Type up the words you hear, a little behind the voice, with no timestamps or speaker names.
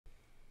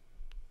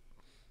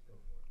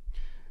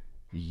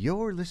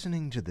You're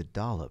listening to The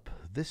Dollop.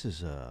 This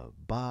is a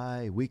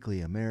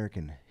bi-weekly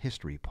American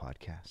history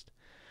podcast.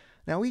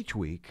 Now, each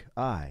week,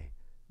 I,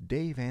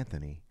 Dave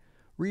Anthony,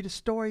 read a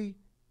story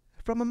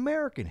from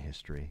American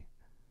history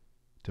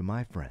to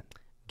my friend,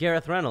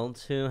 Gareth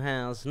Reynolds, who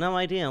has no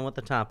idea what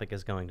the topic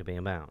is going to be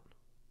about.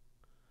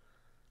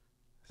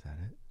 Is that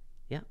it?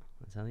 Yeah,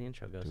 that's how the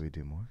intro goes. Do we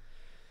do more?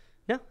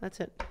 No, that's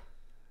it.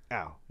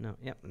 Ow. No,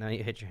 yep. Now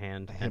you hit your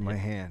hand. I hit my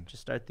hand.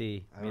 Just start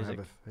the I don't music.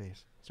 have a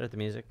face. Start the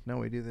music. No,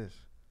 we do this.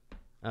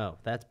 Oh,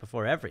 that's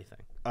before everything.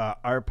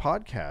 Our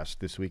podcast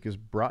this week is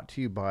brought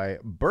to you by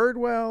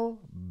Birdwell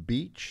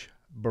Beach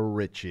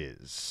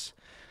Breeches.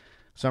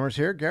 Summer's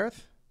here,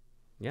 Gareth?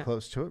 Yeah.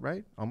 Close to it,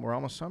 right? We're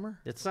almost summer?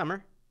 It's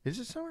summer. Is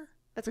it summer?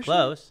 That's Officially?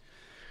 close.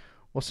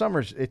 Well,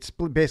 it's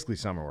basically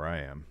summer where I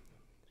am.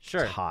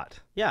 Sure. It's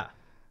hot. Yeah.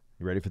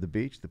 You ready for the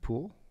beach, the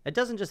pool? It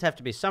doesn't just have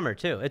to be summer,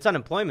 too. It's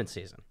unemployment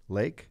season.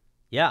 Lake?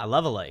 Yeah, I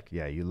love a lake.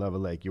 Yeah, you love a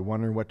lake. You're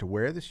wondering what to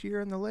wear this year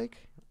in the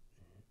lake?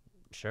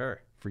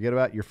 Sure. Forget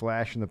about your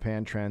flash in the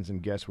pan trends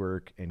and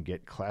guesswork and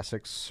get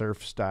classic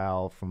surf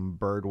style from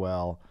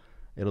Birdwell.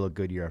 It'll look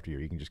good year after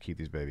year. You can just keep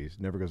these babies.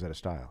 Never goes out of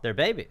style. They're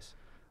babies.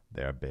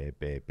 They're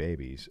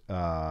babies.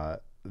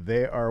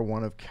 They are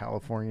one of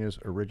California's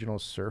original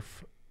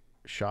surf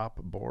shop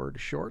board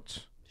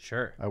shorts.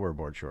 Sure. I wear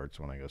board shorts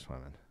when I go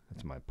swimming.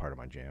 That's part of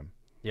my jam.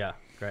 Yeah,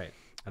 great.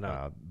 I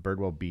know.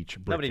 Birdwell Beach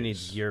Breeches. Nobody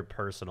needs your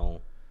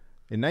personal...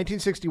 In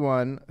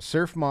 1961,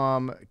 surf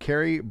mom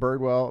Carrie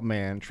Birdwell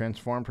Mann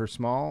transformed her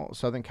small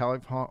Southern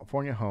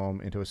California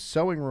home into a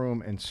sewing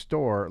room and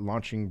store,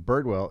 launching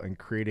Birdwell and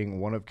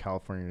creating one of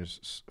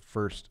California's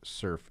first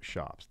surf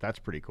shops. That's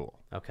pretty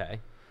cool.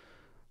 Okay.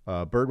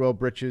 Birdwell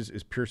Breeches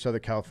is pure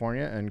Southern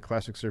California and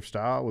classic surf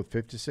style. With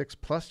 56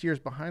 plus years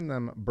behind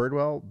them,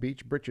 Birdwell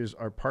Beach Breeches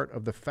are part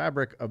of the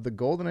fabric of the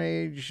golden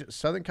age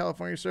Southern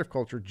California surf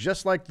culture,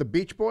 just like the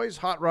Beach Boys,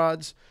 hot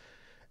rods,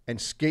 and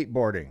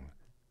skateboarding.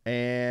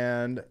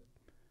 And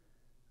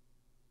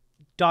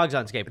Dogs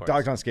on skateboards.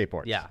 Dogs on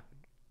skateboards. Yeah.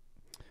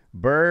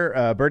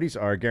 Birdies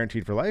are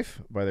guaranteed for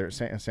life by their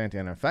Santa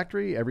Ana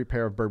factory. Every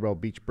pair of Birdwell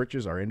Beach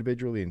Breeches are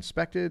individually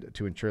inspected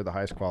to ensure the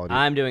highest quality.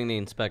 I'm doing the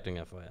inspecting,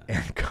 FYI.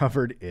 And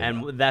covered in.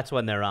 And that's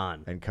when they're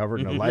on. And covered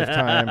in a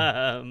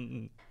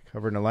lifetime.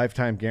 Covered in a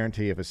lifetime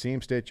guarantee. If a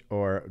seam stitch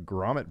or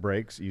grommet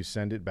breaks, you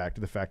send it back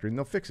to the factory and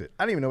they'll fix it.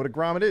 I don't even know what a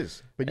grommet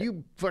is, but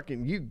you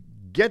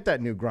get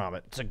that new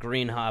grommet. It's a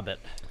green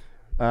hobbit.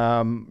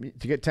 To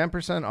get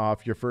 10%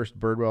 off your first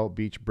Birdwell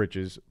Beach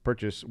Breeches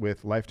purchase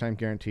with lifetime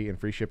guarantee and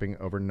free shipping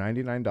over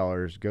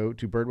 $99, go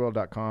to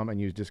birdwell.com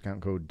and use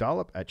discount code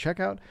Dollop at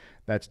checkout.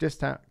 That's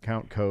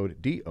discount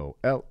code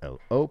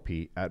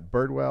DOLLOP at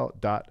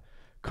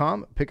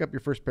birdwell.com. Pick up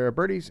your first pair of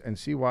birdies and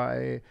see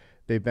why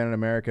they've been an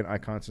American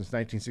icon since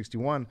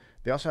 1961.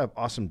 They also have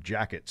awesome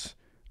jackets,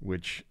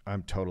 which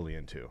I'm totally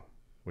into.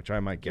 Which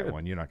I might get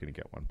one. You're not going to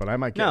get one, but I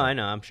might get one. No, I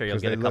know. I'm sure you'll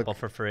get a couple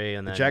for free.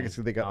 And the then jackets,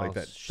 they got I'll like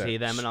that. See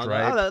them and I'll go,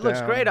 stripe oh, that looks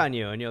down. great on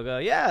you. And you'll go,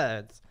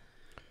 yeah, it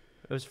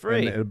was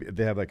free. And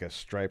they have like a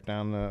stripe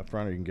down the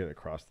front, or you can get it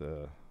across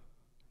the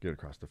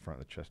front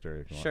of the chest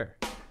area if you want. Sure.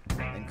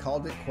 And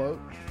called it, quote,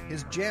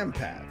 his jam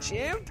pad.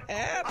 Jam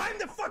pad? I'm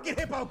the fucking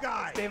hippo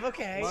guy! Dave,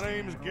 okay. My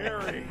name's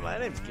Gary. My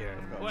name's Gary.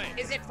 Wait.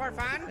 Is it for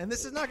fun? And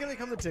this is not going to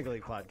become the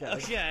Tiggly podcast.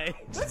 Okay.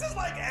 This is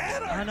like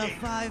anarchy! On a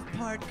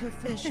 5-part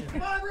coefficient.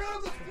 My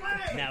room's a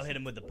play! Now hit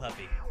him with the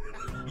puppy.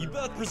 You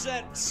both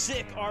present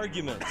sick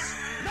arguments.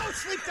 No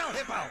sleep till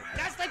hippo!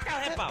 No sleep till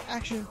hippo.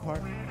 Action part.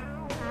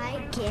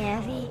 Hi,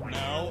 Gary.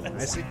 No.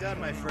 Nicely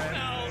done, my friend.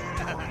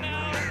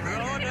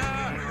 Roder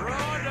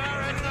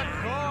in the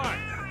court.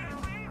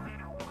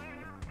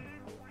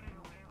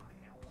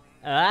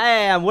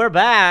 Hey, we're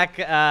back.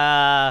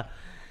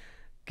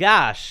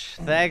 Gosh,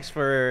 thanks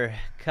for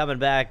coming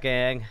back,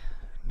 gang.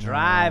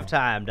 Drive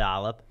time,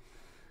 Dollop.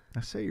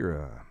 I say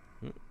you're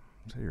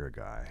a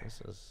guy,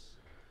 This is...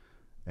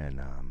 and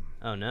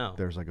Oh, no.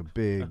 there's like a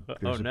big,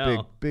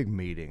 big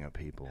meeting of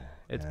people.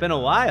 It's and, been a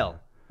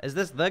while. Is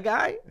this the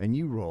guy? And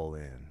you roll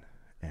in,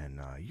 and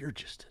you're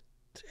just a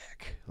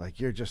dick. Like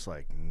you're just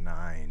like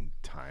 9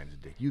 times a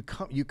dick. You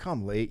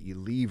come late, you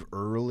leave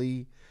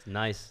early.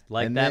 Nice.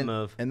 Like and that then,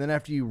 move. And then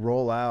after you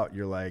roll out,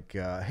 you're like,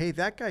 hey,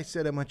 that guy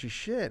said a bunch of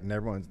shit. And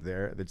everyone's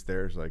there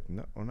is like,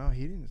 no,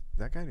 he didn't.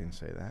 That guy didn't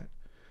say that.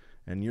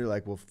 And you're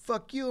like, well,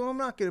 fuck you. I'm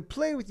not going to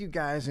play with you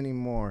guys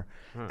anymore.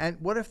 Huh.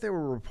 And what if there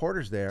were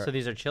reporters there? So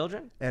these are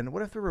children? And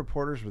what if the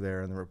reporters were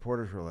there and the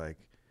reporters were like,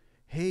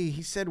 hey,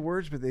 he said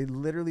words, but they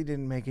literally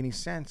didn't make any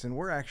sense. And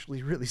we're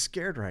actually really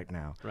scared right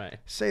now. Right.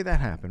 Say that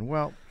happened.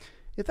 Well,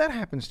 if that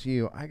happens to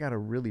you, I got to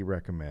really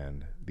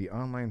recommend the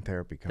online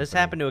therapy company. This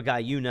happened to a guy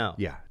you know.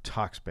 Yeah,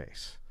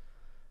 Talkspace.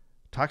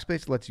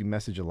 Talkspace lets you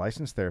message a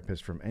licensed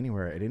therapist from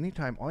anywhere at any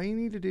time. All you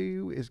need to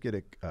do is get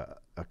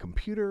a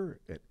computer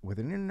with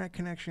an internet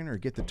connection or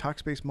get the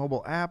Talkspace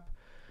mobile app.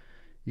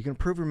 You can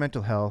improve your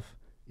mental health,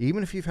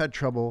 even if you've had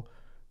trouble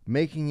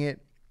making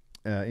it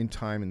in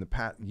time in the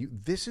past.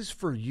 This is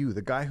for you,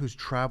 the guy who's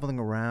traveling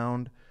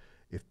around.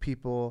 If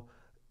people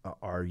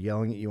are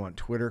yelling at you on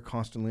Twitter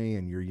constantly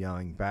and you're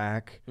yelling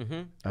back.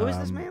 Mm-hmm. Who is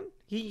this man?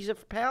 He's a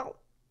pal?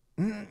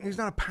 He's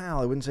not a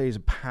pal. I wouldn't say he's a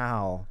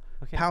pal.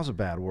 Okay. Pal's a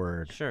bad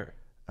word. Sure.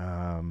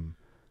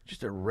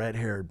 Just a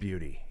red-haired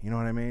beauty. You know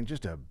what I mean?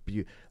 Just a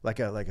like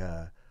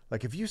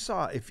if you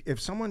saw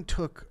if someone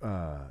took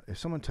a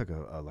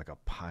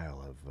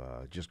pile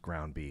of just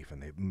ground beef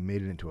and they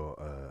made it into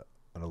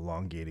an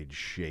elongated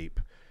shape,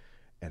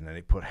 and then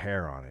they put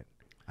hair on it.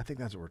 I think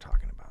that's what we're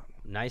talking about.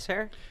 Nice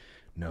hair?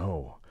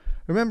 No.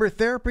 Remember,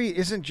 therapy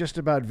isn't just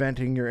about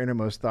venting your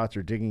innermost thoughts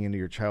or digging into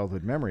your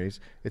childhood memories.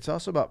 It's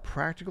also about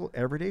practical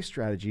everyday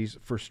strategies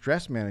for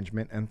stress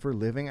management and for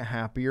living a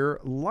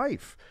happier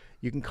life.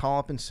 You can call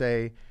up and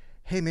say,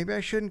 hey, maybe I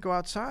shouldn't go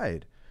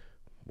outside.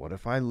 What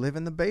if I live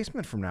in the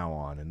basement from now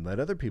on and let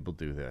other people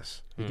do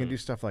this? You can do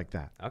stuff like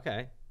that.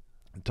 Okay.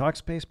 The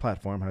Talkspace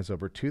platform has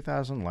over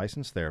 2,000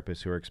 licensed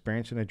therapists who are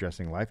experienced in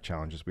addressing life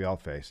challenges we all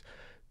face.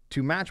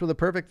 To match with a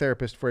perfect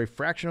therapist for a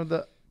fraction of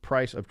the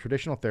price of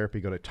traditional therapy,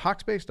 go to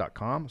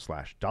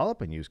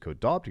Talkspace.com/Dollop and use code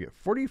Dollop to get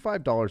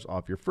 $45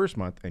 off your first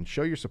month and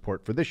show your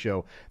support for this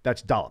show.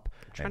 That's Dollop.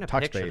 I'm trying to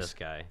picture this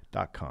guy.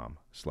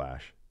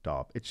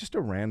 Talkspace.com/Dollop. It's just a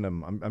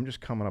random. I'm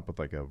just coming up with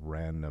like a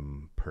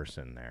random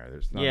person there.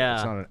 There's not. Yeah.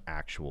 It's not an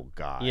actual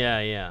guy.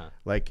 Yeah.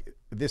 Like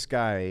this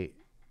guy,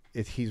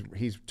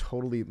 he's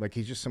totally like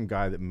he's just some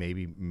guy that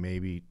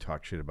maybe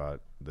talk shit about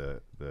the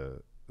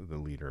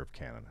leader of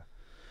Canada.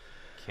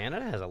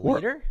 Canada has a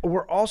leader?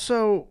 We're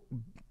also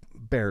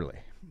barely.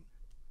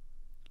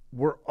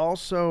 We're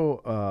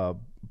also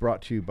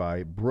brought to you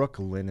by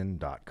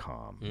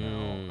brooklinen.com.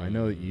 Now, I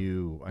know that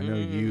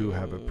you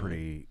have a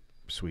pretty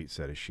sweet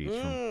set of sheets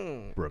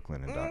from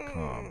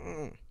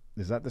brooklinen.com.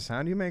 Is that the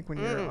sound you make when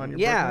you're on your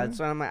Brooklinen? That's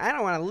what I'm like. I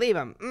don't want to leave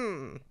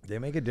him. They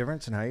make a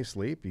difference in how you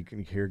sleep. You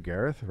can hear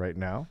Gareth right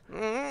now.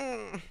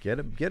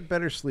 Get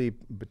better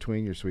sleep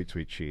between your sweet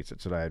sheets.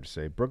 That's what I have to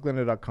say.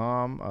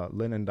 Brooklinen.com,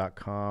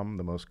 linen.com,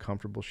 the most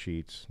comfortable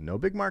sheets. No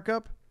big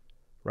markup,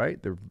 right?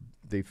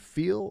 They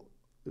feel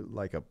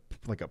like a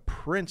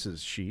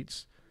prince's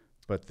sheets,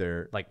 but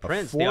they're Like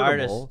Prince, affordable, the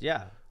artist.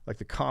 Yeah. like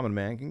the common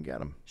man can get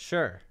them.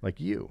 Sure. Like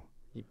you,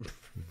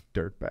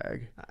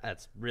 dirtbag.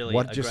 That's really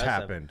What aggressive. just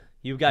happened?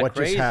 You got What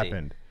crazy. just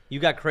happened? You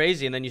got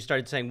crazy, and then you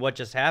started saying what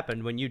just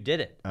happened when you did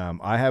it.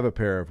 I have a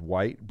pair of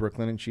white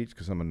Brooklinen sheets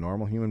because I'm a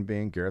normal human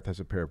being. Gareth has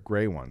a pair of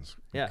gray ones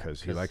Yeah,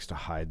 because he likes to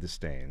hide the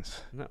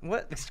stains.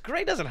 What?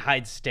 Gray doesn't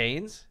hide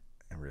stains.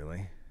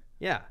 Really?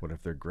 Yeah. What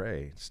if they're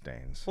gray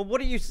stains? Well,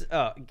 what do you?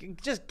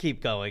 Just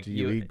keep going. Do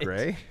you eat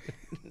gray?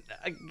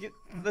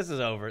 This is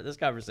over. This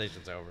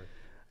conversation's over.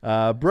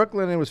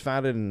 Brooklinen was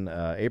founded in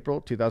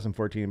April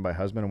 2014 by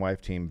husband and wife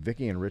team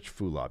Vicky and Rich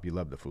Fulop. You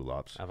love the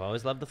Fulops. I've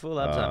always loved the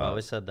Fulops. I've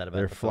always said that about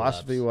Their the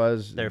philosophy Fulops.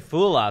 was Their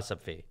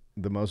philosophy.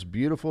 the most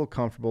beautiful,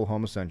 comfortable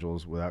home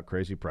essentials without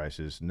crazy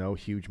prices, no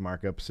huge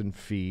markups and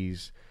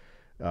fees.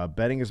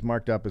 Bedding is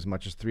marked up as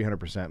much as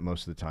 300%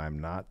 most of the time,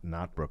 not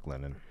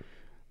Brooklinen.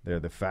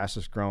 They're the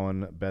fastest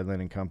growing bed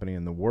linen company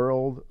in the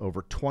world.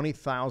 Over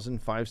 20,000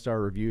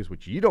 five-star reviews,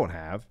 which you don't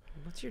have.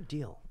 What's your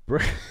deal?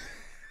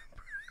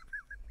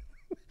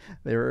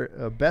 They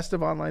were best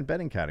of online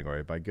bedding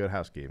category by Good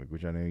Housekeeping,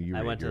 which I know you.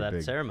 I went to you're a that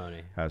big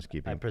ceremony.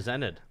 Housekeeping. I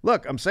presented.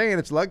 Look, I'm saying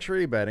it's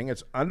luxury bedding.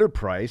 It's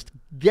underpriced.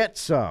 Get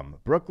some.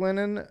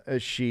 Brooklinen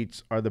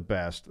sheets are the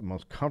best, the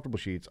most comfortable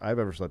sheets I've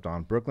ever slept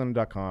on.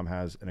 Brooklinen.com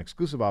has an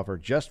exclusive offer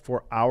just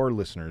for our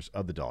listeners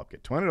of the Dollop.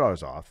 Get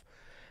 $20 off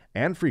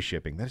and free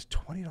shipping. That is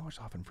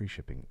 $20 off and free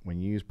shipping when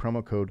you use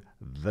promo code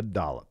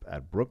THEDOLLOP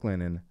at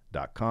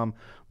brooklinen.com.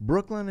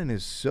 Brooklinen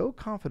is so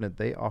confident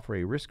they offer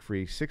a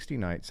risk-free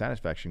 60-night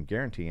satisfaction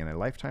guarantee and a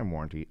lifetime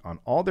warranty on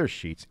all their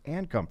sheets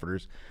and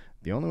comforters.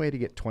 The only way to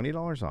get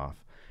 $20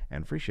 off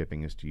and free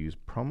shipping is to use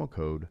promo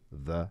code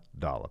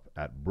THEDOLLOP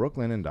at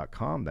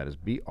brooklinen.com. That is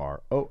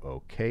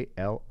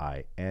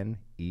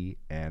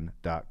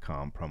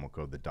BROOKLINEN.com. Promo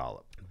code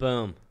THEDOLLOP.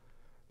 Boom.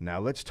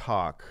 Now let's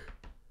talk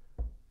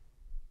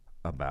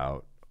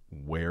about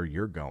where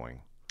you're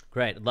going.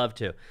 Great, love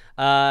to.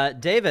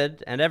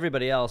 David and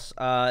everybody else,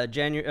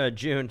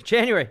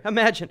 January,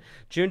 imagine,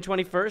 June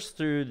 21st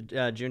through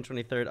June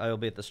 23rd, I will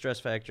be at the Stress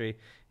Factory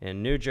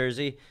in New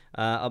Jersey.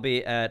 I'll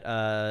be at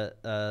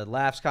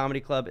Laughs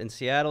Comedy Club in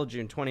Seattle,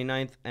 June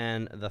 29th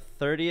and the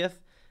 30th.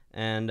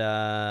 And,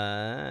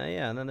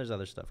 and then there's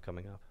other stuff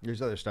coming up.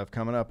 There's other stuff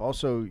coming up.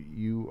 Also,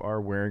 you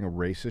are wearing a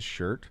racist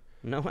shirt.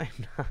 No, I'm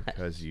not.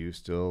 Because you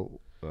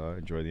still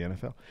enjoy the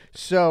NFL.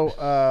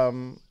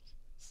 So,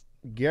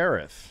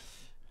 Gareth.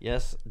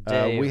 Yes,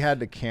 Dave. We had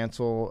to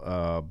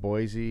cancel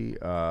Boise,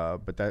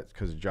 but that's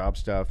because of job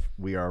stuff.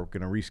 We are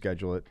going to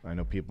reschedule it. I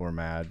know people are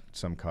mad.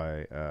 Some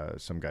guy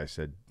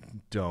said,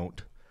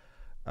 "Don't."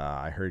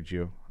 I heard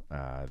you.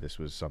 This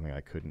was something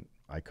I couldn't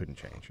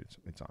change.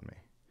 It's on me.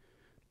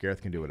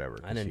 Gareth can do whatever.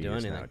 I didn't do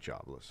anything. Now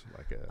jobless,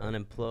 like a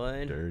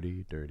unemployed,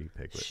 dirty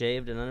piglet.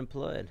 Shaved and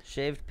unemployed,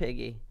 shaved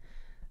piggy.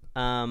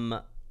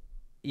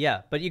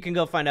 Yeah, but you can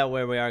go find out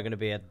where we are going to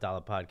be at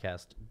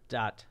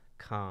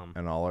dolloppodcast.com.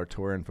 And all our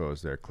tour info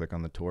is there. Click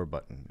on the tour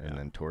button, and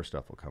then tour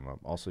stuff will come up.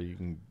 Also, you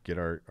can get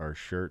our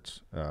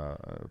shirts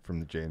from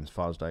the James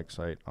Fosdyke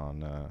site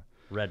on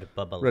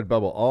Redbubble.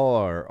 Redbubble. All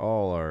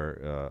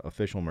our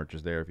official merch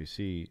is there. If you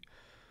see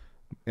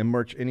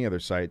merch any other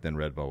site than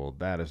Redbubble,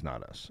 that is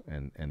not us.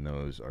 And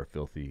those are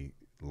filthy,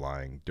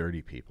 lying,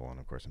 dirty people. And,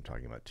 of course, I'm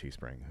talking about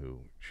Teespring, who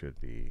should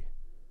be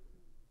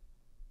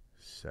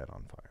set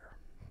on fire.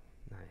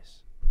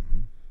 Nice.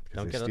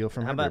 Because they steal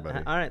from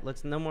everybody. All right,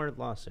 no more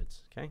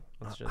lawsuits, okay?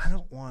 I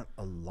don't want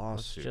a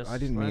lawsuit. I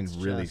didn't mean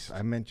really.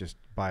 I meant just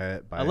buy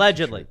it.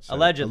 Allegedly.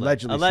 Allegedly.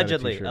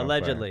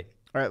 Allegedly.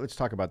 All right, let's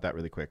talk about that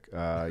really quick.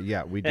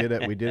 Yeah, we did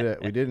it. We did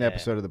an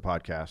episode of the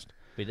podcast.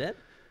 We did?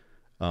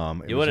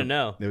 You wouldn't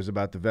know. It was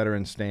about the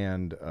veteran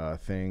stand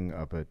thing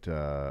up at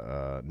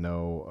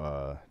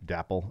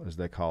DAPL, as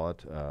they call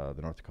it,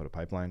 the North Dakota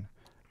Pipeline.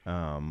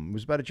 It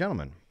was about a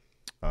gentleman,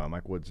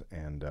 Mike Woods,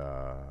 and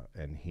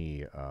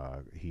he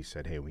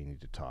said, "Hey, we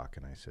need to talk."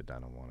 And I said, "I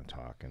don't want to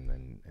talk." And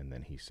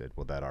then he said,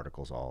 "Well, that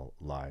article's all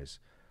lies,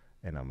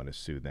 and I'm going to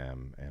sue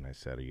them." And I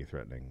said, "Are you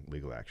threatening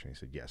legal action?" He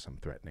said, "Yes, I'm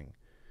threatening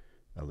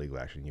a legal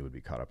action. You would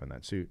be caught up in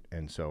that suit."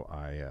 And so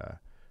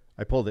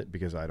I pulled it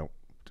because I don't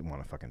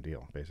want a fucking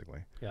deal, basically.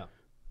 Yeah.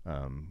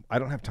 I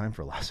don't have time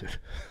for a lawsuit.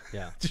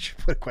 Yeah. To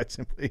put it quite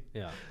simply.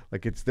 Yeah.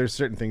 Like there's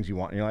certain things you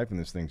want in your life and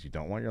there's things you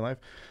don't want in your life.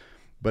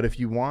 But if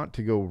you want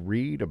to go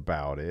read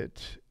about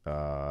it,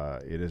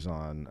 it is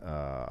on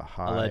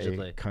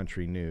High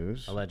Country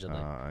News. Allegedly.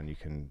 And you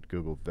can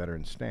Google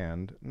veteran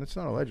stand. And it's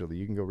not allegedly.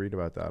 You can go read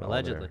about that.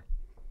 Allegedly.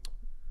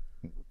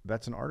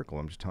 That's an article.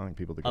 I'm just telling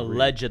people to go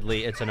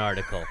Allegedly, it's an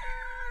article.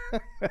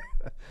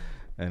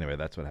 Anyway,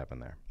 that's what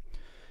happened there.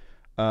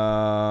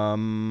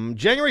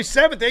 January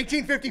 7th,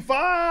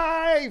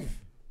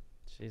 1855.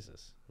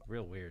 Jesus,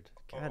 real weird.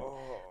 God,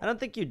 I don't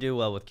think you do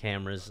well with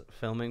cameras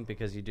filming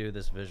because you do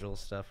this visual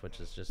stuff, which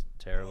is just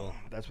terrible.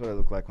 That's what I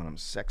look like when I'm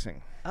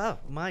sexing. Oh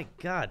my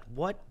God,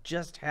 what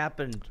just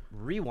happened?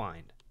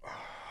 Rewind.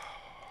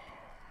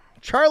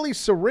 Charlie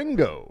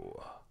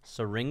Siringo.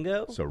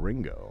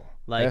 Siringo?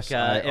 Like if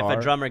a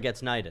drummer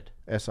gets knighted.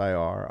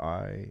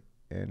 Siringo.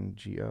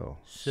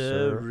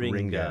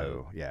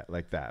 Siringo. Yeah,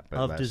 like that.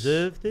 But I've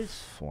deserved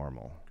this.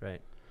 Formal.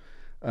 Great.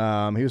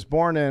 He was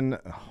born in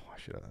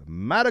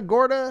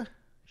Matagorda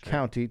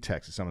County,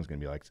 Texas. Someone's going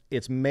to be like,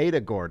 it's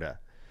Matagorda.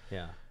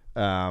 Yeah.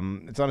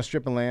 It's on a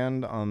strip of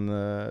land on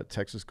the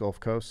Texas Gulf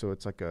Coast, so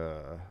it's like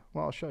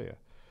I'll show you.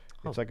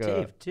 It's like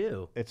Dave,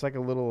 too. It's like a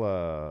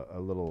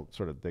little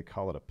sort of, they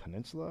call it a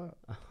peninsula.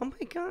 Oh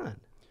my God.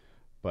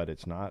 But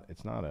it's not I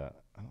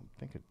don't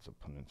think it's a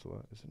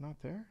peninsula. Is it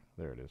not there?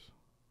 There it is.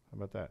 How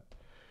about that?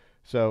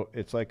 So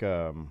it's like it's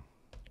a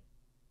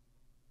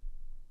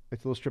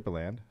little strip of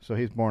land. So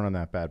he's born on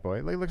that bad boy.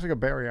 It looks like a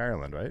Barry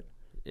Island, right?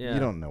 Yeah.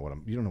 You don't know what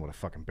a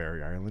fucking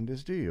barrier island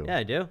is, do you? Yeah,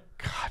 I do.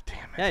 God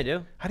damn it. Yeah, I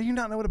do. How do you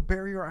not know what a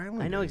barrier island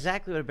is? I know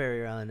exactly what a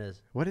barrier island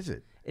is. What is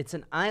it? It's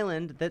an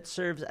island that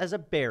serves as a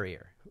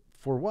barrier.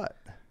 For what?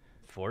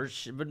 For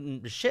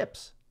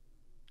ships.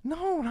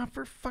 No, not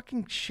for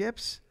fucking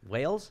ships.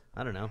 Whales?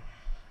 I don't know.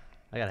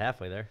 I got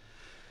halfway there.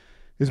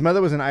 His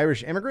mother was an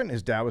Irish immigrant.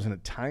 His dad was an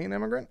Italian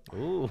immigrant.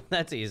 Ooh,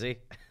 that's easy.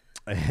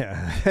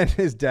 Yeah. And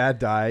his dad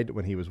died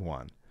when he was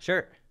 1.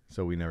 Sure.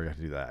 So we never got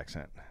to do that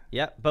accent.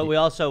 Yeah, but we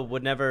also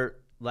would never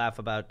laugh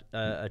about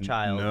a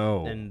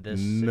child in this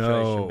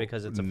situation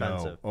because it's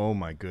offensive. Oh,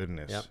 my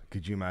goodness. Yep.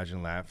 Could you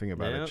imagine laughing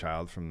about a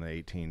child from the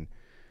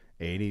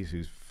 1880s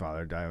whose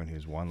father died when he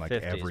was 1, like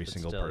 50s, every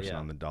single still, person yeah.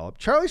 on the Dollop?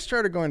 Charlie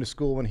started going to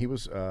school when he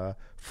was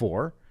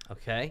 4.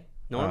 Okay.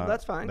 No,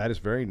 that's fine. That is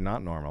very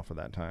not normal for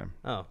that time.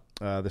 Oh.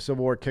 The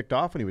Civil War kicked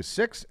off when he was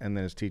 6, and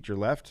then his teacher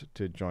left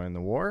to join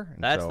the war.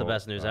 And That's the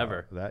best news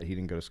ever. That he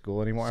didn't go to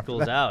school anymore.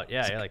 School's out.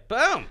 Yeah, you're like,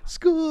 boom.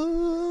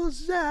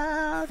 School's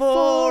out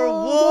For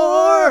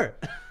war.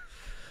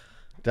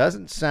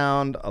 Doesn't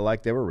sound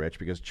like they were rich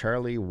because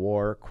Charlie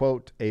wore,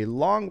 quote, a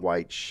long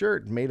white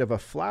shirt made of a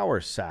flour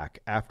sack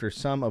after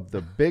some of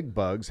the big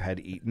bugs had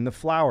eaten the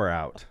flour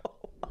out.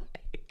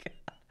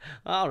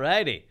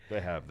 Alrighty.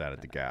 They have that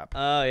at the Gap.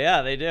 Oh,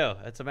 yeah, they do.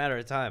 It's a matter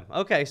of time.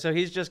 Okay, so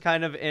he's just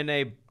kind of in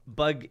a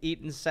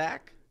bug-eaten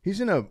sack?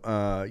 He's in a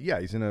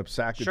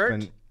sack.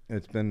 Shirt?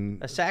 It's been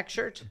a sack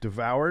shirt?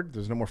 Devoured.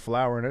 There's no more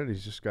flour in it.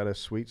 He's just got a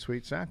sweet,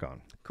 sweet sack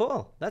on.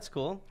 Cool. That's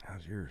cool.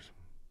 How's yours?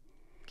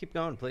 Keep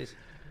going, please.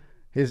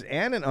 His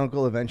aunt and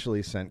uncle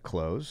eventually sent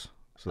clothes,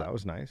 so that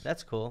was nice.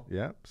 That's cool.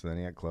 Yeah, so then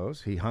he had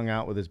clothes. He hung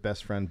out with his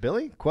best friend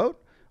Billy.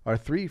 Quote, our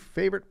 3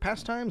 favorite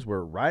pastimes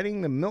were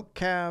riding the milk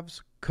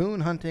calves, coon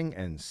hunting,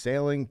 and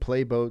sailing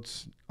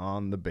playboats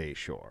on the bay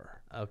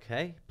shore.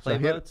 Okay. So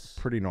he had a Playboats?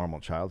 pretty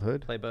normal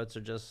childhood. Playboats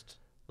are just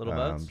little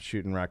boats?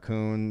 Shooting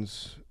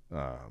raccoons,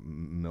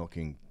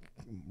 riding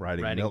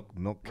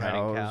milk cows.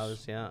 Riding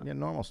cows, yeah. Yeah,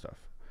 normal stuff.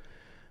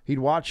 He'd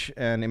watch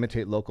and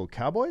imitate local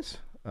cowboys,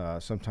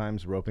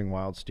 sometimes roping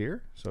wild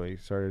steer. So he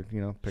started,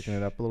 picking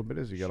it up a little bit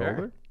as he got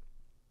older.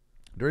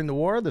 During the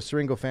war, the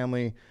Siringo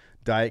family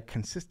diet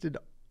consisted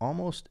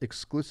almost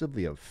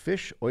exclusively of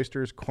fish,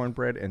 oysters,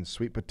 cornbread, and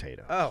sweet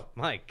potato. Oh,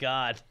 my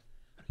God.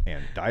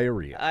 And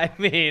diarrhea. I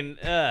mean,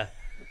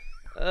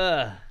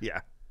 Yeah.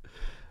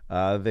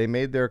 They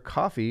made their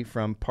coffee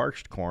from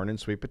parched corn and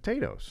sweet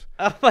potatoes.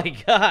 Oh, my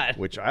God.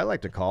 Which I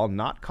like to call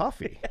not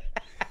coffee.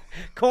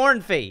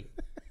 Corn fee.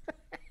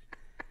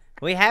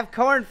 We have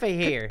corn for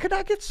here. Could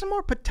I get some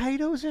more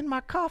potatoes in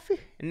my coffee?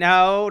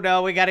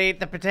 No, we gotta eat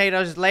the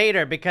potatoes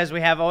later because we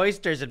have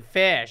oysters and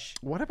fish.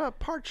 What about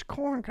parched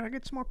corn? Can I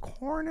get some more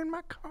corn in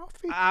my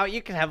coffee? Oh,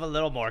 you can have a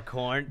little more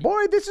corn.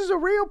 Boy, this is a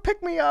real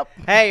pick-me-up.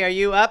 Hey, are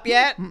you up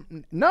yet?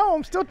 No,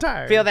 I'm still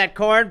tired. Feel that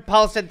corn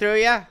pulsing through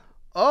you?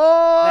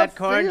 Oh, that I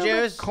corn feel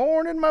juice? the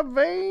corn in my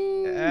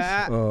veins.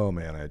 Oh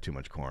man, I had too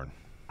much corn.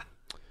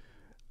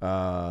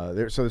 So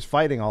there's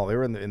fighting all. They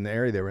were in the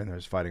area they were in. There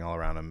was fighting all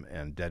around them,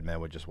 and dead men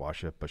would just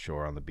wash up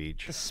ashore on the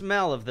beach. The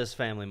smell of this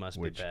family must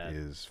which be bad.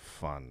 is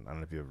fun. I don't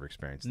know if you've ever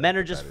experienced that. Men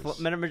are but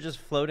men are just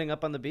floating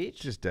up on the beach.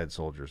 just dead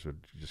soldiers would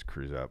just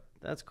cruise up,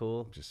 That's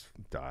cool. just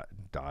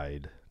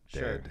died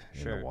Sure, dead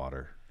in sure. the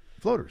water.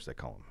 Floaters, they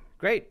call them.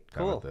 Great,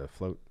 Down cool. at the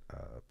float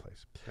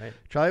place. Right.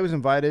 Charlie was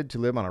invited to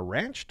live on a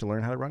ranch to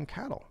learn how to run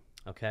cattle.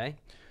 Okay.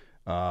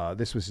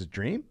 This was his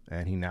dream,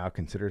 and he now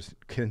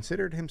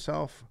considered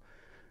himself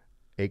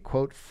a,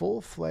 quote,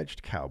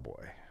 full-fledged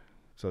cowboy.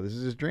 So this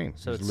is his dream.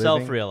 So He's it's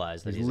living-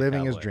 self-realized that he's he's a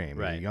living his cowboy. dream.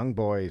 Right. He's a young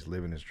boy. He's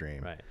living his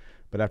dream. Right.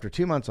 But after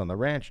 2 months on the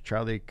ranch,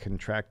 Charlie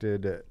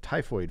contracted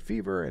typhoid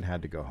fever and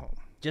had to go home.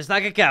 Just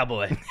like a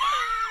cowboy.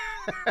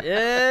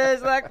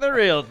 Just like the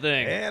real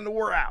thing. And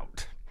we're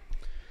out.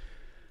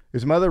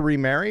 His mother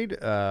remarried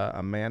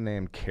a man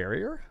named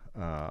Carrier.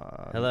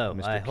 Hello,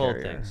 Mr. I hold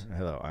Carrier. things.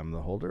 Hello, I'm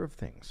the holder of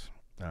things.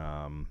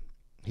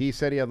 He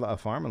said he had a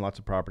farm and lots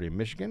of property in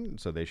Michigan,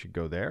 so they should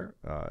go there.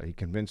 He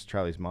convinced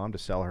Charlie's mom to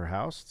sell her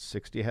house,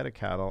 60 head of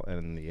cattle,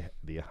 and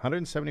the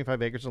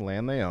 175 acres of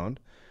land they owned.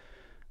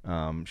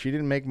 She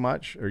didn't make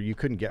much, or you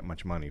couldn't get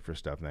much money for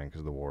stuff then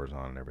because the war was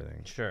on and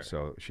everything. Sure.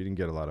 So she didn't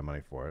get a lot of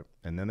money for it.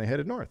 And then they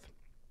headed north.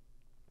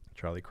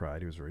 Charlie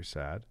cried. He was very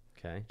sad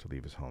Okay. to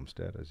leave his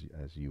homestead,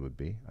 as you would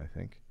be, I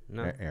think.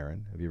 No.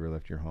 Aaron, have you ever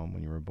left your home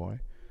when you were a boy?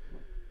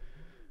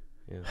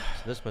 Yeah.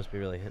 So this must be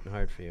really hitting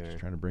hard for you, Aaron. Just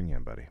trying to bring you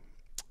in, buddy.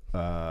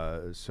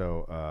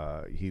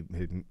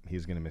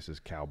 He's gonna miss his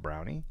cow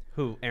Brownie.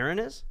 Who, Aaron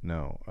is?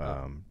 No,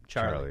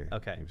 Charlie.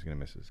 Okay. He was gonna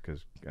miss his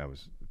because I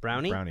was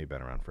Brownie? Brownie had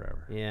been around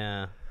forever.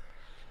 Yeah.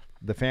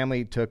 The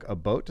family took a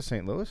boat to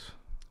St. Louis,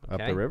 up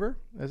Okay. the river,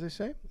 as they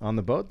say. On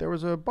the boat, there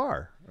was a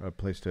bar, a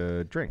place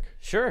to drink.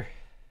 Sure.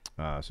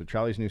 So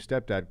Charlie's new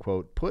stepdad,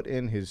 quote, put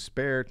in his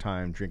spare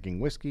time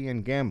drinking whiskey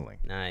and gambling,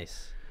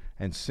 Nice.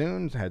 and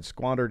soon had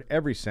squandered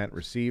every cent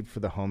received for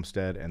the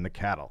homestead and the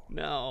cattle.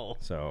 No.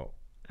 So,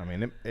 I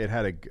mean,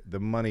 the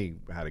money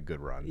had a good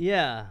run.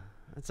 Yeah.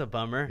 That's a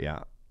bummer.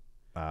 Yeah.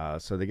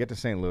 So they get to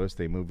St. Louis.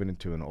 They move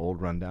into an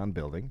old rundown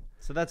building.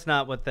 So that's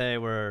not what they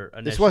were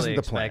initially This wasn't the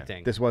expecting.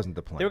 plan. This wasn't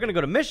the plan. They were going to go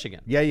to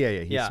Michigan. Yeah.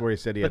 He's where he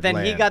said he But had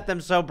then he land. got them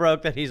so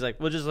broke that he's like,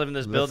 we'll just live in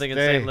this Let's building in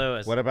stay. St.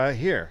 Louis. What about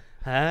here?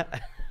 Huh?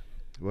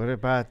 What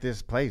about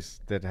this place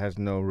that has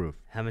no roof?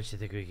 How much do you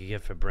think we could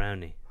get for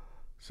Brownie?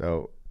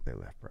 So they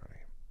left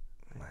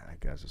Brownie. I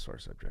guess a sore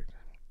subject.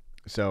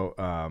 So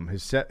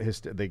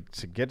they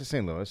get to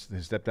St. Louis.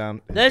 His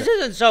This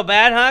isn't so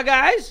bad, huh,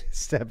 guys?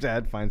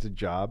 stepdad finds a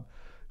job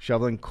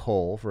shoveling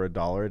coal for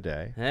 $1 a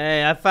day.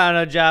 Hey, I found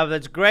a job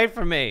that's great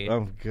for me.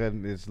 Oh,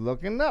 good. It's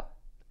looking up.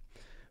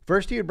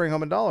 First, he would bring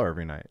home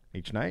 $1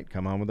 each night,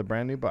 come home with a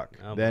brand new buck.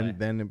 Oh, then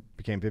boy. it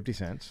became 50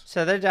 cents.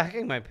 So they're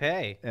docking my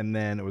pay. And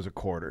then it was a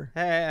quarter.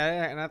 Hey,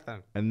 I got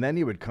nothing. And then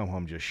he would come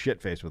home just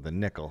shit-faced with a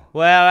nickel.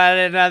 Well, I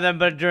did nothing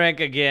but drink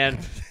again.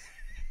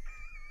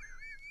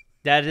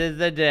 That is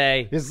the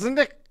day. Isn't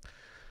it?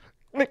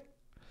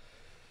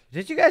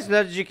 Did you guys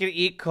know that you can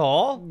eat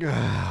coal?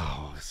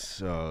 Oh,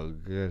 so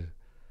good.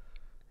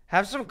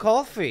 Have some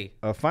coffee.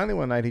 Finally,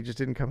 one night, he just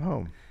didn't come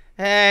home.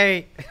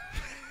 Hey.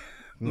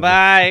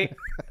 Bye.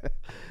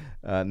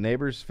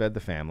 Neighbors fed the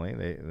family.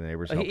 The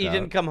neighbors helped He out.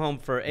 didn't come home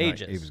for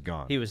ages. he was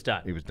gone. He was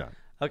done. He was done.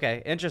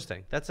 Okay,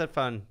 interesting. That's a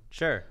fun.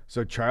 Sure.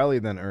 So Charlie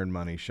then earned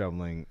money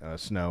shoveling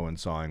snow and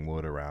sawing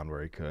wood around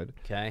where he could.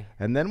 Okay.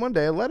 And then one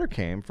day a letter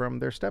came from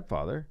their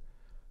stepfather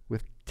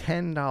with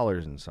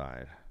 $10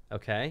 inside.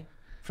 Okay.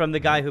 From the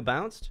guy who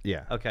bounced?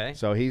 Yeah. Okay.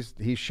 So he's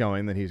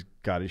showing that he's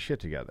got his shit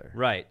together.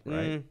 Right.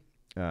 Right.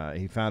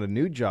 He found a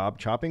new job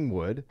chopping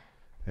wood,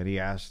 and he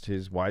asked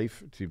his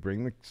wife to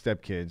bring the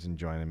stepkids and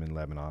join him in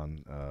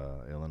Lebanon,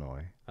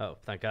 Illinois. Oh,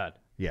 thank God.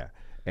 Yeah.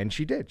 And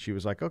she did. She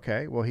was like,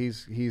 okay, well,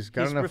 he's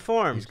got He's enough.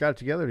 reformed. He's got it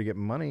together to get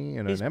money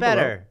in He's an envelope.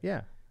 better.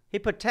 Yeah. He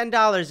put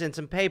 $10 in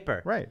some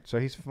paper. Right. So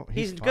he's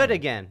He's fine. good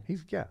again.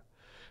 Yeah.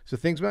 So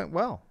things went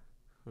well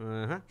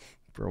Uh-huh.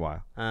 for a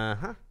while.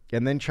 Uh-huh.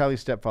 And then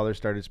Charlie's stepfather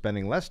started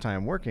spending less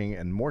time working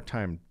and more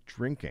time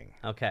drinking.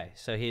 Okay,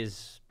 so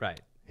he's right.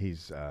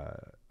 He's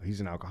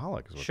an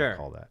alcoholic, is what Sure. they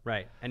call that.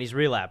 Right. And he's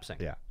relapsing.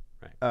 Yeah.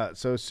 Right.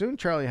 So soon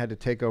Charlie had to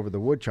take over the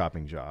wood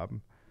chopping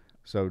job.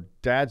 So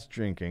dad's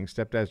drinking,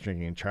 stepdad's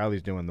drinking, and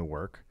Charlie's doing the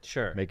work.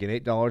 Sure. Making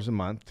 $8 a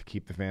month to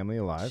keep the family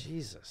alive.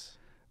 Jesus.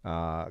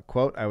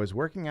 Quote, I was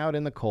working out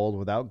in the cold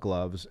without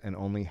gloves and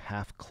only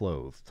half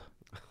clothed.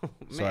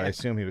 So I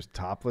assume he was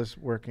topless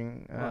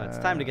working. Well, it's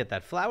time to get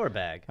that flour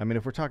bag. I mean,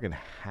 if we're talking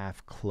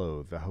half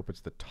clothed, I hope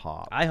it's the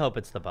top. I hope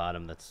it's the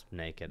bottom that's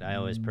naked. I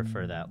always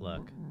prefer that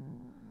look.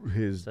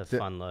 His It's a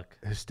fun look.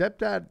 His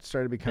stepdad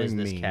started becoming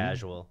Business mean.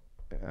 casual.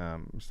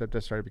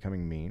 stepdad started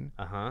becoming mean.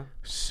 Uh-huh.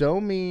 So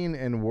mean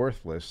and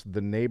worthless,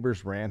 the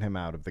neighbors ran him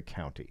out of the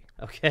county.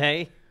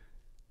 Okay.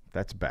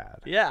 That's bad.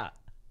 Yeah.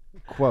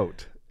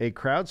 Quote, a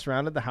crowd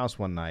surrounded the house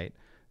one night,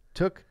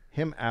 took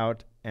him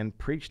out, and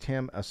preached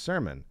him a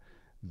sermon.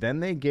 Then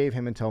they gave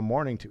him until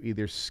morning to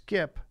either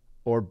skip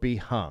or be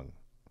hung.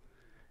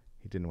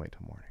 He didn't wait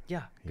till morning.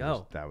 Yeah, He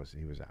go.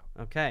 He was out.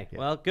 Okay. Yeah.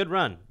 Well, good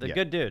run. Yeah.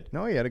 Good dude.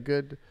 No, he had a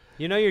good...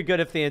 You know you're good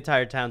if the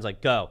entire town's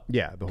like, go.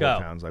 Yeah, the Go. whole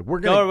town's like, we're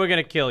Go going or we're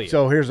going to kill you.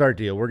 So here's our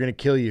deal. We're going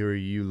to kill you or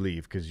you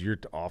leave because you're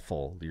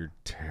awful. You're a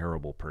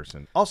terrible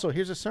person. Also,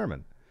 here's a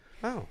sermon.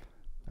 Oh.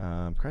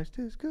 Christ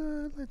is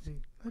good. Let's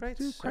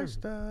do Christ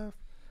stuff.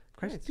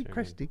 Christy, sermon.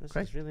 Christy, This is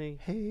Christ. really-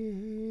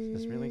 Hey,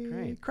 this is really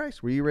great.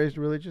 Christ. Were you raised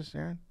religious,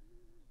 Aaron?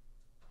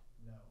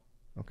 No.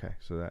 Okay,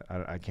 so that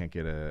I can't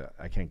get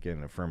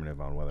an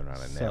affirmative on whether or not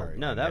I nailed.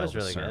 No, that was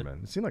really good.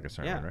 sermon. It seemed like a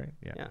sermon, Yeah. right?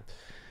 Yeah.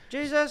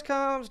 Jesus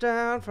comes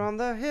down from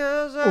the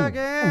hills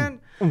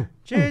again.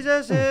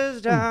 Jesus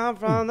is down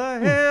from the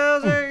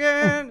hills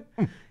again.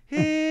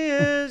 He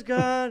is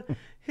God.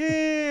 He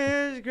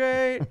is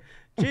great.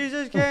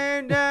 Jesus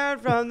came down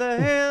from the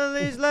hill.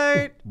 He's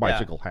late.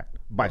 Bicycle hat.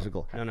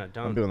 Bicycle hat. No,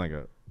 don't. I'm doing like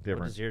a What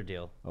different is your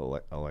deal?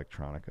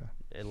 electronica.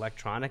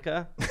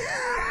 Electronica?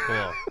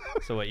 Cool.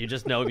 So what, you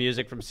just know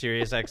music from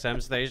Sirius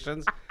XM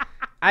stations?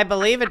 I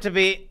believe it to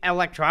be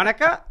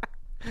electronica.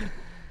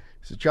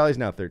 So Charlie's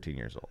now 13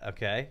 years old.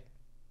 Okay.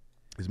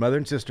 His mother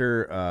and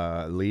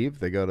sister leave.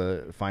 They go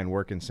to find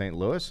work in St.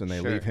 Louis, and they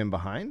Sure. leave him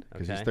behind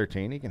because he's Okay.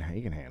 13. He can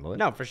handle it.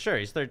 No, for sure.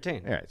 He's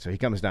 13. All right, so he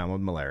comes down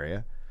with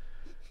malaria.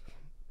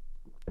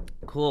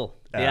 Cool.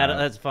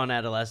 That's fun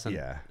adolescent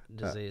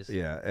disease.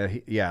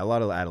 A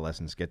lot of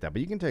adolescents get that,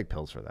 but you can take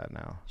pills for that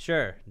now.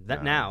 Sure.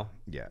 Now.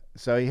 Yeah.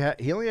 So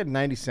he only had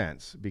 90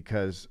 cents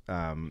because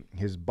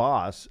his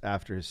boss,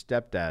 after his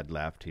stepdad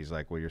left, he's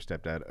like, well, your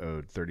stepdad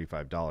owed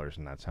 $35,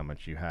 and that's how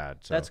much you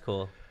had. So That's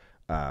cool.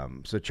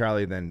 So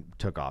Charlie then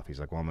took off. He's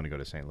like, well, I'm going to go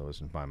to St. Louis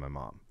and find my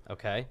mom.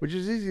 Okay. Which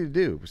is easy to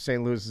do.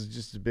 St. Louis is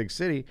just a big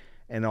city,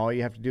 and all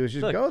you have to do is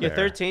just Look, go there. you're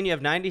 13, you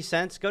have 90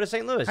 cents, go to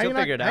St. Louis. How You'll you not-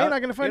 figure it out. How you not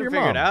going to find You'll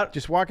your mom? figure it out.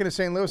 Just walk into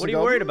St. Louis What and are you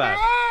go, worried about?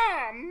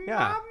 Mom, Yeah.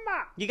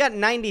 Mama. You got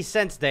 90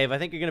 cents, Dave. I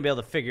think you're going to be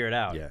able to figure it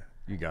out. Yeah,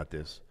 you got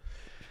this.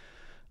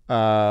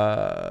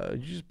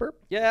 Did you just burp?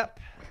 Yeah.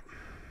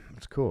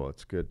 It's cool.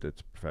 It's good.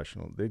 It's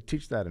professional. They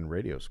teach that in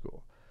radio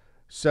school.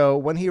 So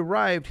when he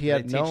arrived, he They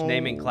had teach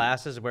naming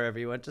classes wherever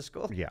you went to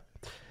school. Yeah.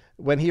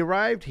 When he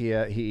arrived,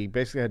 he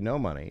basically had no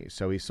money,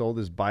 so he sold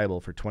his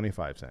Bible for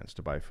 25 cents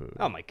to buy food.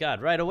 Oh, my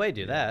God. Right away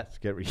do that. Let's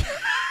get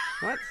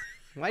What?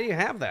 Why do you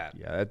have that?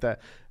 Yeah,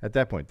 at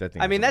that point, that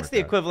thing I mean, doesn't that's the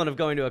work out. equivalent of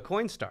going to a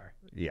Coinstar.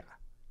 Yeah,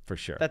 for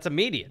sure. That's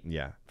immediate.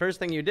 Yeah. First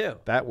thing you do.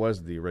 That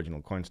was the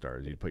original Coinstar.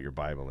 Is you'd put your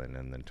Bible in,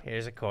 and then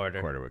Here's a quarter.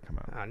 quarter would come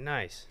out. Oh,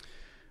 nice.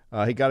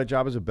 He got a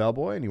job as a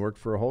bellboy, and he worked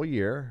for a whole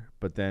year.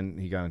 But then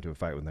he got into a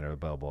fight with another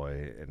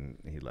bellboy, and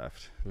he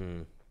left.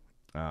 And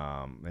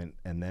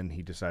then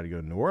he decided to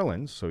go to New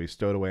Orleans, so he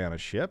stowed away on a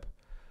ship.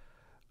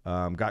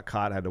 Got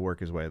caught, had to work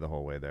his way the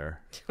whole way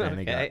there, and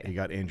Okay. he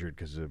got injured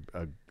because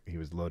he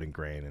was loading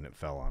grain and it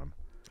fell on him.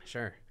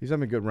 Sure. He's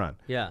having a good run.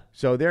 Yeah.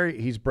 So there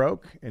he's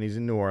broke, and he's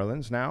in New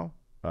Orleans now,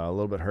 a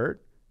little bit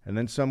hurt. And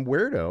then some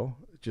weirdo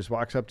just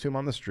walks up to him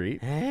on the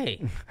street.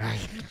 Hey.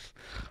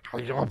 How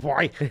you doing,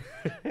 boy?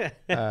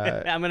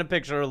 I'm going to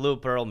picture a Lou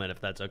Pearlman, if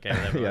that's okay with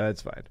everyone. Yeah,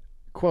 that's fine.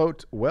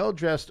 Quote,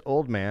 well-dressed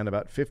old man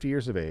about 50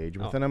 years of age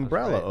with an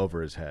umbrella right.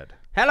 over his head.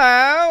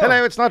 Hello.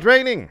 Hello, it's not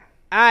raining.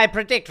 I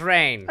predict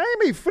rain.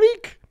 I'm a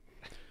freak.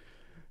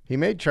 He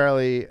made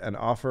Charlie an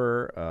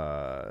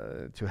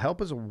offer to help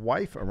his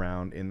wife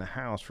around in the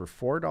house for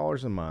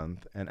 $4 a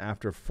month, and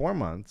after 4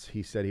 months,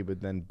 he said he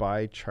would then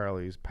buy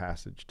Charlie's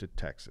passage to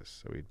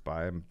Texas. So he'd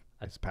buy him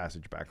his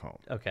passage back home.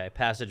 Okay.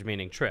 Passage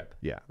meaning trip.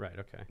 Yeah. Right.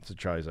 Okay. So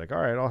Charlie's like,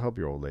 all right, I'll help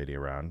your old lady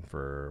around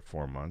for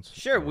 4 months.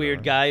 Sure.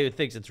 Weird guy who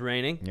thinks it's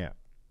raining. Yeah.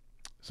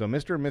 So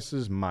Mr. and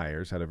Mrs.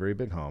 Myers had a very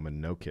big home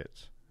and no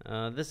kids.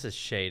 This is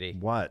shady.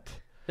 What?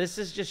 This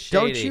is just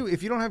shady. Don't you?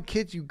 If you don't have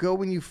kids, you go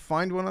when you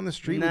find one on the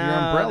street No, with your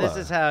umbrella. this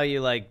is how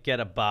you like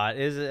get a body.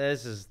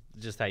 This is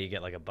just how you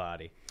get like a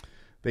body.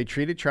 They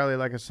treated Charlie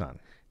like a son.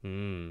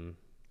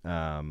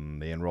 Hmm.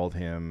 They enrolled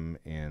him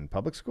in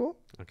public school,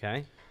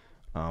 Okay.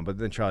 but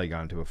then Charlie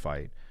got into a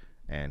fight,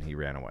 and he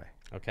ran away.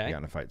 Okay. He got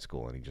in a fight at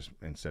school, and he just,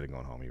 instead of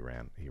going home, he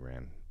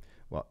ran.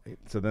 Well,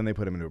 so then they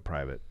put him into a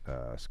private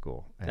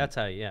school. And, That's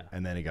how. Yeah.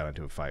 and then he got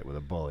into a fight with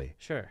a bully,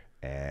 Sure.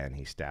 and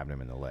he stabbed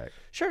him in the leg.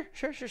 Sure.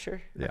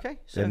 Yeah. Okay.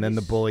 So and then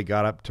the he's- bully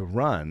got up to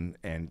run,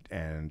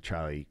 and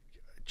Charlie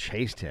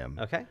chased him.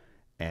 Okay.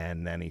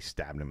 And then he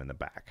stabbed him in the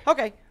back.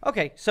 Okay.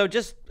 So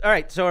just all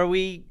right. So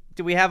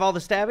do we have all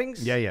the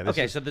stabbings? Yeah. This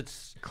Okay. is So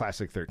that's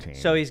classic 13.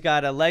 so he's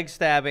got a leg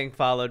stabbing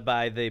followed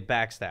by the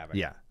back stabbing.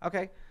 Yeah.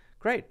 Okay.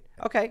 Great.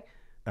 Okay.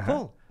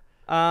 Cool.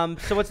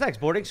 So what's next?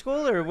 Boarding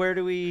school or where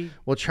do we?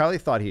 Well, Charlie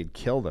thought he had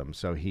killed him,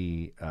 so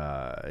he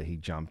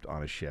jumped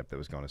on a ship that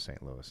was going to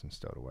St. Louis and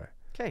stowed away.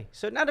 Okay.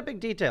 So not a big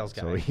details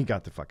guy. So he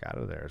got the fuck out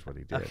of there is what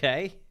he did.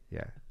 Okay.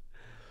 Yeah.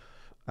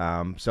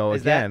 So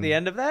Is again, that the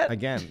end of that?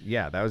 Again,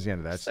 yeah, that was the end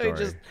of that So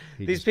story.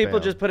 these people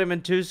failed. just put him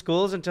in 2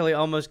 schools until he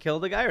almost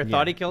killed a guy or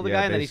thought he killed a yeah,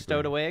 guy and then he basically.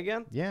 stowed away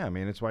again? Yeah, I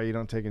mean, it's why you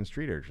don't take in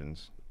street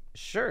urchins.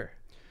 Sure.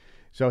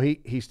 So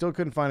he still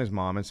couldn't find his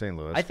mom in St.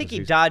 Louis. I think 'cause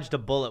he dodged a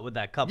bullet with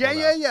that couple. Yeah,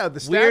 though. yeah.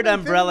 The weird stabbing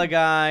umbrella thing?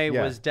 guy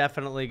Yeah. was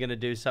definitely going to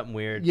do something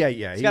weird. Yeah,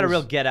 yeah. He's got a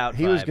real Get Out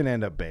He was vibe. going to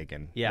end up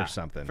bacon Yeah, or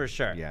something. for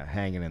sure. Yeah,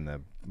 hanging in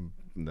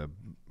the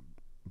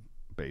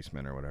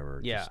basement or whatever.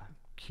 Yeah. Just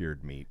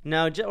cured meat.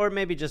 No, or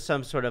maybe just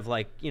some sort of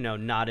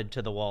knotted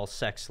to the wall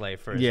sex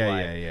slave for his Yeah,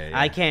 wife. yeah.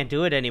 I can't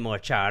do it anymore,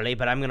 Charlie,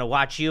 but I'm going to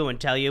watch you and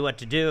tell you what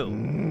to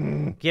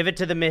do. Give it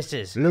to the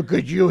missus, Look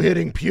at you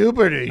hitting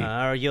puberty.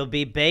 or you'll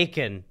be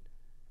bacon.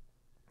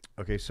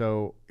 Okay,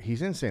 so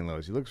he's in St.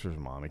 Louis. He looks for his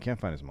mom. He can't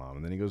find his mom.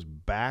 And then he goes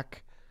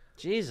back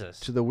Jesus.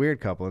 to the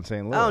weird couple in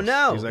St. Louis. Oh,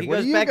 no. He's like, He what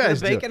goes do you back to the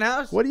guys do? bacon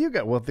house? What do you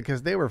got? Well,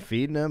 because they were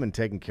feeding him and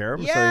taking care of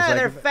him. Yeah, so he's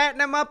they're like,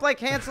 fattening him up like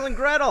Hansel and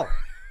Gretel.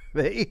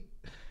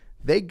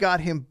 They got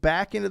him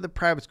back into the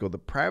private school. The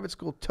private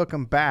school took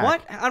him back.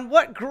 What? On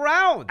what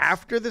grounds?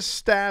 After the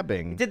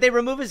stabbing. Did they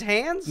remove his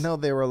hands? No,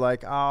 they were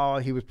like, oh,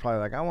 he was probably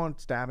like, I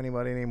won't stab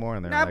anybody anymore.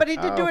 And they're No, like, but he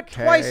did do it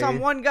 "Okay." twice on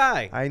one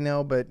guy. I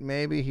know, but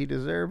maybe he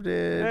deserved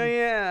it. Oh,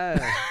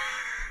 yeah.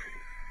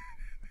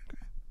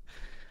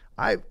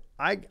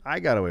 I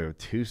got away with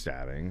 2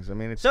 stabbings. I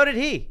mean, So did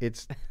he.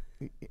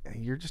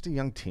 you're just a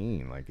young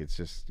teen. Like, it's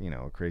just,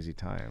 a crazy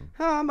time.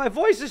 Oh, my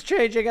voice is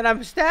changing and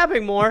I'm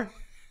stabbing more.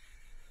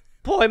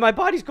 Boy, my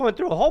body's going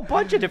through a whole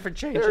bunch of different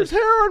changes. There's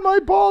hair on my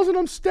balls and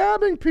I'm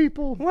stabbing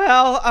people.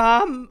 Well,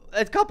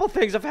 a couple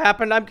things have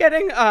happened. I'm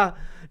getting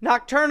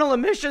nocturnal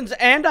emissions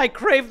and I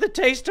crave the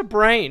taste of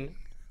brain.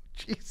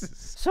 Jesus.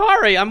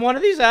 Sorry, I'm one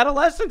of these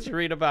adolescents you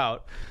read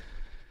about.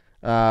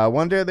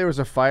 One day there was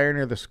a fire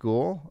near the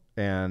school,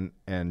 and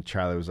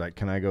Charlie was like,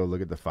 "Can I go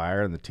look at the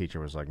fire?" And the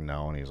teacher was like,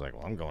 "No." And he's like,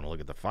 "Well, I'm going to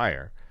look at the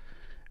fire."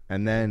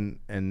 And then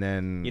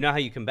You know how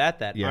you combat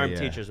that? Yeah, Arm yeah.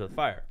 teachers with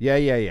fire.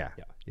 yeah.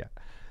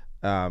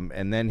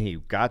 And then he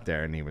got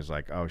there and he was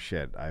like, "Oh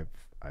shit, I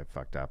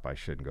fucked up. I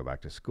shouldn't go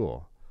back to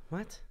school."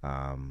 What?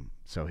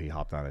 So he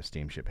hopped on a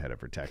steamship headed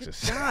for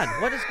Texas. God,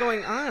 what is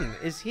going on?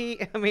 Is he?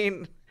 I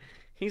mean,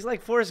 he's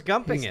like Forrest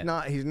Gumping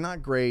it. He's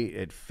not great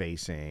at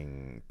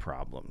facing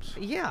problems.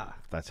 Yeah,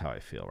 That's how I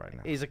feel right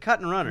now. he's a cut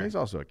and runner. He's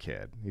also a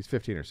kid. He's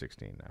 15 or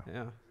 16 now.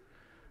 Yeah.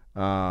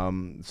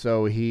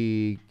 So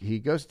he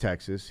goes to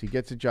Texas. He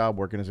gets a job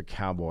working as a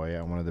cowboy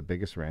on one of the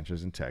biggest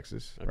ranches in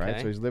Texas. Right.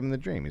 Okay. So he's living the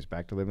dream. He's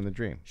back to living the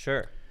dream.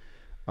 Sure.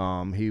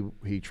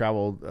 He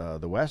traveled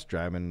the West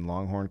driving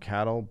Longhorn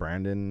cattle,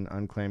 Brandon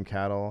unclaimed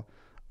cattle.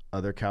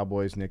 Other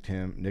cowboys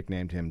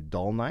nicknamed him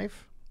Dull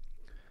Knife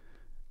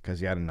because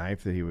he had a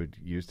knife that he would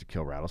use to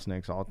kill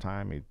rattlesnakes all the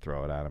time. He'd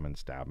throw it at them and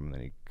stab them, and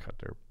then he'd cut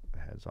their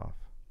heads off.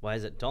 Why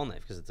is it dull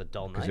knife? Because it's a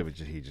dull knife. Because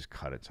he just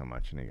cut it so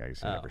much, and I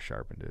guess he never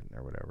sharpened it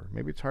or whatever.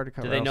 Maybe it's hard to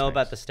cut. Do they know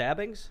about the rattlesnakes.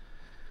 stabbings?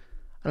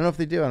 I don't know if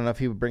they do. I don't know if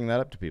he would bring that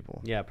up to people.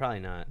 Yeah,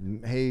 probably not.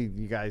 Hey,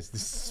 you guys,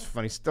 this is a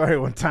funny story.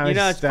 One time, You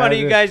know, it's funny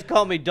you guys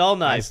call me dull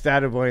I knife.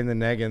 stabbed a boy in the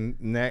neck and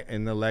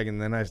in the leg,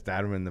 and then I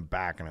stabbed him in the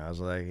back, and I was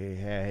like,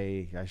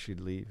 hey, I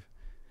should leave.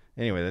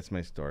 Anyway, that's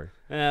my story.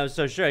 And I was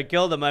so sure I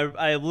killed him.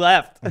 I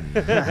left.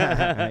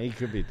 He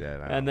could be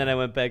dead. And then I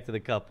went back to the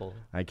couple.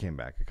 I came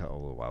back a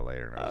little while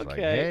later, and I was like,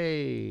 Okay.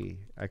 hey,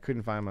 I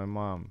couldn't find my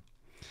mom.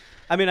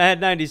 I mean, I had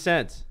 90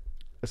 cents.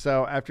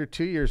 So after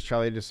 2 years,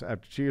 after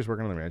 2 years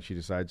working on the ranch, he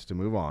decides to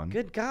move on.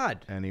 Good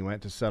God. And he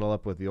went to settle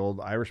up with the old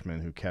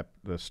Irishman who kept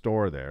the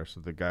store there.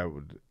 So the guy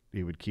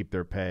would keep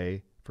their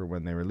pay for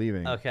when they were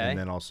leaving. Okay. And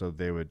then also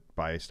they would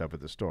buy stuff at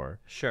the store.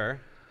 Sure.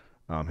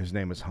 His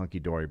name was Hunky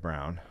Dory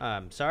Brown.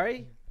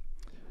 Sorry?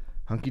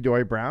 Hunky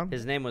Dory Brown?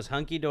 His name was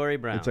Hunky Dory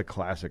Brown. It's a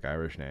classic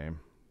Irish name.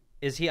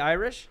 Is he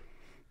Irish?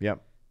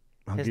 Yep.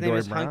 Hunky His name Dory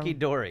is Brown? Hunky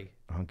Dory.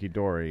 Hunky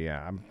Dory,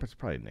 yeah. It's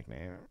probably a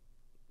nickname.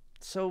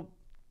 So,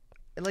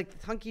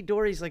 like, Hunky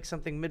Dory's like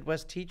something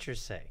Midwest teachers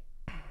say.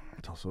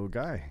 It's also a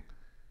guy.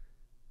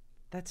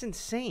 That's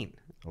insane.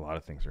 A lot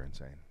of things are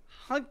insane.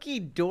 Hunky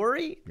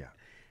Dory? Yeah.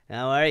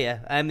 How are you?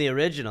 I'm the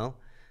original.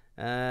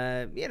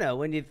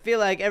 When you feel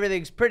like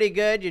everything's pretty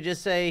good, you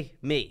just say,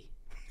 me.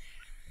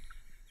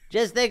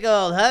 Just think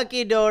old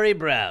Hunky Dory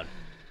Brown.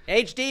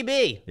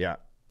 HDB. Yeah.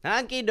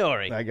 Hunky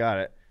Dory. I got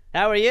it.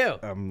 How are you?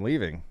 I'm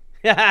leaving.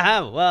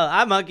 Well,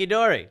 I'm Hunky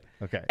Dory.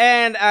 Okay.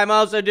 And I'm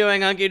also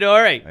doing Hunky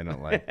Dory. I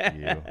don't like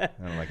you. I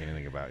don't like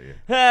anything about you.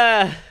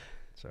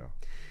 So.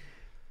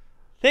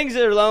 Things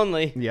are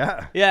lonely.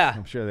 Yeah. Yeah.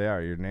 I'm sure they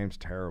are. Your name's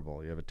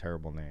terrible. You have a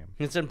terrible name.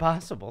 It's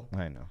impossible.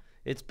 I know.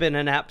 It's been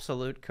an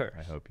absolute curse.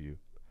 I hope you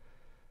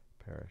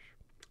perish.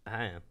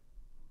 I am.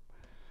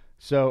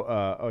 So,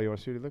 you want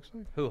to see what he looks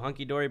like? Who,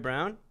 Hunky Dory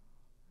Brown?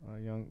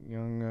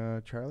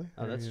 Young Charlie.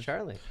 Oh, There that's he is.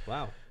 Charlie.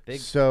 Wow. Big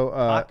So,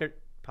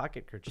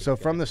 pocket kerchief. so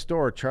guy. from the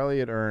store, Charlie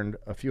had earned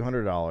a few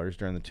 $100s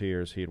during the 2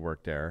 years he had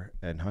worked there,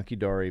 and Hunky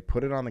Dory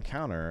put it on the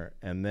counter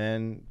and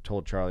then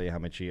told Charlie how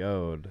much he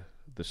owed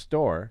the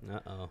store.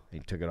 Uh-oh. He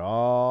took it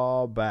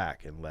all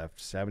back and left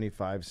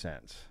 75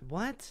 cents.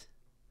 What?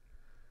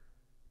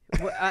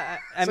 I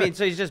mean,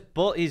 so he's just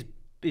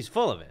he's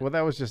full of it. Well,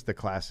 that was just the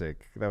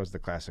classic. That was the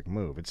classic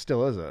move. It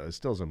still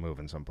is a move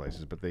in some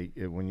places. But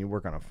when you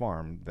work on a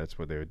farm, that's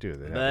what they would do.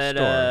 They have a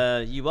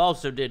store. But you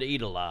also did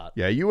eat a lot.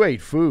 Yeah, you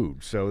ate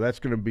food, so that's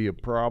going to be a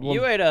problem.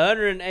 You ate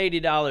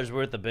 $180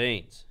 worth of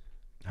beans.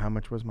 How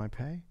much was my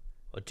pay?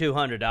 Well,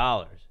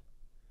 $200.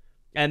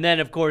 And then,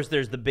 of course,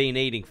 there's the bean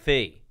eating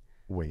fee.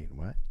 Wait,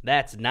 what?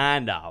 That's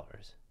 $9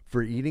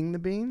 For eating the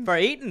beans? for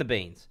eating the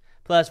beans,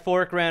 plus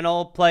fork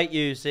rental, plate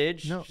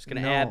usage. No, Just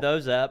gonna no. add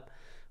those up.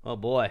 Oh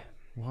boy,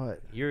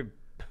 What? you're.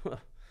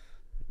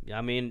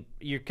 I mean,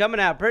 you're coming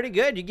out pretty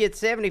good. You get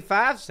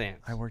 75 cents.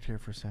 I worked here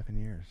for 7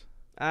 years.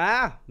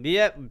 Yeah.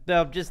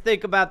 Just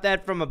think about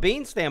that from a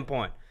bean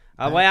standpoint.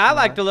 The way I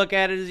like to look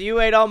at it is you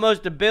ate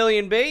almost 1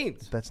 billion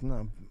beans. That's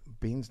not.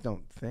 Beans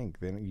don't think.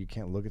 You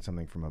can't look at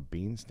something from a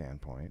bean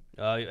standpoint.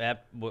 Oh,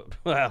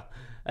 well,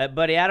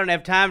 buddy, I don't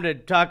have time to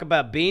talk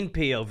about bean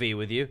POV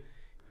with you.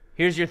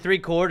 Here's your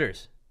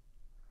 3/4.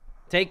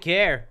 Take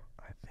care.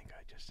 I think I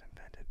just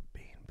invented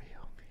bean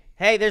POV.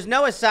 Hey, there's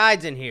no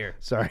asides in here.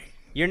 Sorry.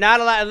 You're not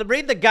allowed.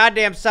 Read the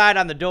goddamn sign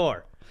on the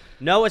door.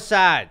 No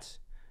asides.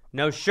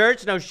 No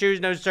shirts, no shoes,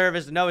 no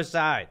service, no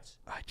asides.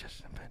 I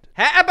just invented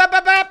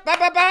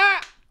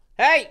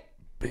Hey,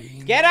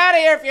 bean. get out of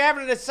here if you're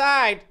having an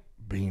aside.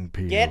 Bean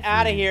POV. Get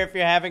out of here if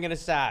you're having an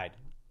aside.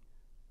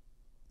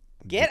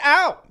 Get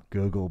out.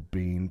 Google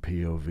bean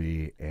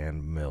POV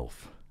and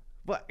MILF.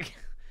 What?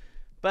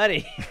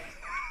 Buddy.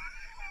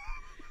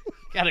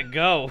 Gotta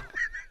go.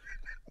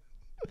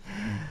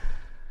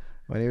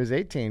 When he was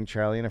 18,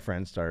 Charlie and a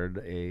friend started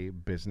a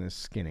business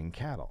skinning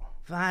cattle.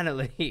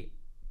 Finally.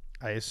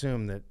 I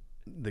assume that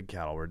the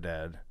cattle were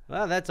dead.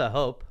 Well, that's a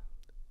hope.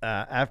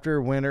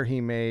 After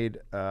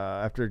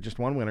just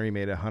one winter, he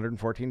made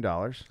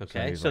 $114.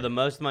 Okay, he's so like, the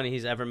most money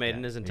he's ever made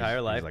in his entire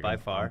he's life like, by I'm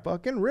far.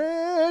 fucking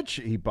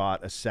rich. He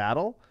bought a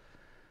saddle,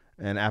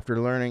 and after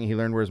he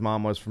learned where his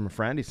mom was from a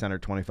friend. He sent her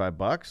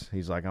 $25.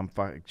 He's like,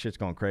 shit's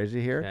going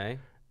crazy here. Okay.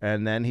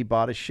 And then he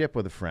bought a ship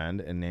with a friend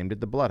and named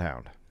it the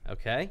Bloodhound.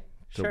 Okay.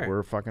 So Sure.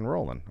 we're fucking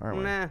rolling, aren't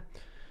we? Nah.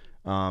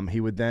 He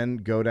would then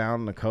go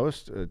down the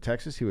coast,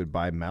 Texas. He would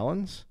buy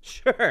melons,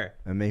 Sure.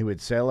 and then he would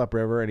sail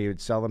upriver, and he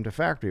would sell them to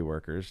factory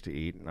workers to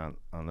eat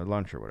on their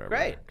lunch or whatever.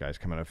 Great. Guys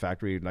come out of a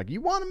factory, like, you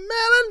want a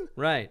melon?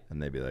 Right.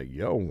 And they'd be like,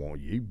 yo,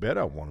 you bet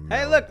I want a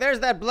melon. Hey, look, there's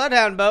that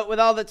bloodhound boat with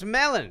all that's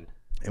melon.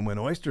 And when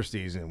oyster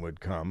season would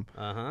come,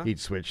 Uh-huh. he'd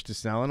switch to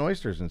selling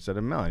oysters instead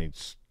of melon. He'd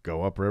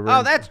go upriver.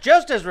 Oh, that's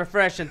just as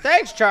refreshing.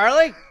 Thanks,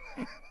 Charlie.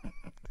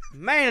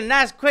 Man, a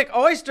nice quick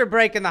oyster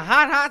break in the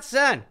hot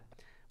sun.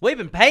 We've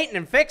been painting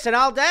and fixing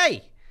all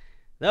day.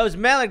 Those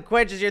melon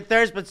quenches your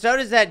thirst, but so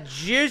does that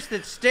juice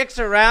that sticks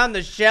around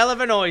the shell of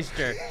an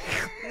oyster.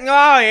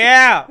 Oh,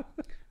 yeah.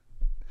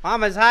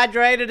 I'm as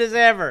hydrated as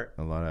ever.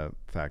 A lot of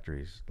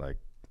factories, like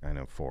I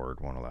know Ford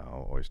won't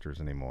allow oysters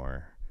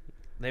anymore.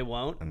 They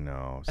won't?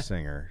 No,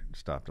 Singer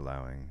stopped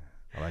allowing.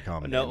 I like how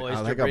I'm No naming, oyster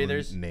I like how I'm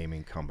breathers?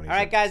 naming companies All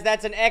right, that guys,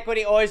 that's an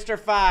Equity Oyster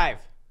 5.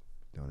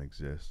 don't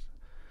exist.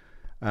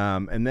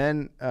 And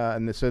then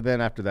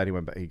after that, he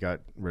went back. He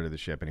got rid of the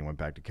ship and he went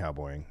back to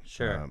cowboying.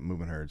 Sure.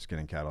 Moving herds,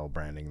 skinning cattle,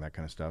 branding, that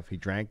kind of stuff. He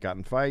drank, got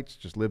in fights,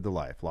 just lived the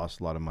life. Lost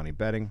a lot of money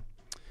betting.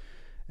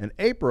 In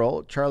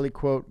April, Charlie,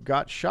 quote,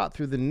 got shot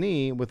through the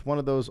knee with one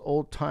of those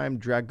old-time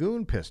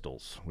Dragoon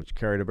pistols, which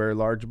carried a very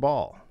large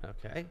ball.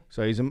 Okay.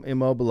 So he's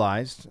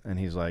immobilized, and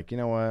he's like, you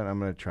know what? I'm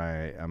gonna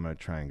try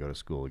and go to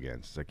school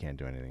again since I can't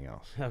do anything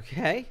else.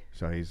 Okay.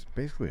 So he's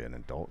basically an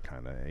adult,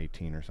 kind of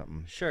 18 or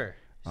something. Sure.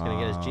 He's going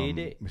to get his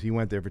GED. He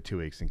went there for 2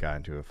 weeks and got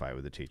into a fight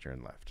with the teacher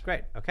and left.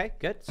 Great. Okay,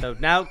 good. So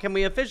now can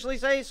we officially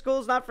say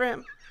school's not for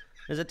him?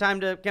 Is it time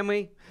to, can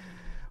we?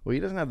 Well, he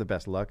doesn't have the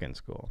best luck in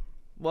school.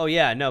 Well,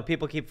 yeah, no,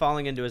 people keep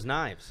falling into his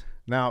knives.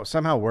 Now,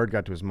 somehow word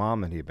got to his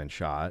mom that he had been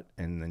shot,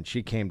 and then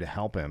she came to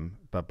help him.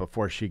 But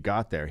before she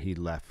got there, he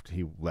left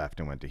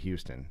and went to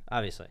Houston.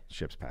 Obviously.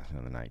 Ships passing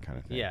in the night kind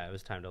of thing. Yeah, it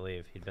was time to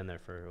leave. He'd been there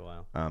for a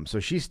while. So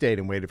she stayed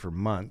and waited for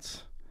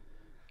months.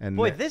 And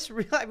Boy,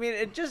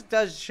 it just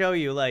does show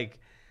you, like,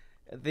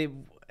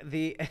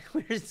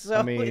 it's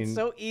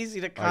so easy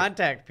to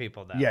contact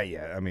people now.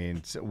 Yeah. I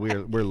mean,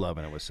 we're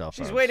loving it with cell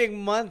phones. She's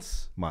waiting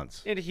months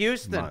in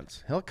Houston.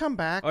 Months. He'll come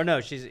back. Or no,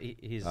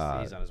 he's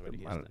on his way to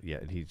Houston. Yeah,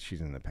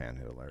 she's in the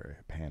Panhandle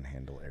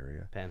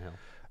area. Panhandle.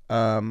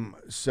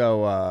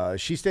 So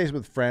she stays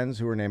with friends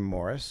who are named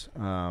Morris.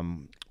 We are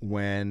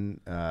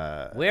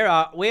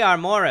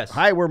Morris.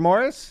 Hi, we're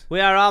Morris. We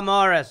are all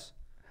Morris.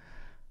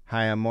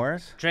 Hi, I'm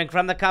Morris. Drink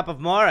from the cup of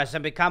Morris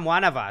and become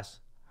one of us.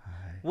 Hi.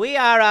 We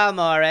are all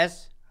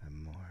Morris.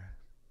 I'm Morris.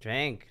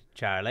 Drink,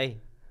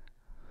 Charlie.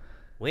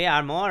 We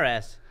are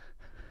Morris.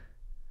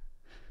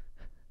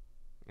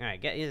 All right,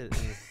 he's a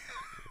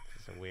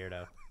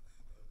weirdo.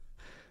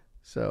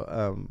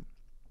 So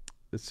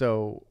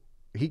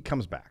he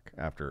comes back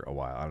after a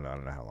while. I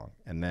don't know how long.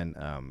 And then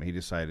him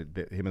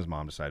and his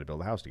mom decided to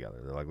build a house together.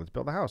 They're like, let's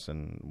build a house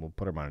and we'll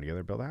put our money together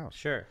and build a house.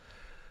 Sure.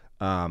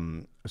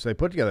 So they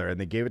put it together and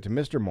they gave it to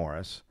Mr.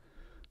 Morris,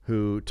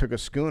 who took a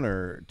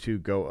schooner to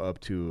go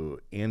up to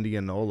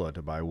Indianola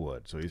to buy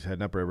wood. So he's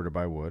heading upriver to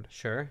buy wood.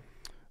 Sure.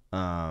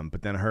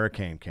 But then a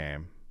hurricane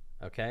came.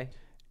 Okay.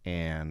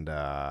 and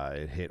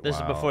it hit. This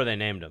is before they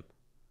named him.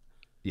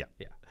 Yeah.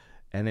 Yeah.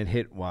 And it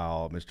hit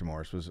while Mr.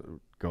 Morris was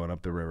going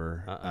up the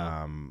river,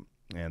 Uh-oh.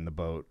 and the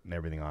boat and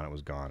everything on it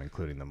was gone,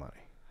 including the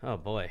money. Oh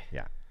boy.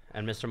 Yeah.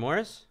 And Mr.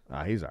 Morris?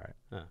 He's all right.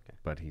 Oh, okay.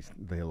 But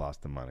they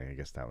lost the money. I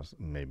guess that was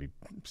maybe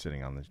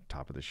sitting on the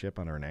top of the ship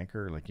under an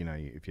anchor. Like,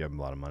 if you have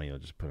a lot of money, you'll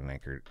just put an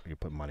anchor. You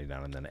put money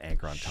down and then an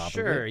anchor on top of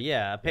it. Sure,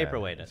 yeah, a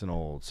paperweight. It's an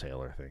old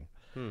sailor thing.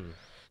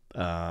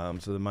 Hmm.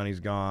 So the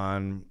money's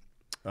gone.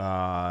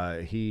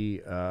 Then he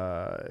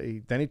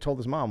told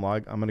his mom, well,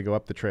 I'm going to go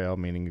up the trail,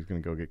 meaning he's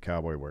going to go get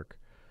cowboy work.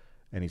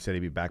 And he said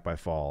he'd be back by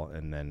fall.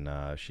 And then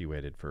she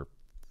waited for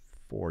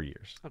 4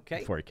 years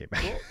before he came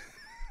back. Cool.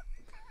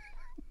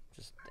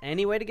 Just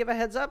any way to give a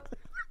heads up?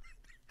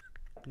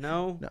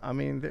 No? No, I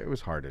mean, it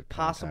was hard to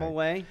Possible contact.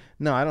 way?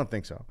 No, I don't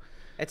think so.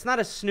 It's not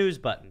a snooze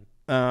button.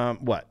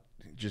 What?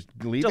 Just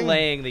leaving?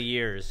 Delaying the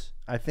years.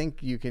 I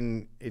think you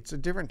can. It's a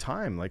different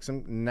time. Like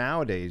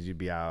nowadays, you'd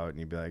be out and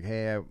you'd be like,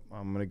 "Hey,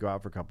 I'm gonna go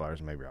out for a couple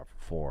hours, maybe out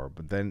for 4."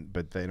 But then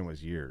it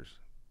was years.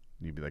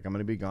 You'd be like, "I'm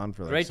gonna be gone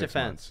for like Great 6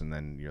 defense. months," and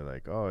then you're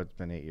like, "Oh, it's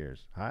been 8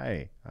 years.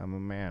 Hi, I'm a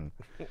man."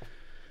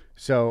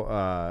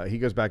 So he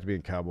goes back to being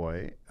a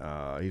cowboy.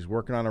 He's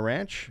working on a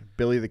ranch.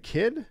 Billy the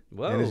Kid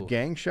and his Whoa.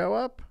 gang show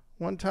up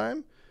one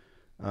time.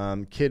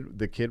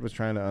 The kid was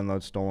trying to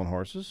unload stolen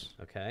horses.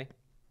 Okay.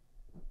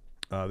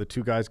 The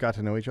two guys got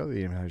to know each other.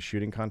 They even had a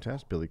shooting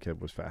contest. Billy Kid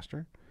was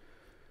faster.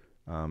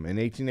 In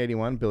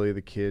 1881, Billy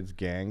the Kid's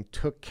gang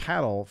took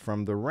cattle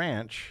from the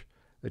ranch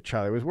that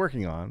Charlie was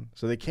working on.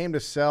 So they came to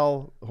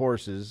sell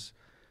horses,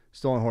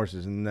 stolen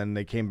horses, and then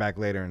they came back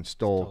later and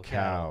stole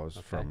cattle. cows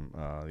Okay.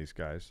 from these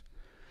guys,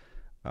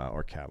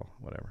 or cattle,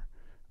 whatever.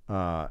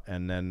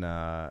 And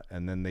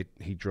then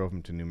he drove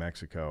them to New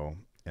Mexico,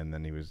 and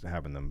then he was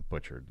having them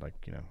butchered, like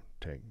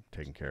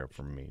taken care of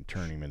for meat,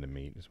 turning them into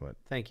meat is what.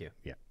 Thank you.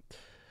 Yeah.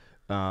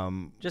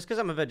 Just because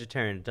I'm a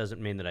vegetarian, it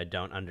doesn't mean that I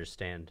don't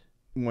understand.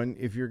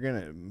 If you're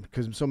gonna,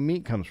 because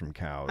meat comes from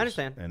cows, I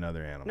understand. and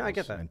other animals. No, I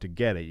get that. And to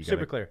get it, you Super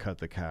gotta clear. cut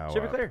the cow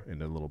Super up clear.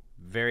 into little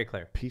Very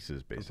clear.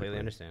 pieces, basically. Completely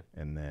understand.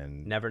 And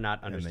then Never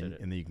not understood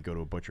it. And then you can go to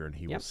a butcher, and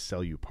he will Yep.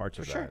 sell you parts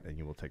of sure. that, and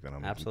you will take that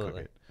home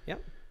Absolutely. and cook it.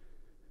 Yep.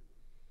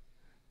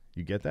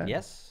 You get that?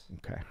 Yes.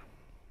 Okay.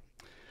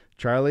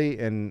 Charlie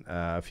and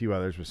a few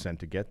others were sent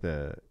to get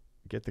the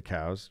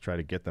cows, try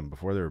to get them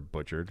before they were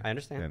butchered. I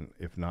understand. And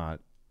if not,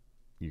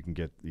 you can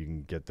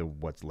get the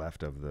what's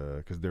left of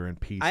because they're in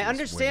pieces. I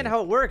understand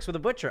how it works with a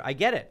butcher. I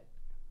get it.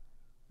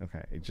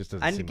 Okay, it just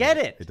doesn't. I seem get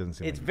like, it. It doesn't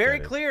seem. It's like you very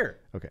get it. clear.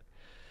 Okay.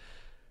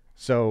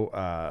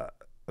 So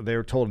they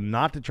were told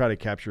not to try to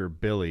capture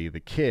Billy the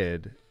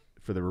Kid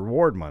for the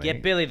reward money.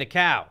 Get Billy the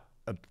cow.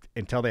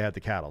 Until they had the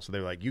cattle. So they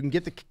were like, you can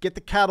get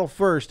the cattle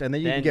first, and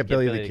then you can get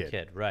Billy the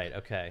Kid. Right.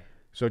 Okay.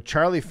 So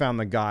Charlie found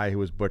the guy who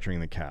was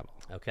butchering the cattle.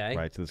 Okay.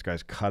 Right. So this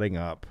guy's cutting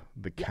up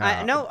the cow.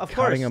 I know, of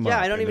course. cutting 'em Yeah,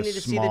 up I don't even into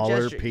need to see the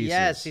smaller gesture. pieces.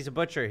 Yes, he's a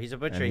butcher. He's a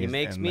butcher. He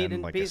makes and meat then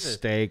in like pieces. a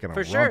steak and a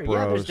for sure. rump Yeah,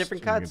 there's roast,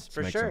 different and you can cuts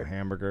for make sure. some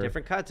hamburger.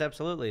 Different cuts,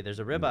 absolutely. There's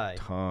a ribeye.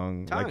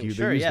 Tongue. Tongue, Like they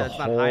sure, use yeah, the it's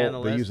not high on the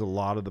They list. use a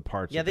lot of the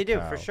parts. Yeah, of they the do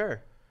cow. for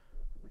sure.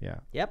 Yeah.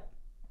 Yep.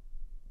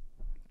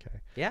 Okay.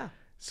 Yeah.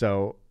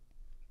 So,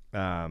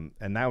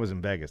 and that was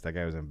in Vegas. That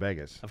guy was in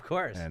Vegas. Of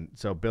course. And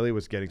so Billy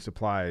was getting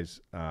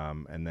supplies,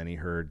 and then he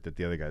heard that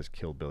the other guys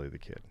killed Billy the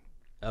Kid.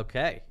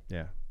 Okay.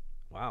 Yeah.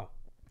 Wow.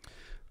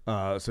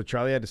 So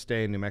Charlie had to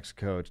stay in New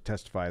Mexico to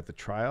testify at the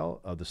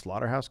trial of the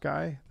slaughterhouse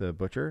guy, the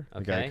butcher,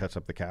 the guy Okay. who cuts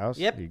up the cows.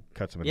 Yep. He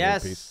cuts them into little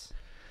pieces. Yes.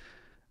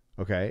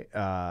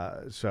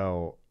 Okay.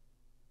 So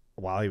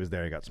while he was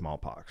there, he got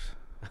smallpox,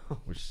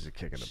 which is a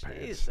kick in the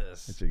pants.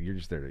 Jesus. You're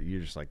just there. You're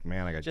just like,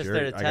 man, I got Just jury,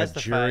 there to I got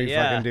testify, jury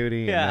yeah. fucking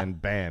duty, Yeah. and then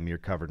bam, you're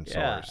covered in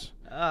Yeah. sores.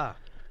 Ah.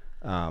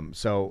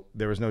 So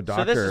there was no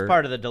doctor. So this is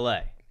part of the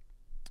delay.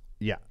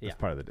 Yeah, Yeah. that's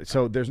part of it.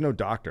 So there's no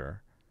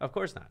doctor. Of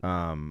course not.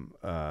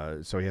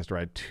 So he has to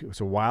ride.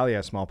 So while he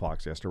has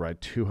smallpox, he has to ride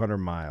 200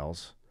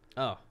 miles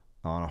Oh.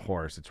 on a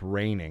horse. It's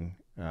raining,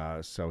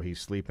 so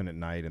he's sleeping at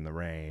night in the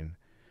rain,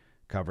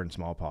 covered in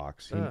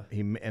smallpox.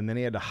 And then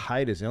he had to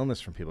hide his illness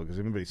from people because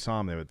if anybody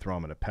saw him, they would throw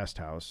him in a pest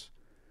house,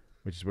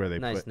 which is where they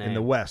Nice put in name.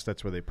 the West.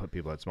 That's where they put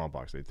people at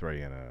smallpox. They throw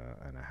you in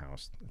a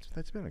house.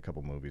 That's been in a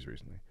couple movies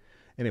recently.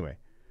 Anyway.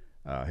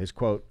 His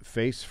quote,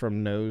 face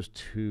from nose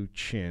to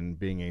chin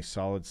being a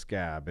solid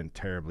scab and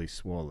terribly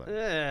swollen.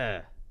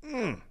 Ugh.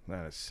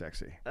 That is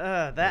sexy.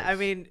 I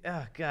mean,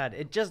 oh God,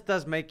 it just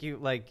does make you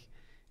like,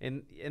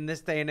 in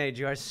this day and age,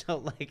 you are so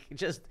like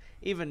just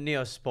even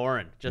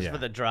Neosporin just Yeah. for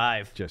the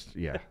drive, Just,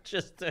 yeah.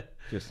 just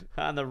Just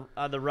on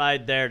the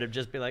ride there to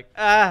just be like,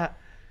 oh,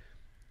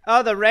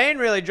 the rain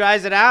really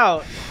dries it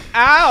out.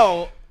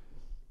 Ow.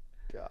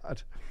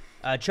 God.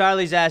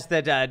 Charlie's asked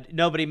that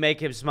nobody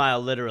make him smile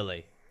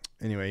literally.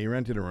 Anyway, he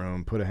rented a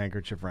room, put a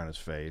handkerchief around his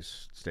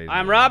face, stayed in the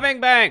I'm room.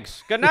 robbing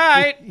banks. Good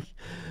night.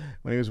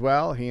 When he was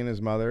well, he and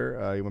his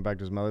mother, he went back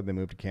to his mother. They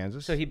moved to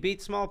Kansas. So he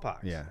beat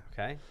smallpox. Yeah.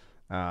 Okay.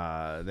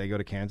 They go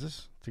to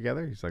Kansas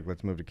together. He's like,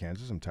 let's move to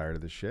Kansas. I'm tired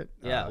of this shit.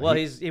 Yeah. Well,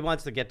 he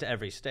wants to get to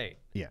every state.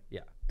 Yeah.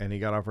 Yeah. And he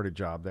got offered a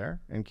job there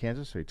in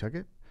Kansas, so he took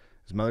it.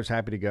 His mother's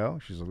happy to go.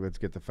 She's like, let's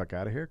get the fuck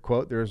out of here.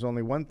 Quote, there was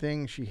only one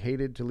thing she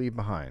hated to leave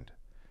behind,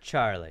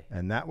 Charlie.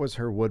 and that was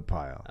her wood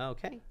pile.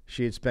 Okay.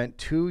 She had spent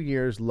 2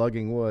 years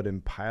lugging wood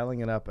and piling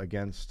it up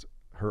against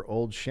her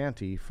old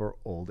shanty for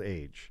old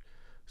age.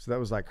 So that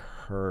was like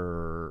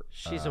her...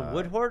 She's a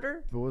wood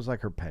hoarder? It was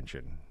like her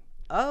pension.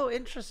 Oh,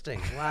 interesting.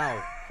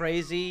 Wow.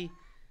 Crazy,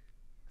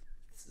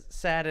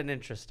 sad, and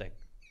interesting.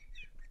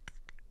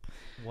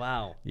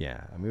 Wow.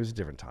 Yeah, I mean, it was a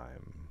different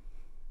time.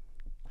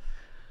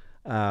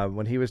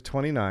 When he was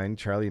 29,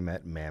 Charlie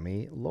met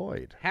Mammy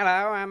Lloyd. Hello,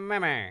 I'm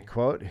Mammy.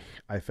 Quote,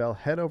 I fell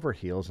head over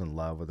heels in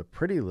love with a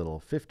pretty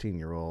little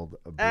 15-year-old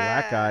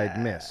black-eyed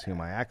miss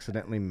whom I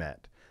accidentally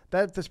met.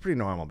 That's pretty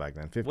normal back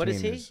then. 15 What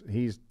is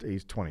he?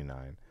 He's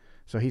 29.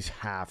 So he's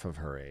half of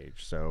her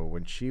age. So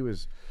when he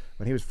was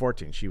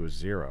 14, she was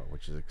 0,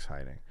 which is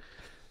exciting.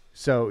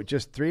 So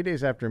just 3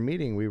 days after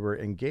meeting, we were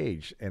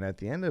engaged. And at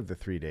the end of the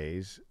 3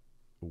 days,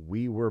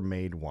 we were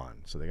made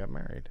one. So they got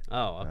married.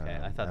 Oh, okay.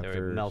 I thought they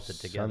were melted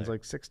together. Sounds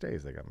like 6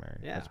 days they got married.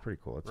 Yeah. That's pretty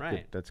cool. That's Right.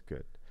 good. That's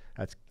good.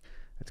 That's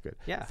good.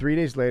 Yeah. 3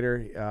 days later,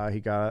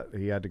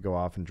 he had to go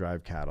off and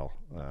drive cattle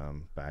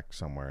back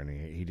somewhere, and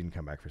he didn't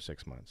come back for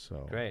 6 months.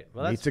 So Great.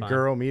 Well, that's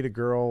fine. meet a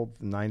girl.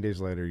 9 days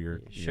later,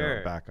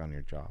 you're back on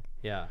your job.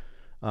 Yeah.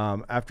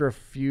 After a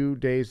few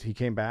days, he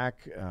came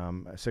back.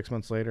 6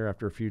 months later,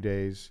 after a few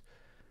days,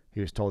 he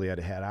was told he had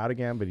to head out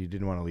again, but he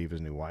didn't want to leave his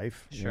new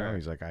wife. You know? Sure.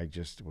 He's like,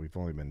 we've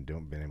only been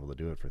able to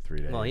do it for 3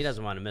 days. Well, he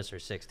doesn't want to miss her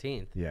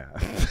 16th. Yeah.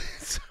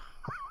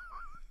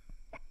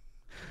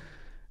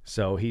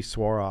 So he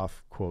swore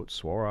off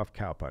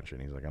cow punching.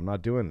 He's like, I'm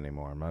not doing it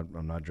anymore.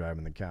 I'm not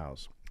driving the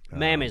cows.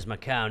 Mammy's my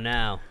cow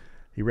now.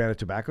 He ran a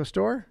tobacco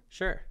store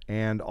Sure.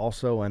 and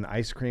also an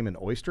ice cream and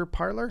oyster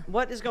parlor.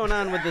 What is going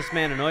on with this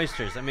man and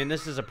oysters? I mean,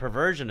 this is a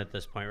perversion at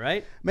this point,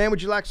 right? Man,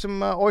 would you like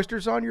some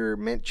oysters on your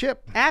mint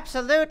chip?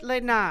 Absolutely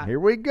not. Here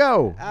we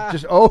go.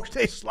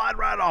 They slide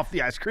right off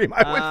the ice cream.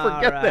 I would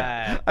forget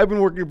that. I've been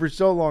working for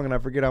so long and I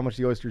forget how much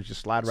the oysters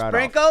just slide right off.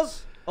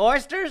 Sprinkles?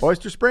 Oysters?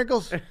 Oyster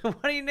sprinkles?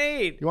 What do you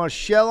need? You want a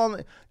shell on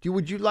the...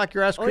 Would you like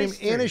your ice cream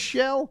in a Oysters.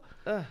 shell?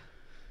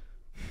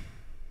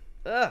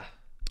 Ugh.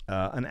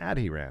 An ad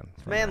he ran.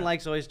 Man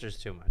likes oysters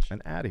too much.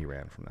 An ad he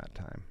ran from that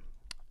time.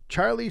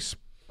 Charlie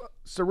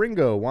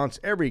Siringo wants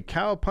every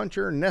cow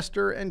puncher,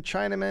 nester, and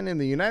Chinaman in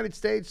the United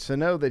States to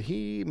know that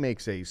he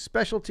makes a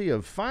specialty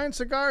of fine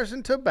cigars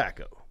and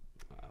tobacco.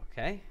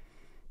 Okay.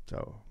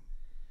 So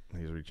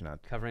he's reaching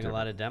out to Covering a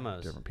lot of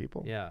demos. different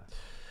people. Yeah.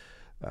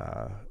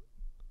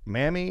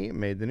 Mammy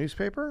made the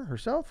newspaper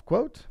herself.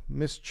 Quote,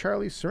 Miss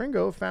Charlie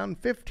Siringo found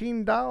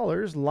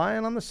 $15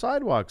 lying on the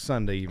sidewalk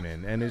Sunday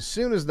evening, and as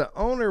soon as the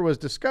owner was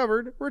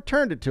discovered,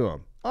 returned it to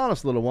him.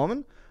 Honest little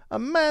woman, a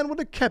man would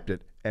have kept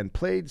it and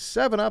played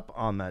 7-Up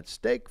on that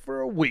steak for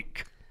a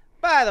week.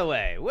 By the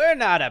way, we're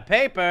not a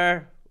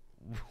paper.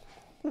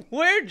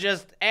 We're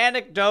just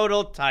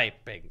anecdotal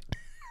typing.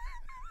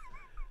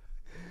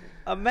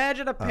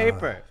 Imagine a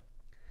paper.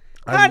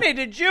 Honey,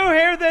 did you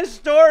hear this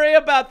story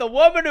about the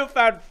woman who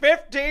found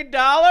 $15?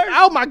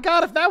 Oh my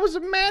God, if that was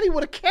a man, he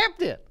would have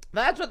kept it.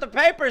 That's what the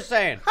paper's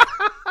saying.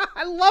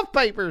 I love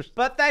papers.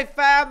 But they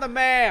found the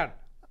man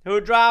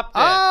who dropped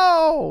it.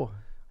 Oh,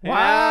 Yeah.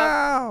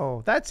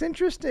 wow. That's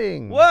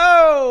interesting.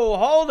 Whoa,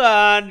 hold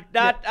on.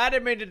 I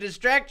didn't mean to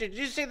distract you. Did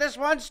you see this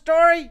one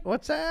story?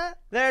 What's that?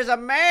 There's a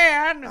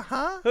man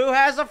Uh-huh. who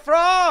has a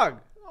frog.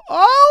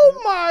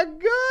 Oh my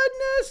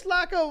goodness,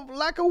 like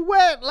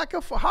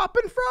a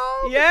hopping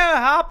frog?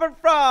 Yeah, hopping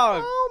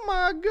frog. Oh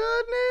my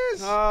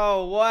goodness.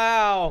 Oh,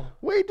 wow.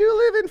 We do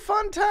live in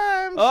fun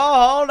times.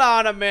 Oh, hold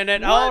on a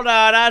minute. What? Hold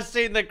on. I've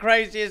seen the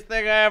craziest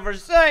thing I ever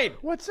seen.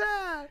 What's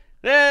that?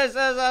 This is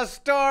a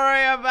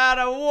story about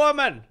a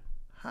woman,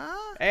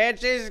 Huh? and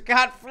she's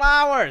got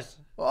flowers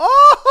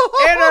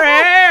Oh! in her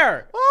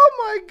hair. Oh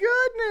my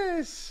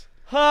goodness.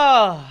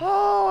 Oh.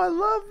 Oh, I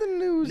love the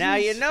news. Now,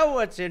 you know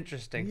what's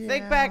interesting? Yeah.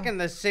 Think back in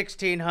the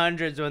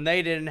 1600s when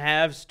they didn't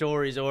have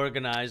stories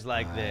organized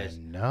like this.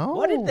 No.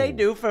 What did they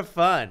do for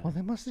fun? Well,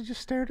 they must have just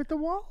stared at the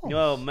wall.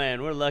 Oh,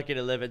 man, we're lucky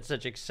to live in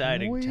such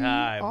exciting we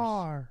times.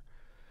 are.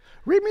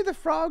 Read me the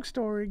frog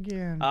story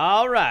again.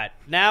 All right.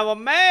 Now, a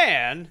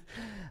man...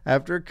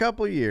 After a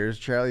couple years,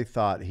 Charlie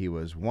thought he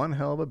was one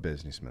hell of a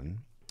businessman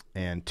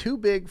and too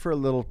big for a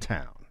little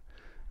town.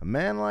 A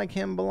man like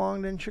him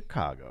belonged in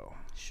Chicago.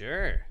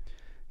 Sure.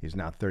 He's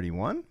now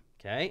 31.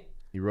 Okay.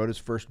 He wrote his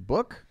first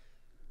book,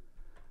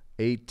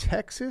 A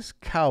Texas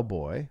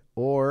Cowboy,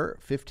 or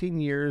 15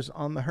 Years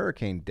on the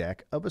Hurricane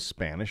Deck of a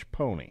Spanish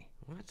Pony.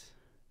 What?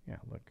 Yeah,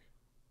 look.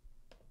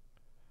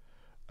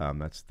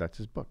 That's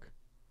his book.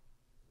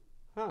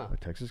 Huh. A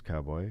Texas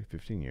Cowboy,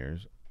 15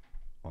 Years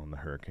on the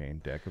Hurricane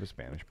Deck of a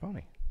Spanish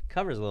Pony,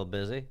 Cover's a little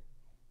busy.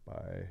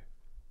 by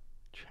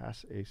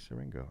Charlie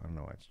Siringo. I don't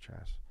know why it's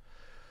Chas.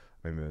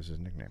 Maybe that's his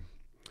nickname.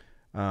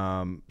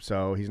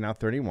 So he's now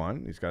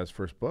 31. He's got his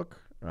first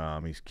book.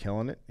 He's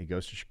killing it. He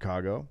goes to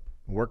Chicago.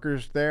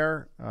 Workers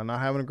there not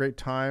having a great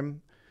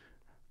time.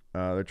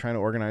 They're trying to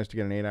organize to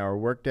get an 8-hour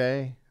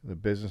workday. The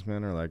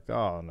businessmen are like,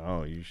 "Oh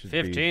no, you should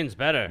 15's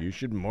better. You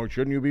should more.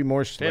 Shouldn't you be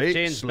more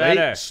 15's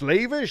better.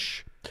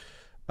 slavish?"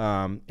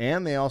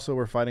 And they also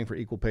were fighting for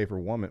equal pay for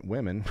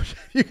women.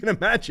 You can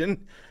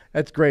imagine.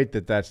 That's great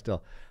that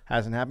still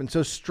hasn't happened.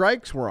 So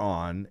strikes were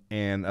on,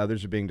 and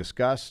others are being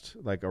discussed,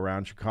 like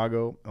around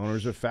Chicago.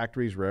 Owners of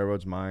factories,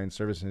 railroads, mines,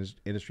 service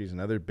industries,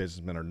 and other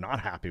businessmen are not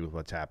happy with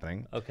what's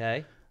happening.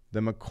 Okay. The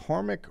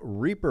McCormick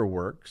Reaper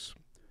Works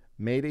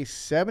made a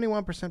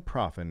 71%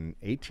 profit in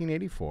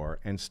 1884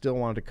 and still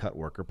wanted to cut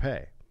worker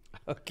pay.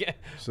 Okay.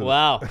 So,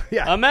 wow.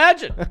 yeah.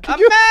 Imagine. I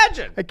can't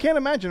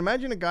imagine.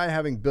 Imagine a guy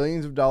having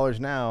billions of dollars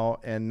now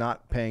and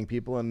not paying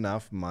people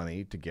enough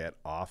money to get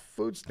off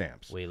food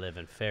stamps. We live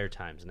in fair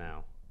times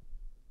now.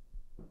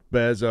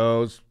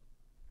 Bezos.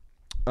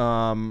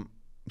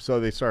 So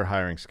they start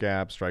hiring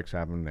scabs. Strikes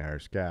happen. They hire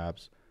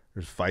scabs.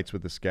 There's fights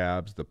with the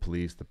scabs, the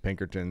police, the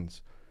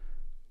Pinkertons.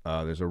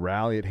 There's a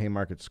rally at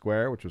Haymarket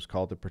Square, which was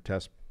called to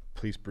protest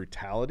police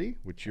brutality,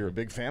 which you're a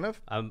big fan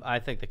of. I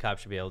think the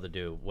cops should be able to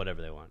do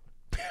whatever they want.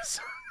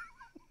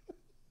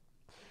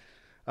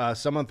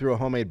 Someone threw a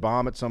homemade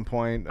bomb at some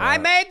point. I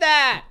made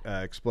that!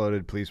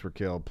 Exploded. Police were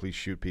killed. Police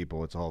shoot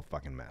people. It's a whole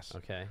fucking mess.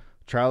 Okay.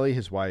 Charlie,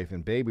 his wife,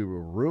 and baby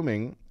were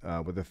rooming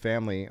with a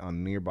family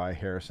on nearby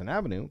Harrison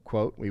Avenue.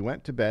 Quote, "We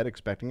went to bed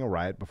expecting a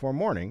riot before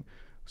morning,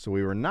 so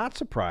we were not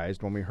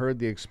surprised when we heard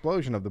the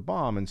explosion of the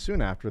bomb and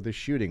soon after the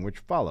shooting which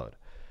followed.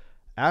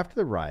 After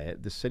the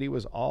riot, the city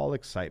was all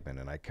excitement,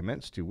 and I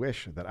commenced to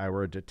wish that I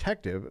were a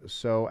detective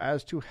so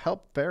as to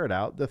help ferret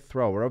out the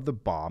thrower of the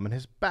bomb and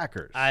his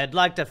backers. I'd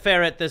like to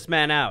ferret this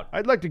man out.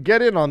 I'd like to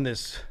get in on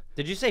this."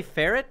 Did you say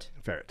ferret?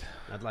 Ferret.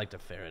 I'd like to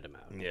ferret him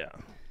out. Yeah.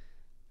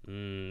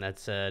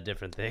 That's a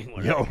different thing.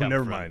 Yo,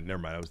 never mind. I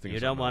was thinking You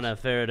don't want to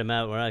ferret him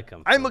out where I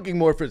come from. I'm looking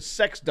more for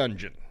sex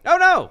dungeon. Oh,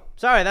 no.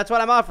 Sorry, that's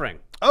what I'm offering.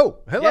 Oh,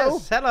 hello.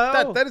 Yes,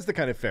 hello. That is the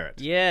kind of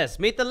ferret. Yes,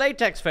 meet the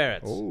latex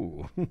ferrets.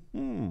 Oh.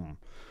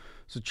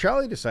 So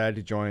Charlie decided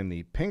to join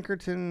the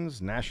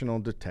Pinkertons National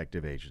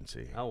Detective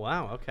Agency, Oh,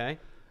 wow. Okay.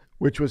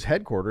 which was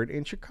headquartered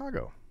in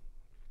Chicago.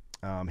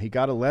 He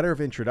got a letter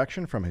of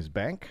introduction from his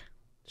bank.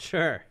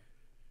 Sure.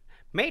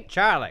 Meet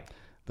Charlie.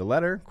 The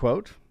letter,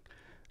 quote,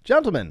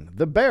 "Gentlemen,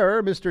 the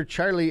bearer, Mr.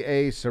 Charlie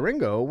A.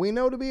 Siringo, we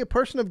know to be a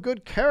person of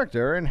good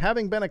character and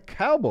having been a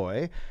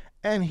cowboy,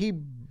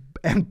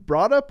 and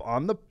brought up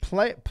on the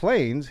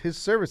plains, his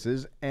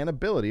services and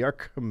ability are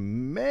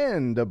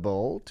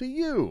commendable to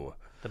you."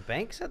 The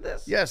bank said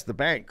this? Yes, the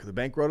bank. The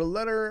bank wrote a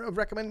letter of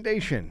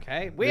recommendation.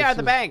 Okay. We are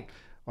the bank.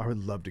 I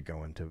would love to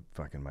go into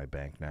fucking my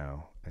bank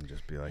now and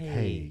just be like, Hey.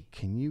 hey,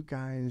 can you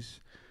guys,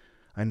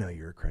 I know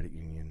you're a credit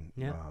union,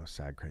 Yeah.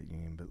 sad credit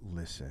union, but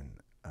listen,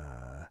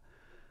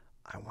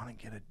 I want to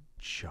get a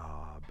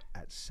job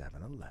at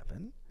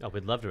 7-Eleven. Oh,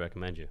 we'd love to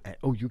recommend you.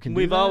 Oh, you can do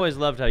We've that? always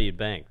loved how you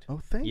banked. Oh,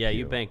 thank you. Yeah,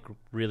 you bank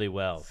really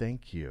well.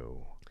 Thank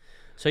you.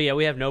 So, yeah,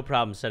 we have no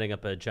problem setting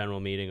up a general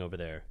meeting over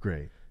there.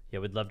 Great. Yeah,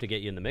 we'd love to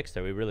get you in the mix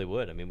there. We really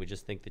would. I mean, we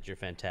just think that you're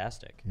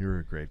fantastic. You're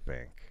a great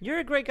bank. You're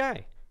a great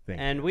guy. Thank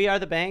and we are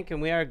the bank,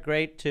 and we are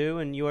great, too,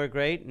 and you are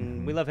great,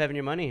 and we love having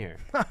your money here.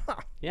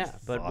 Yeah,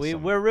 but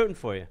awesome. we're rooting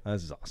for you.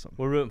 This is awesome.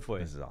 We're rooting for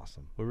you. This is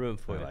awesome. We're rooting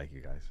for I you. like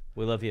you guys.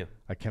 We love you.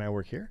 Can I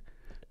work here?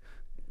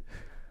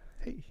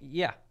 Hey.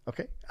 Yeah.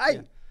 Okay.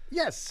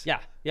 Yes. Yeah.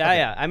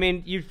 Yeah. I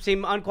mean, you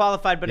seem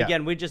unqualified, but Yeah.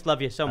 again, we just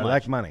love you so I much.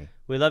 like money.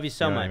 We love you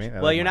so You know what I much. mean? I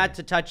Well, like you're money. not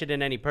to touch it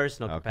in any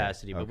personal Okay,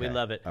 capacity, but we okay,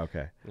 love it.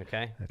 Okay.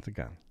 Okay? That's a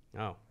gun.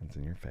 Oh. It's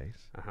in your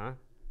face. Uh-huh.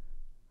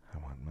 I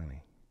want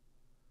money.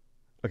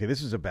 Okay,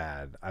 this is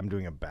I'm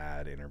doing a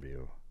bad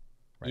interview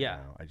right Yeah.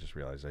 now. I just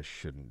realized I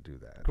shouldn't do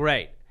that.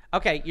 Great.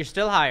 Okay, you're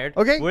still hired.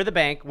 Okay. We're the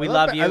bank. We I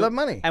love love you. I love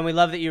money. And we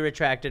love that you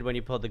retracted when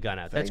you pulled the gun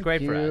out. That's Thank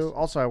great for you. us.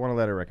 Also, I want a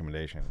letter of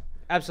recommendation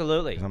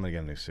Absolutely. because I'm going to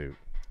get a new suit.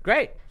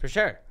 Great, for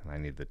sure. And I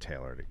need the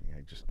tailor to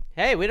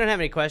Hey, we don't have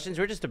any questions.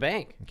 We're just a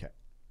bank. Okay.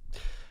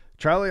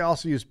 Charlie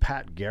also used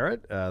Pat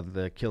Garrett,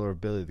 the killer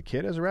of Billy the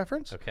Kid, as a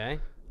reference. Okay.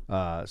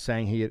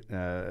 Saying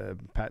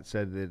Pat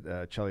said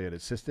that Charlie had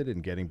assisted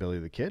in getting Billy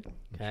the Kid,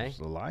 which Okay. was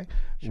a lie.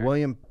 Sure.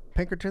 William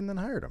Pinkerton then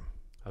hired him.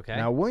 Okay.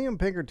 Now, William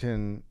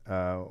Pinkerton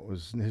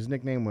his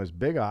nickname was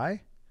Big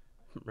Eye.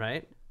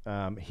 Right?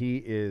 He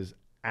is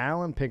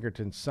Alan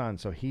Pinkerton's son,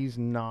 so he's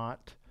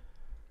not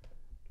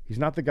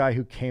the guy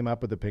who came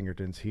up with the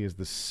Pinkertons. He is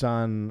the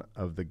son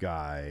of the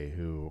guy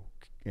who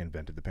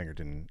invented the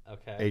Pinkerton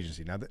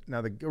agency. Now,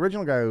 the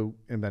original guy who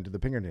invented the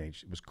Pinkerton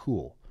agency was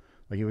cool.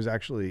 Like he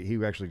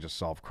actually just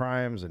solved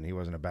crimes, and he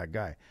wasn't a bad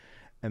guy.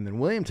 And then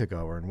William took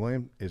over, and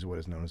William is what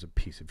is known as a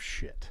piece of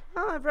shit.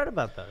 Oh, I've read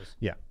about those.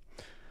 Yeah.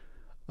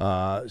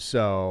 But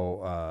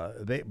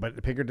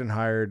Pinkerton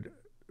hired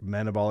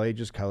men of all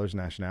ages, colors,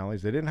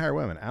 nationalities. They didn't hire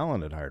women.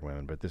 Alan had hired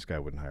women, but this guy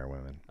wouldn't hire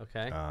women.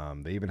 Okay.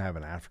 They even have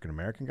an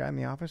African-American guy in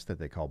the office that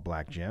they call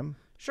Black Jim.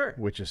 Sure.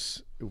 Which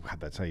is,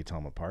 that's how you tell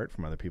them apart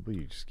from other people.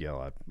 You just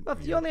yell at. Well,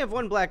 if you only have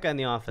one black guy in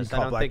the office, I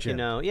call don't Black think you Jim.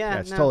 know. Yeah, Yeah,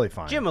 it's no. totally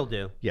fine. Jim will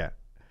do. Yeah.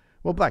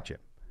 Well, Black Jim.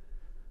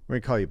 We're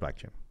gonna call you Black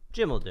Jim.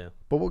 Jim will do.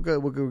 But we're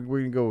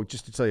gonna go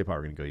just to tell you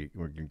apart. We're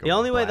gonna go. The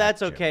only way Black that's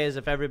Jim. okay is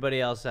if everybody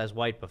else has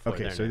white before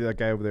Okay, their so name. that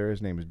guy over there,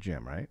 his name is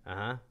Jim, right?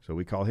 Uh-huh. So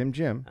we call him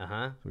Jim.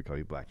 Uh-huh. So we call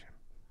you Black Jim.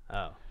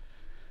 Oh.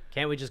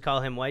 Can't we just call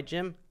him White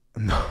Jim?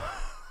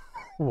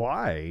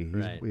 Why?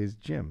 Right. He's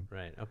Jim.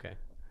 Right, okay.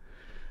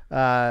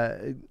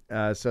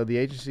 So the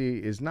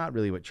agency is not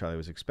really what Charlie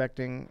was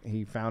expecting.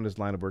 He found his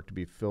line of work to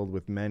be filled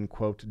with men,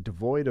 quote,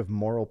 devoid of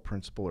moral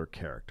principle or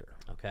character.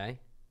 Okay.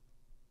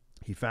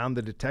 He found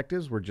the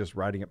detectives were just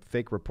writing up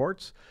fake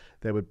reports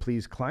that would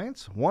please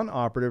clients. One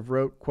operative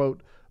wrote,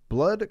 quote,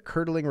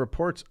 blood-curdling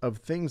reports of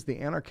things the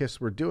anarchists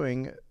were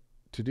going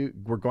to do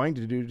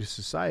to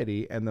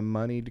society and the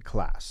moneyed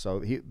class.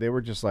 So they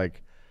were just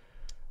like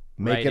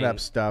making up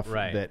stuff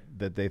that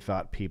they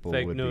thought people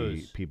Fake would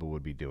news.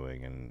 be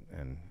doing,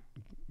 and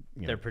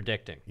They're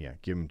predicting. yeah,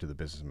 give them to the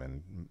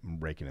businessmen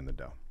raking in the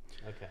dough.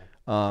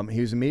 Okay. He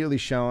was immediately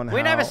shown.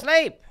 We never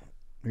sleep.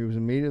 He was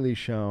immediately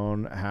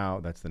shown how.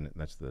 That's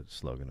the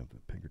slogan of the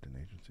Pinkerton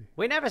agency.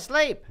 We never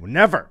sleep.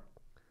 Never.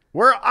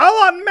 We're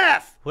all on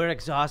meth. We're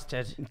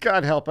exhausted.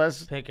 God help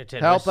us. Pinkerton,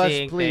 help we're us,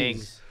 seeing please.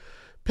 things.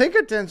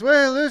 Pinkertons,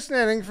 we're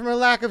hallucinating from a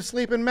lack of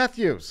sleep and meth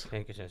use.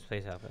 Pinkertons,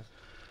 please help us.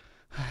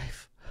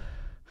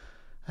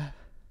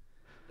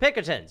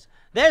 Pinkertons,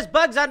 there's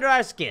bugs under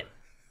our skin.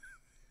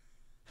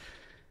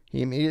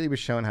 He immediately was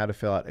shown how to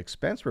fill out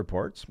expense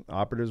reports.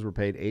 Operatives were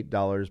paid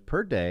 $8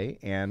 per day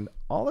and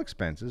all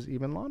expenses,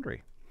 even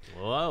laundry.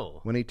 Whoa.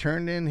 When he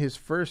turned in his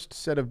first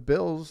set of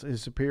bills,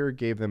 his superior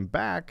gave them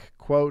back,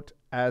 quote,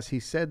 as he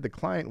said the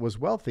client was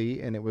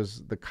wealthy and it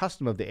was the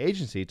custom of the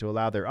agency to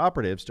allow their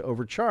operatives to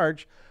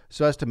overcharge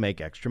so as to make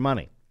extra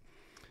money.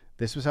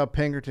 This was how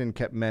Pinkerton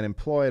kept men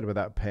employed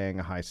without paying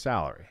a high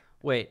salary.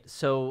 Wait,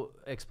 so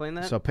explain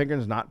that? So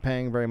Pinkerton's not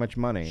paying very much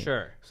money.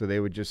 Sure. So they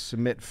would just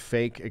submit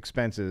fake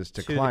expenses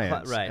to the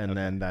clients, right,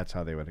 then that's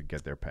how they would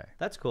get their pay.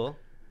 That's cool.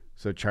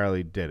 So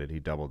Charlie did it. He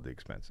doubled the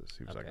expenses.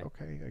 He was Okay. like,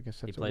 okay, I guess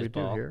that's what plays we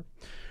ball. do here.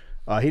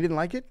 He didn't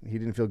like it. He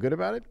didn't feel good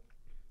about it.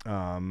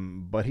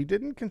 But he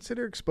didn't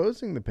consider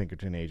exposing the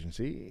Pinkerton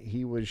agency.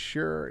 He was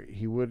sure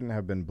he wouldn't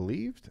have been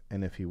believed.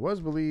 And if he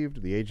was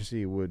believed, the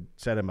agency would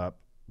set him up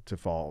to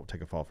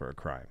take a fall for a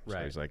crime. So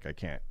Right. he's like, I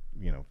can't,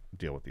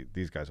 deal with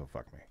these guys will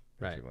fuck me.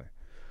 Right. Basically.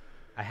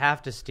 I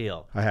have to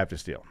steal. I have to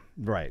steal.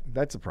 Right.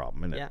 That's a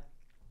problem, isn't Yeah.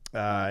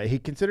 it? He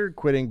considered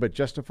quitting, but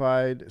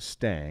justified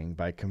staying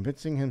by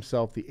convincing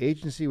himself the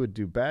agency would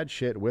do bad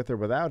shit with or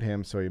without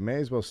him, so he may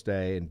as well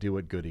stay and do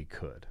what good he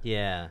could.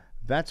 Yeah.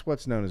 That's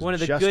what's known as One of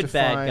the good bad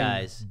justifying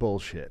guys.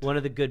 bullshit. One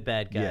of the good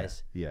bad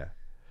guys. Yeah.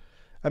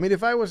 I mean,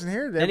 if I wasn't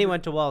here, Then he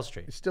went to Wall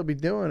Street. I'd still be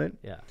doing it.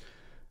 Yeah.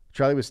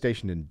 Charlie was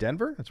stationed in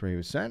Denver. That's where he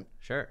was sent.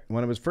 Sure.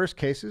 One of his first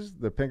cases,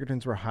 the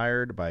Pinkertons were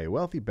hired by a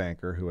wealthy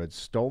banker who had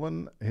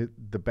stolen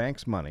the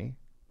bank's money.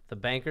 The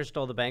banker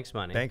stole the bank's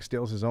money. Bank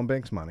steals his own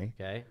bank's money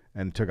Okay.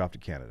 and took off to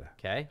Canada.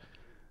 Okay.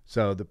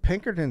 So the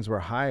Pinkertons were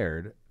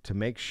hired to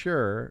make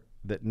sure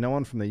that no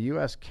one from the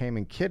U.S. came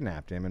and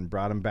kidnapped him and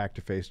brought him back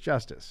to face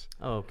justice.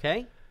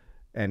 Okay.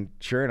 And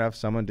sure enough,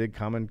 someone did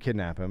come and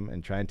kidnap him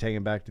and try and take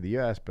him back to the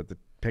U.S., but the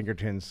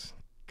Pinkertons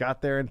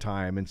got there in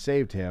time and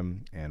saved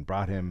him and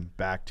brought him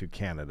back to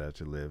Canada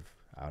to live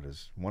out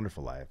his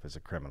wonderful life as a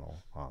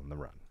criminal on the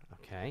run.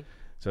 Okay.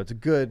 So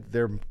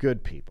they're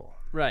good people.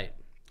 Right.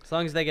 As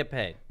long as they get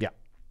paid. Yeah.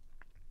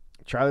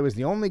 Charlie was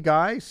the only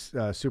guy,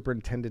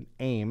 Superintendent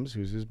Ames,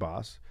 who's his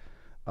boss,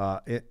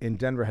 in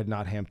Denver had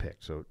not handpicked.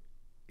 So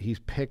he's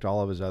picked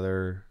all of his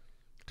other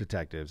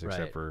detectives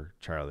except Right. for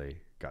Charlie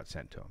got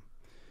sent to him.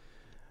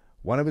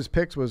 One of his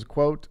picks was,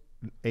 quote,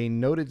 a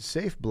noted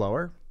safe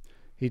blower.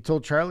 He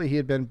told Charlie he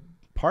had been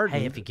pardoned.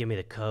 Hey, if you give me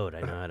the code,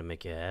 I know how to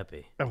make you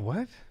happy.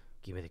 What?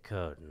 Give me the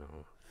code and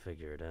I'll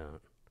figure it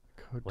out.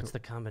 Code What's the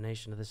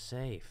combination of the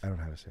safe? I don't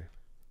have a safe.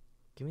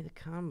 Give me the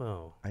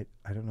combo. I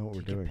don't know what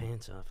Take we're your doing.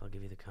 pants off. I'll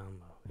give you the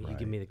combo. You Right.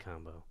 give me the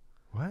combo.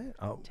 What?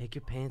 Oh. Take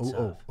your pants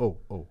Oh,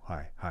 off.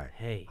 hi.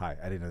 Hey. Hi.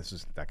 I didn't know this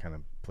was that kind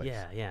of place.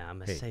 Yeah,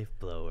 I'm a Hey. safe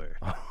blower.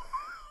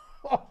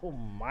 Oh,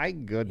 my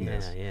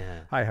goodness.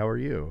 Yeah. Hi, how are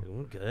you?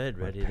 Doing good.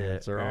 My Ready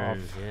pants to are earn.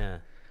 off. Yeah.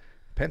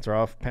 Pants are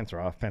off.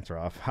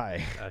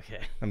 Hi.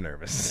 Okay. I'm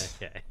nervous.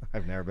 Okay.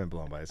 I've never been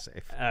blown by a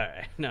safe. All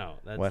right. No.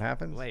 That's, What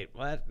happens? Wait.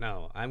 What?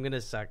 No. I'm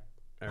gonna suck.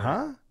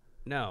 Huh?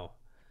 No.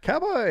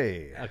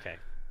 Cowboy. Okay.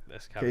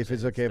 This Okay, if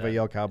it's okay if I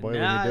yell cowboy no,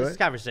 when you do this it?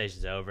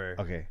 conversation's over.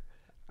 Okay.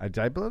 Did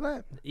I blow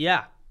that?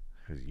 Yeah.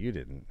 Because you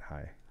didn't.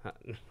 Hi. Huh.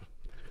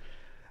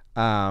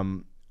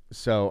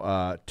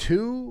 So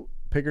two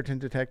Pinkerton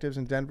detectives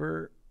in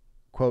Denver,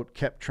 quote,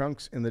 kept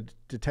trunks in the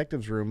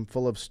detective's room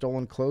full of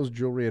stolen clothes,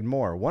 jewelry, and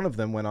more. One of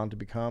them went on to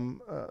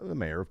become the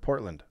mayor of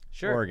Portland,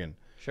 Sure. Oregon.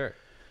 Sure.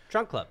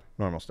 Trunk club.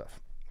 Normal stuff.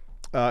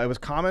 It was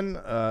common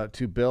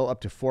to bill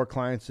up to 4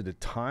 clients at a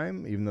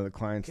time, even though the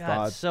clients God,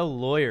 thought so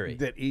lawyery.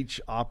 that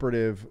each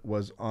operative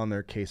was on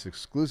their case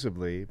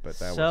exclusively. But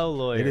that So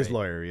was It is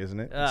lawyery. lawyery, isn't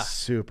it? Ugh. It's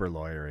super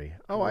lawyery.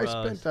 Oh, I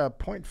Gross. spent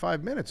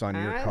 0.5 minutes on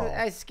your call.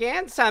 I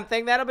scanned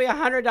something. That'll be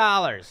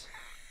 $100.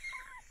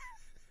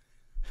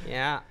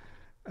 Yeah.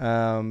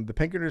 The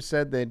Pinkertons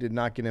said they did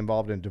not get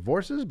involved in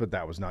divorces, but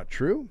that was not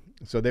true.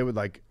 So they would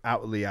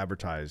outwardly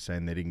advertise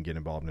saying they didn't get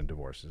involved in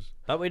divorces.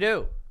 But we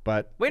do.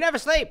 But We never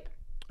sleep.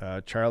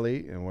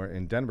 Charlie, and we're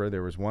in Denver,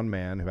 there was one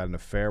man who had an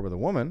affair with a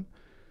woman,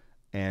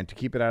 and to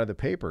keep it out of the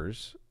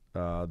papers,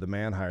 the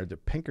man hired the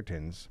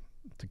Pinkertons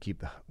to keep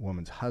the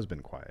woman's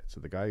husband quiet. So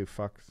the guy who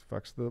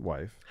fucks the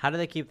wife. How do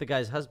they keep the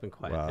guy's husband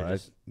quiet? Well, They're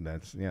just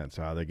that's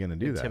how they're going to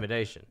do that.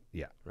 intimidation.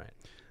 Yeah. Right.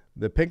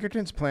 The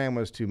Pinkertons' plan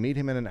was to meet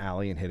him in an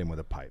alley and hit him with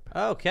a pipe.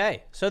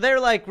 Okay. So they're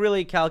like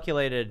really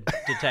calculated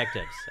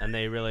detectives, and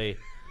they really,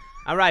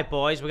 all right,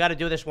 boys, we got to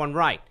do this one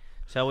right.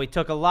 So we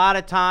took a lot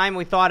of time.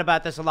 We thought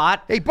about this a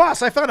lot. Hey,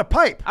 boss, I found a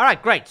pipe. All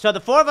right, great. So the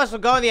four of us will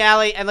go in the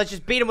alley, and let's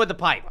just beat him with the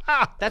pipe.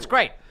 That's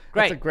great.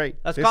 Great. That's a great.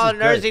 Let's this call is it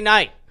an great. Ersey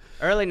night,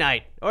 early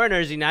night, or an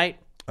Ersey night.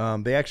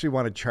 They actually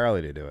wanted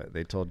Charlie to do it.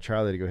 They told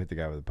Charlie to go hit the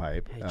guy with a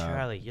pipe. Hey,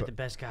 Charlie, you're the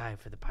best guy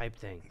for the pipe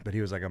thing. But he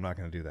was like, I'm not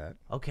going to do that.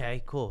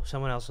 Okay, cool.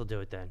 Someone else will do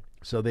it then.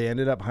 So they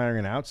ended up hiring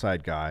an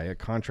outside guy, a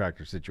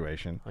contractor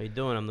situation. How you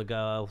doing? I'm the guy.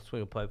 I'll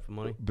swing a pipe for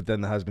money. But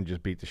then the husband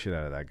just beat the shit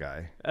out of that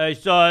guy. Hey,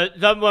 so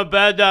something went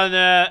bad down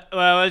there.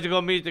 Well, I was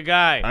going to meet the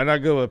guy. I'm not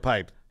good with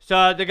pipe.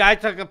 So the guy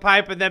took a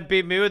pipe and then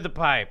beat me with the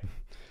pipe.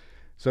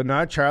 So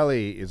now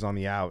Charlie is on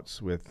the outs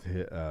with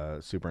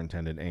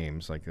Superintendent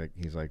Ames. Like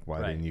he's like,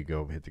 why didn't you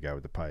go hit the guy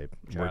with the pipe?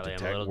 Charlie,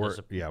 I'm a little we're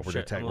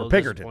disappointed.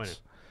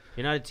 Pinkertons.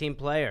 You're not a team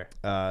player.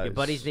 Your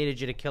buddies needed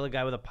you to kill a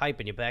guy with a pipe,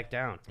 and you backed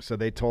down. So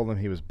they told him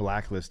he was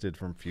blacklisted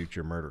from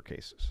future murder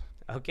cases.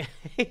 Okay,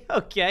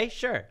 okay,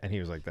 sure. And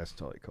he was like, that's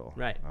totally cool.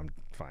 Right. I'm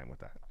fine with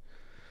that.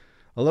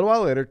 A little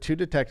while later, two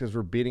detectives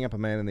were beating up a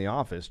man in the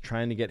office,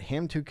 trying to get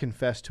him to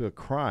confess to a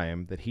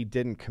crime that he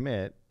didn't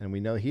commit, and we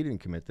know he didn't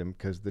commit them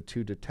because the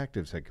two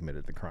detectives had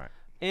committed the crime.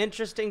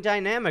 Interesting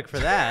dynamic for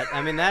that.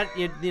 I mean, that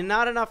you're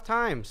not enough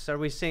times are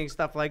we seeing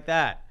stuff like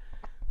that,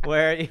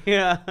 where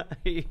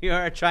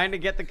you're trying to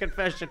get the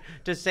confession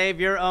to save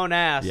your own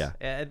ass. Yeah.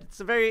 It's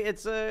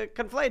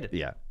conflated.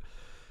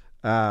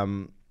 Yeah.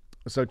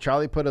 So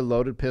Charlie put a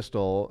loaded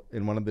pistol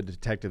in one of the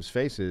detectives'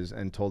 faces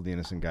and told the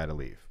innocent guy to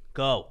leave.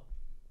 Go.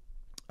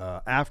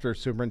 After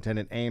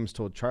Superintendent Ames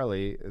told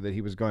Charlie that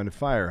he was going to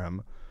fire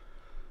him.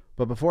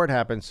 But before it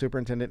happened,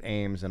 Superintendent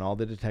Ames and all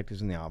the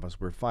detectives in the office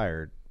were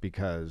fired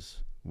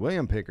because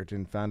William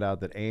Pinkerton found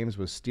out that Ames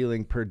was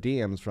stealing per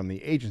diems from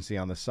the agency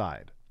on the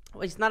side.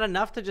 Well, it's not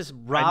enough to just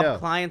rob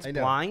clients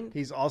blind.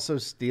 He's also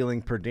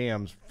stealing per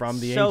diems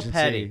from the so agency.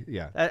 petty.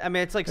 Yeah. I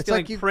mean, it's like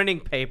stealing printing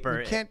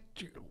paper.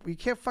 You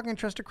can't fucking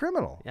trust a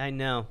criminal. I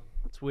know.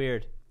 It's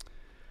weird.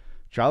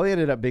 Charlie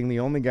ended up being the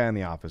only guy in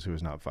the office who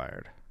was not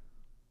fired.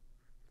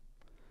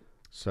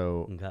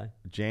 So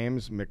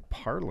James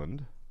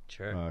McParland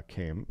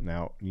came.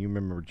 Now, you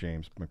remember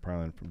James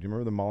McParland. Do you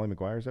remember the Molly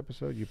Maguire's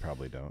episode? You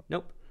probably don't.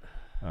 Nope.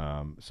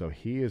 So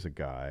he is a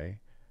guy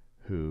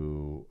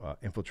who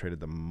infiltrated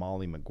the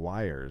Molly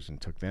Maguires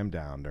and took them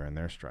down during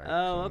their strike.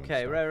 Oh,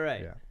 okay.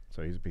 Right. Yeah.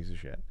 So he's a piece of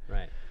shit.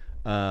 Right.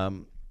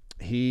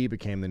 He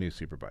became the new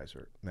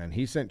supervisor. And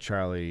he sent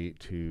Charlie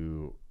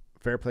to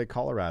Fairplay,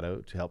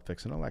 Colorado to help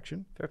fix an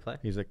election. Fair play.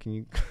 He's like, can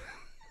you...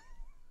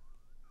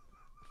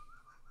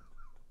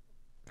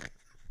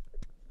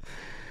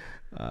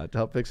 to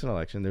help fix an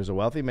election. There's a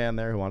wealthy man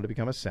there who wanted to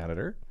become a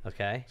senator.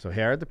 Okay. So he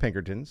hired the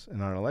Pinkertons,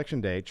 and on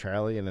election day,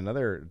 Charlie and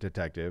another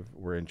detective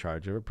were in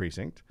charge of a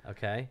precinct.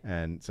 Okay.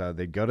 And so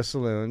they'd go to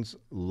saloons,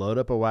 load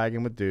up a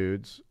wagon with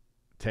dudes,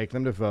 take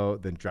them to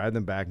vote, then drive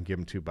them back and give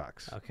them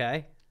 $2.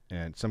 Okay.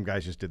 And some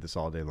guys just did this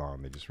all day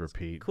long. They just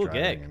repeat Cool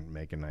driving gig. and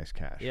making nice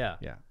cash. Yeah.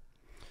 Yeah.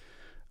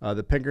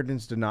 The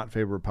Pinkertons did not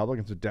favor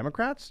Republicans or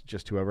Democrats,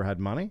 just whoever had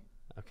money.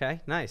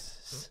 Okay.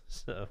 Nice.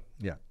 So.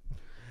 Yeah.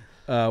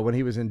 When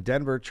he was in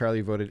Denver,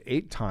 Charlie voted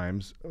 8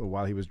 times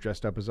while he was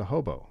dressed up as a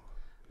hobo.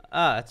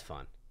 That's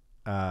fun.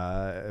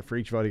 For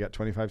each vote, he got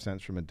 25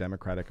 cents from a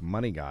Democratic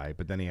money guy,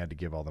 but then he had to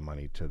give all the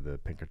money to the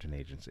Pinkerton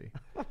agency.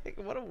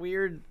 What a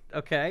weird...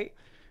 Okay.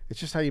 It's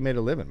just how you made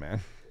a living,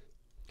 man.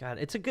 God,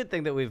 it's a good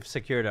thing that we've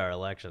secured our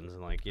elections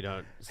and, like, you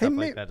know, stuff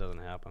like that doesn't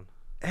happen.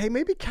 Hey,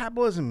 maybe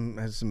capitalism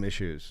has some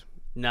issues.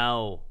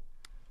 No.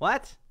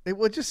 What? It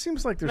just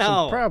seems like there's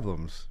some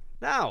problems.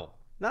 No.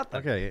 Nothing.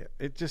 Okay.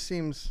 It just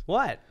seems...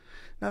 What?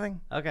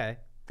 Nothing. Okay.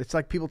 It's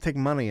like people take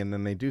money and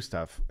then they do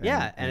stuff.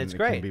 And it's it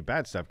great. can be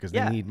bad stuff because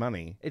they need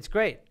money. It's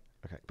great.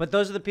 Okay. But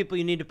those are the people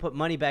you need to put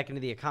money back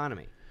into the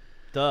economy.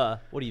 Duh.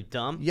 What are you,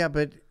 dumb? Yeah,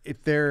 but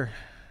if they're...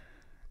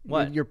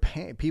 What? You're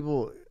paying...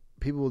 People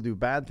will do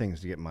bad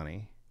things to get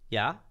money.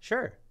 Yeah,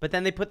 sure. But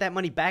then they put that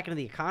money back into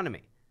the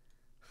economy.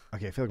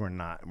 Okay, I feel like we're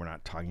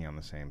not talking on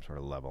the same sort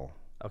of level.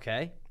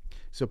 Okay.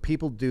 So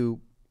people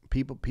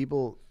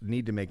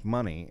need to make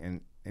money,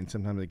 and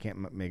sometimes they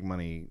can't make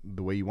money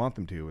the way you want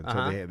them to, and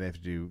so they have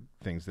to do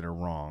things that are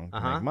wrong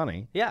to make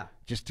money. Yeah.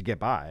 Just to get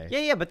by.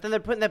 Yeah, but then they're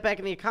putting that back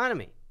in the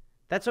economy.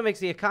 That's what makes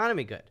the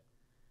economy good.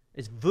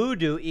 It's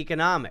voodoo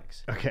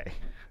economics. Okay.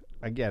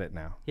 I get it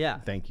now. Yeah.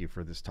 Thank you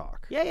for this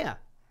talk. Yeah.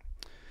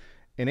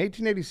 In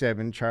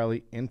 1887,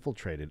 Charlie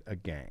infiltrated a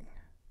gang.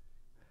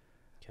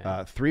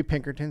 Okay. 3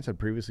 Pinkertons had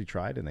previously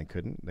tried, and they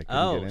couldn't get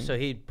in. So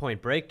he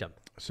point braked them.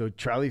 So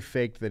Charlie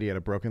faked that he had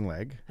a broken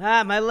leg.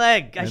 My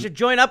leg. I should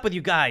join up with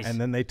you guys.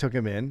 And then they took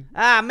him in.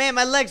 Man,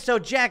 my leg's so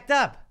jacked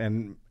up.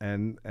 And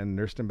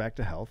nursed him back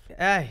to health.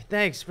 Hey,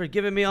 thanks for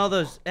giving me all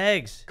those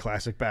eggs.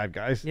 Classic bad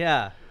guys.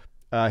 Yeah.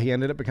 He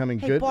ended up becoming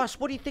Hey, boss,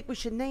 what do you think we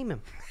should name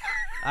him?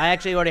 I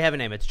actually already have a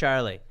name. It's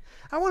Charlie.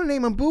 I want to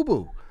name him Boo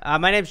Boo.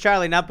 My name's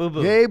Charlie, not Boo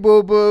Boo. Hey,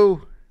 Boo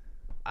Boo.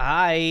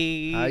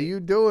 Hi. How you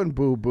doing,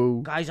 Boo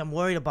Boo? Guys, I'm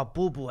worried about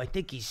Boo Boo. I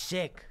think he's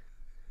sick.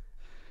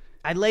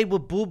 I laid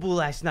with Boo Boo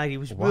last night. He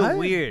was real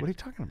weird. What are you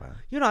talking about?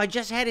 You know, I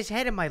just had his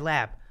head in my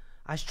lap.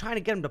 I was trying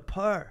to get him to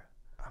purr.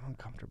 I'm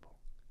uncomfortable.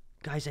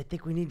 Guys, I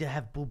think we need to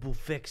have Boo Boo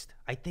fixed.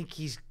 I think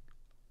he's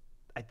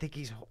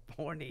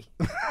horny.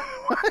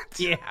 What?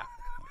 Yeah.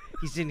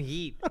 He's in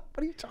heat. What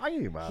are you talking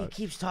He about?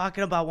 keeps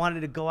talking about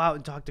wanting to go out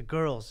and talk to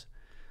girls.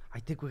 I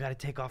think we got to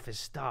take off his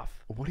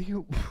stuff. What are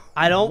you?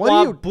 I don't what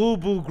want Boo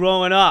Boo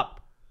growing up.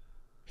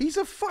 He's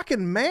a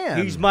fucking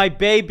man. He's my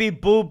baby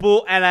Boo Boo,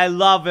 and I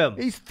love him.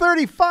 He's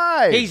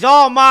 35. He's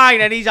all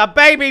mine, and he's a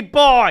baby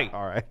boy.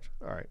 All right.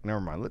 Never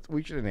mind.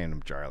 We should have named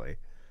him Charlie.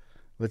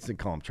 Let's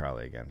call him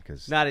Charlie again,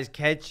 because. Not as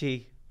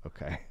catchy.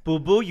 Okay. Boo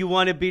Boo, you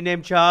want to be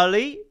named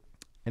Charlie?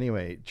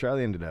 Anyway,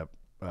 Charlie ended up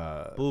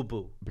Boo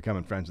Boo.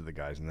 becoming friends with the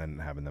guys and then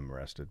having them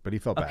arrested. But he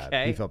felt bad.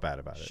 Okay. He felt bad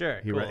about it. Sure,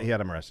 He cool. he had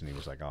them arrested, and he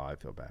was like, "Oh, I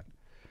feel bad."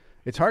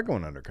 It's hard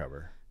going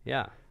undercover.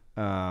 Yeah.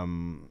 No,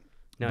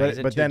 No, he's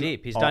in too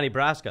deep. He's Donnie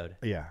Brasco'd.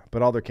 Yeah,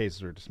 but all their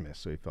cases were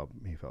dismissed, so he felt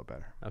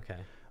better. Okay.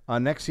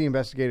 Next, he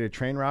investigated a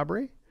train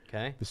robbery.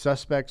 Okay. The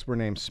suspects were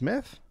named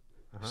Smith,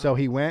 so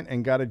he went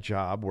and got a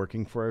job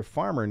working for a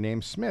farmer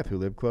named Smith who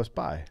lived close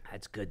by.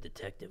 That's good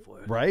detective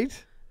work.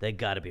 Right? They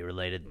got to be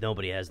related.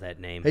 Nobody has that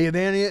name. Hey, are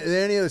there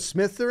any other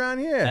Smiths around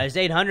here? There's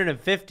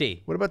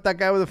 850. What about that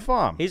guy with a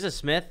farm? He's a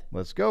Smith.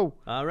 Let's go.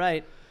 All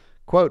right.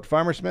 Quote,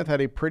 Farmer Smith had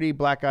a pretty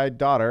black-eyed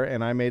daughter,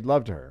 and I made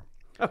love to her.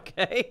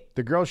 Okay.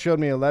 The girl showed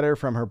me a letter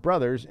from her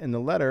brothers. In the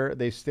letter,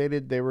 they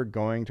stated they were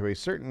going to a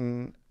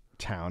certain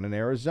town in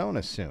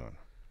Arizona soon.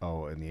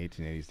 Oh, and the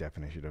 1880s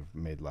definition of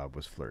made love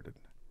was flirted.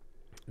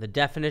 The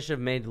definition of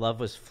made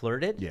love was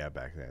flirted? Yeah,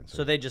 back then.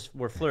 So they just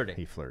were flirting.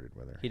 He flirted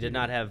with her. He did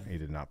not have... He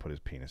did not put his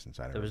penis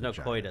inside her. There was no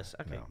vagina. coitus.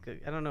 Okay, No.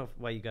 good. I don't know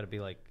why you got to be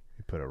like...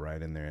 He put it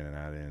right in there, in and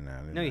out, in and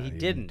out. No, he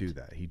didn't. do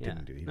that. He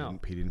didn't do. He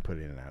didn't put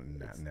it in and out, in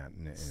and out, in and out, in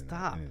and out,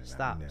 Stop. in and out,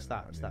 Stop. in and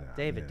Stop. out, Stop. in and out,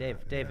 David. in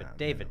and out,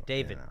 David. in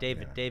David. and out,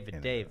 David. in David. and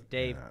out,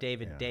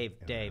 David. in and David.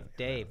 out, Dave. in David. and out, Dave. in and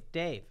Dave. out,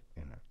 Dave.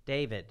 in and out,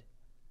 David.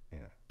 in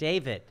and out.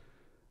 David.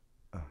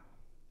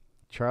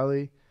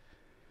 Charlie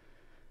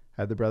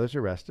had the brothers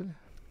arrested,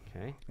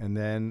 Okay. and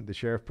then the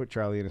sheriff put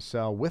Charlie in a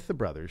cell with the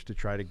brothers to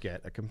try to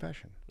get a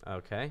confession.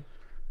 Okay.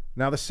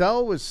 Now, the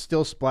cell was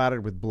still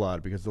splattered with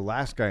blood because the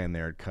last guy in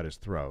there had cut his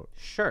throat.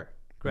 Sure.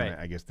 Great.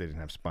 And I guess they didn't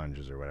have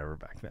sponges or whatever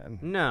back then.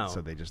 No.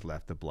 So they just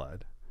left the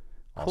blood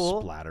all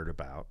Cool. splattered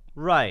about.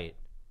 Right.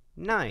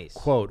 Nice.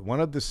 Quote, one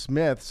of the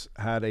Smiths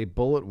had a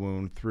bullet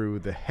wound through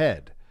the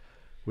head,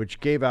 which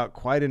gave out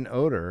quite an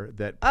odor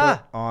that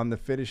put on the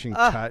finishing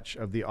touch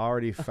of the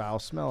already foul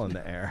smell in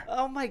the air.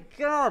 Oh my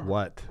God.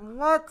 What?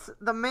 What?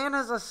 The man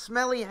has a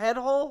smelly head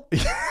hole?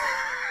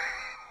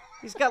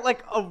 He's got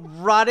like a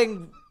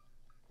rotting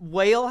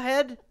whale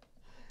head?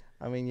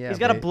 I mean, yeah. He's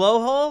got a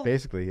blowhole?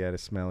 Basically, he had a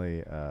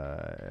smelly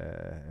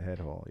head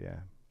hole, yeah.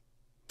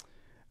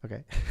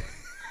 Okay.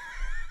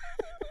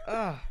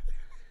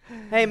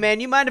 Hey, man,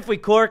 you mind if we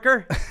cork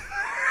her?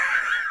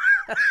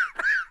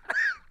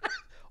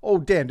 Oh,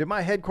 damn, did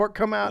my head cork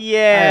come out? I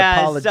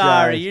Yeah, apologize.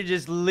 sorry. You're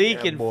just Yeah,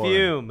 leaking boy.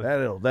 fume.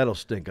 That'll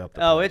stink up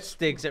the Oh, place. it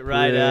stinks it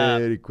right up.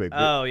 Pretty quick.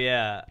 Oh,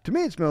 yeah. To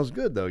me, it smells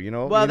good, though, you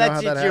know? Well, You know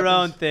that's how that it's your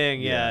own happens?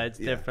 thing. Yeah, it's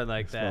yeah. different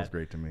like It that. smells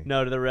great to me.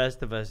 No, to the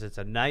rest of us, it's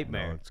a No,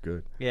 nightmare. it's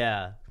good.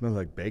 Yeah. It smells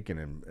like bacon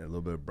and a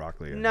little bit of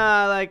broccoli.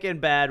 No, like in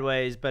bad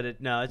ways, but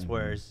it's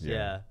worse.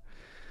 yeah.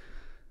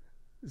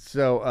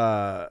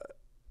 Yeah.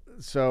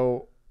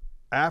 So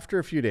after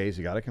a few days,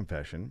 he got a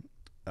confession.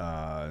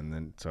 And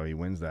then so he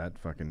wins that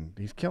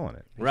he's killing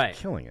it. He's Right.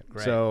 killing it.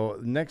 Great. So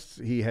next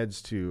he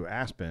heads to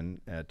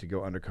Aspen to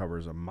go undercover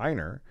as a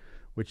miner,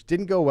 which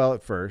didn't go well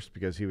at first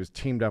because he was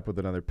teamed up with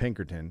another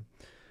Pinkerton.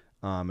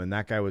 And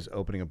that guy was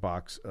opening a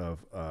box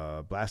of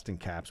blasting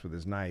caps with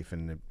his knife,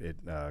 and it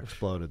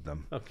exploded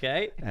them.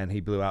 Okay. And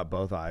he blew out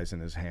both eyes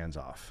and his hands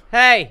off.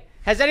 Hey,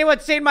 has anyone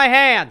seen my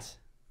hands?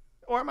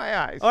 Or my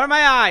eyes. Or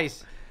my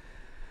eyes?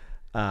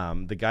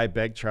 The guy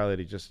begged Charlie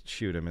to just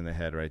shoot him in the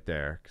head right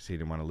there because he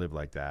didn't want to live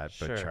like that.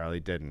 But Sure. Charlie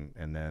didn't,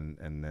 and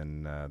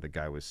then the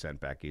guy was sent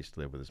back east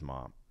to live with his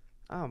mom.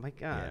 Oh, my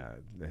God.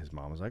 Yeah, his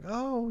mom was like,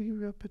 "Oh,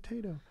 you a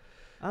potato."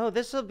 Oh,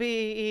 this will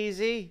be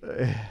easy.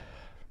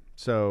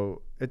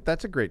 So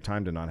that's a great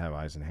time to not have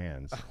eyes and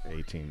hands.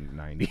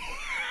 1890.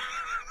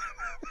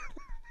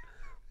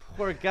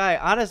 Poor guy.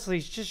 Honestly,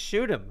 just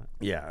shoot him.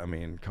 Yeah, I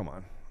mean, come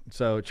on.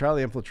 So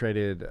Charlie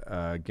infiltrated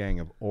a gang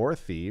of ore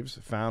thieves,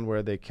 found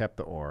where they kept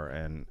the ore,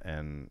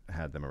 and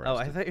had them arrested. Oh,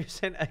 I thought you were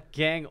saying a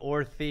gang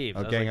or thieves.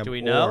 I A was gang like, of do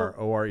we know?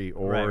 O-R-E,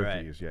 ore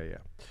Right. thieves. Yeah.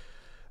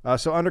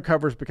 So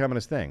undercover's becoming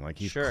his thing. Like,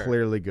 he's Sure.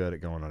 clearly good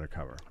at going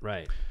undercover.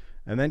 Right.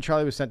 And then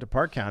Charlie was sent to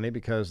Park County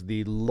because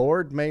the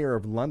Lord Mayor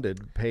of London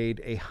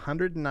paid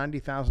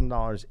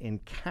 $190,000 in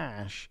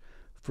cash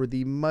for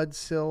the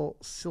Mudsill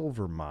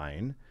silver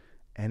mine,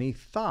 and he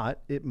thought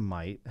it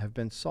might have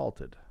been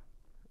salted.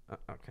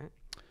 Okay.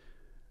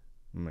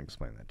 I'm going to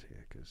explain that to you.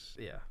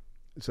 Yeah.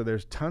 So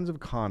there's tons of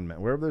con men.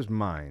 Wherever there's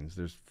mines,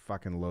 there's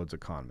fucking loads of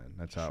con men.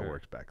 That's how it Sure.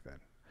 works back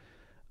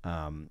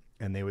then.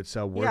 and they would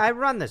sell Yeah, I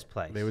run this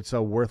place. they would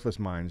sell worthless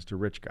mines to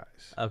rich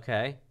guys.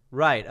 Okay.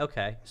 Right.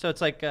 Okay. So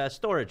it's like a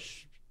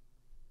storage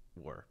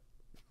war.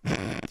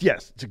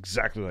 Yes, it's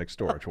exactly like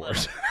Storage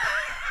Wars.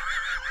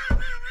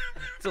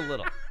 It's a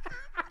little.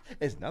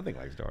 It's nothing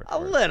like Storage A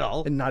Wars.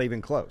 little. And not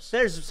even close.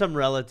 There's some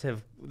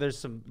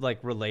like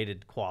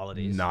related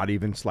qualities. Not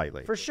even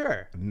slightly. For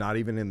sure. Not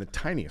even in the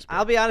tiniest bit.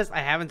 I'll be honest,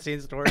 I haven't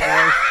seen Storage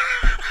Wars.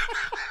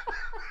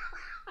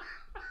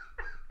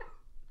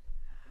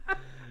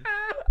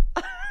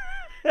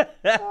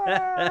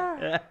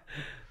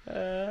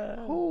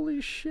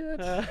 Holy shit.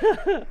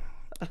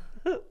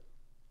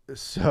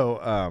 So,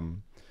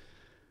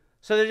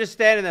 So they're just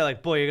standing there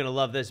like, boy, you're going to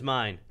love this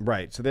mine.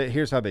 right. So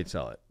here's how they'd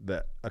sell it.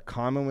 A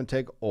conman would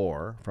take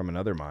ore from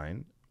another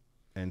mine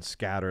and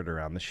scatter it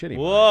around the shitty mine.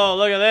 Whoa,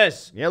 look at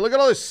this. Yeah, look at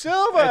all this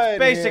silver. It's in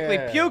basically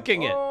here.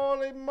 puking it.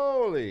 Holy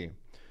moly.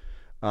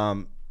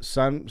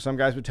 Some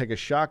guys would take a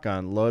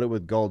shotgun, load it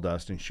with gold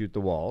dust, and shoot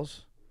the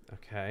walls.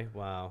 Okay,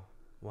 wow.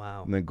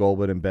 And then gold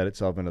would embed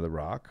itself into the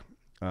rock.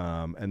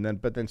 So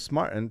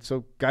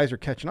guys are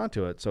catching on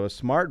to it. So a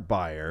smart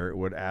buyer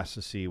would ask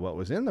to see what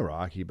was in the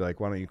rock. He'd be like,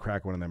 why don't you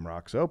crack one of them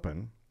rocks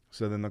open?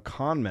 So then the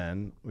con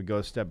men would go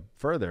a step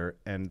further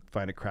and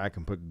find a crack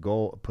and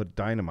put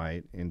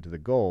dynamite into the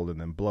gold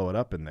and then blow it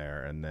up in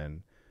there and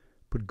then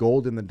put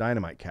gold in the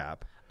dynamite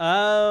cap.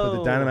 Oh. Put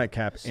the dynamite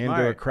cap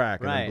into a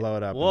crack and then blow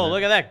it up. Whoa,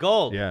 look at that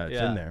gold. Yeah,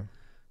 it's in there.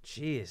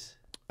 Jeez.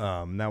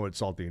 That would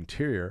salt the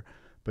interior.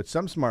 But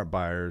some smart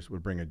buyers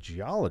would bring a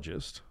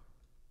geologist.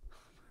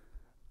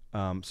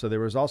 So there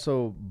was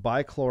also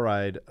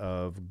bichloride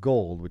of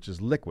gold, which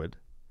is liquid.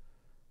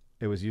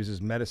 It was used as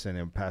medicine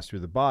and passed through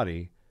the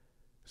body.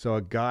 So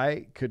a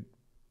guy could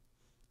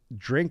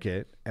drink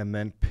it and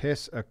then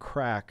piss in a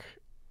crack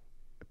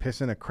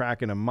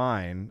in a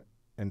mine.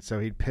 And so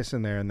he'd piss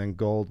in there and then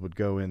gold would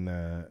go in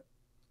the...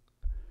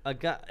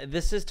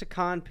 This is to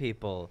con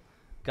people.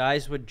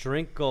 Guys would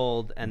drink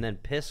gold and then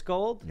piss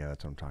gold? Yeah,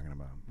 that's what I'm talking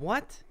about.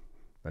 What?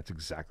 That's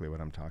exactly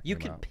what I'm talking about. You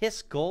could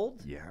piss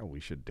gold? Yeah, we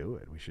should do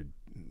it. We should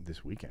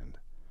this weekend.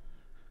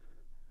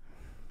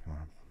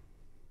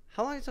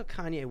 How long until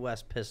Kanye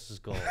West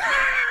pisses gold?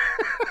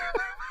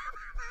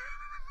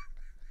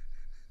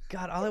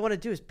 God, all I want to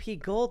do is pee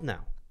gold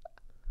now.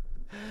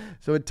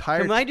 So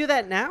entire... Can I do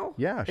that now?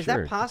 Yeah, is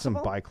sure. that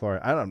possible? Some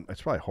bichloride.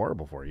 It's probably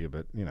horrible for you,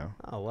 but you know.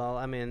 Oh, well,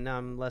 I mean, now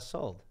I'm less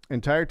sold.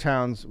 Entire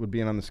towns would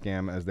be in on the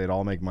scam as they'd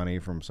all make money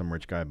from some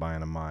rich guy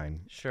buying a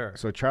mine. Sure.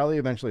 So Charlie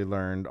eventually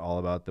learned all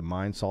about the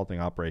mine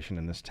salting operation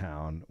in this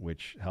town,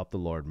 which helped the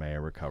Lord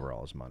Mayor recover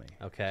all his money.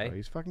 Okay. So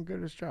he's fucking good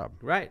at his job.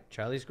 Right.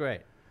 Charlie's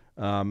great.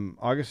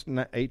 August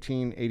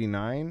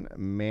 1889,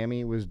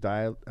 Mammy was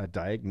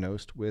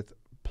diagnosed with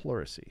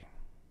pleurisy.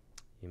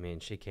 You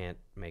mean she can't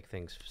make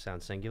things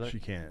sound singular? She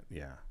can't,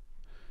 yeah.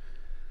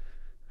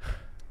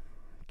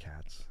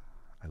 Cats.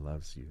 I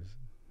love Susan.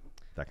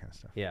 That kind of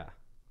stuff. Yeah.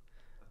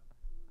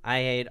 I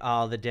ate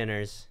all the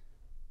dinners,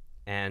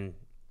 and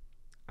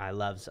I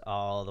loves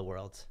all the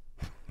worlds.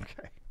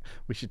 Okay.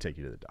 We should take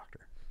you to the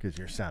doctor, because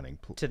you're sounding...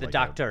 To the like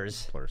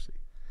doctors. Pleurisy.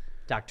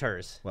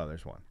 Doctors. Well,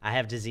 there's one. I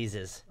have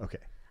diseases. Okay.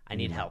 I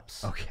need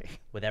helps. Okay.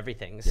 With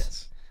everything.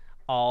 Yes.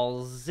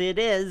 All's it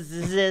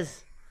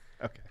is.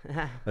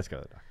 Okay. Let's go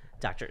to the doctor.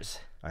 Doctors.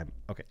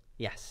 Okay.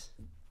 Yes.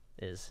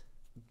 Is.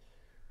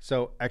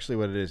 So actually,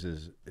 what it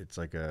is it's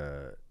like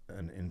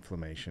an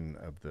inflammation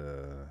of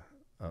the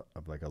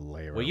of like a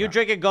layer. Were you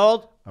drinking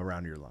gold?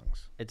 Around your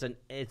lungs?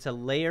 It's a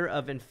layer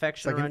of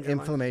infection. It's like around an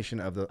inflammation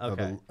of the.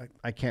 Okay.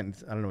 I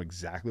don't know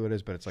exactly what it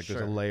is, but it's like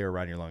there's a layer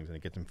around your lungs and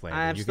it gets inflamed.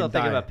 I'm still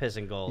thinking about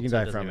pissing gold. You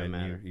can die from it.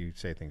 And you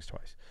say things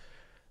twice.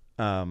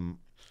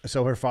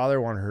 So her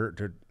father wanted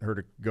her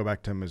to go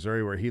back to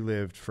Missouri where he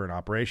lived for an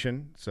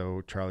operation.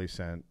 So Charlie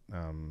sent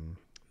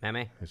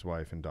his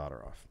wife and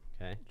daughter off.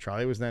 Okay.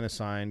 Charlie was then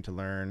assigned to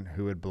learn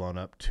who had blown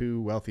up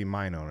two wealthy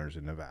mine owners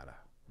in Nevada.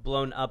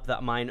 Blown up the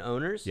mine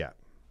owners? Yeah.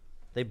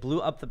 They blew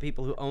up the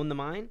people who own the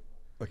mine?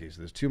 Okay, so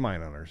there's two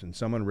mine owners, and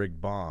someone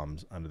rigged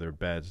bombs under their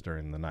beds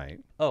during the night.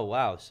 Oh,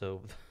 wow.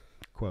 So,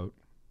 quote,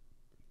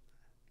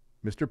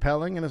 Mr.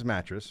 Pelling and his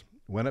mattress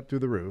went up through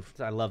the roof.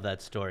 I love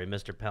that story,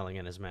 Mr. Pelling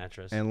and his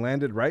mattress. And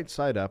landed right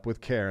side up with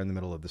care in the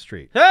middle of the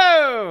street.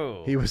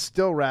 Oh! He was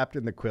still wrapped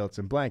in the quilts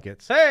and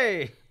blankets.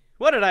 Hey!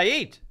 What did I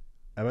eat?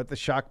 I bet the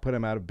shock put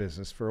him out of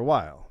business for a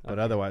while, but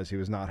otherwise he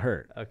was not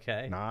hurt.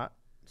 Okay. Not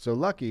so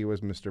lucky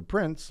was Mr.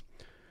 Prince.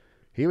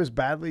 He was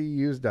badly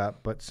used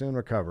up, but soon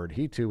recovered.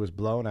 He, too, was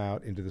blown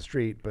out into the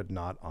street, but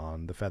not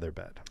on the feather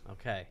bed.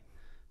 Okay.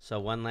 So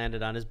one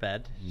landed on his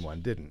bed.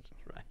 One didn't.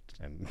 Right.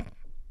 And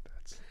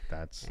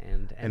that's...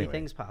 And anyway,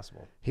 anything's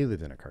possible. He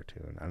lived in a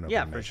cartoon. I don't know if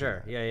Yeah, I for mentioned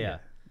sure.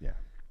 that. Yeah.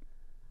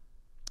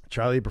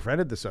 Charlie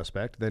befriended the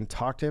suspect, then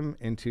talked him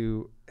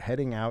into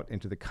heading out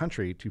into the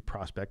country to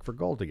prospect for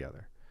gold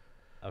together.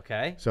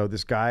 Okay. So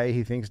this guy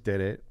he thinks did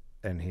it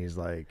and he's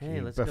like, Hey,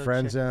 he let's go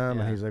befriends check- him,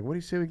 yeah. and he's like, what do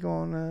you say we go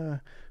on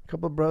a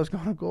couple of bros go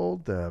on a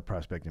gold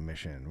prospecting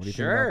mission? What do you think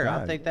Sure, about I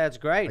that? think that's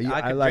great. I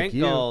I could like drink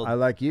you. gold. I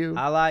like you.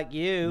 I like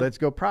you. Let's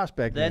go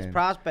prospecting. Let's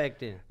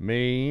prospecting.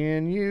 Me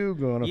and you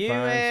gonna You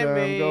find and some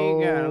me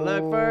gold. gonna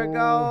look for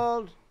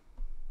gold.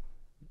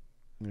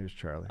 Here's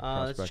Charlie. That's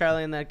prospecting.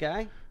 Charlie and that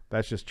guy.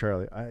 That's just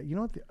Charlie. You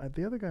know what?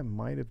 The other guy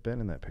might have been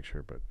in that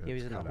picture, but He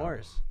was it's in the cut out.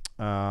 horse.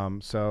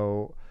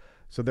 So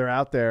they're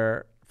out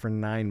there for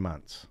 9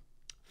 months,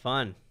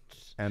 Fun.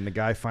 and the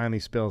guy finally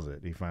spills it.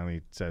 He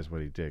finally says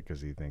what he did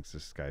because he thinks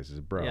this guy's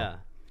his bro. Yeah.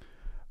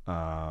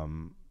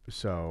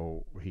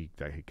 So he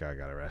got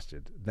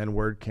arrested. Then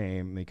word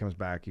came, and he comes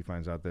back. He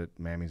finds out that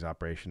Mammy's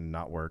operation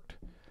not worked.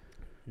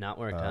 Not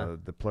worked, huh?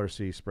 The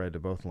pleurisy spread to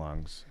both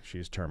lungs.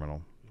 She's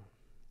terminal.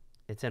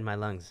 It's in my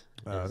lungs.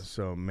 It is.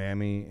 So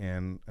Mammy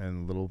and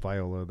little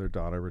Viola, their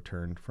daughter,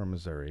 returned from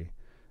Missouri.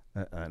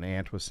 An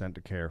aunt was sent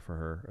to care for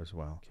her as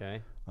well.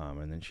 Okay.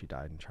 And then she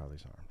died in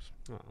Charlie's arms.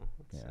 Oh,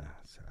 that's Yeah,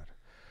 sad.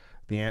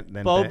 The aunt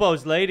then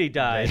Bobo's lady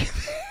died.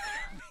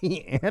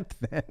 the aunt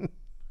then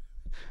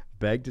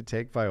begged to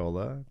take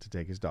Viola to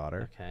take his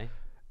daughter, Okay.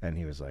 and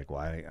he was like, "Well,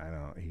 I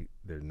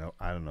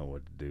don't know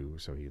what to do."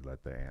 So he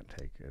let the aunt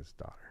take his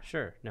daughter.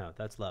 Sure. No,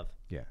 that's love.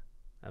 Yeah.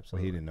 Well,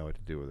 Absolutely. he didn't know what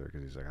to do with her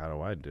because he's like, "How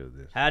do I do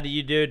this?" How do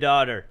you do,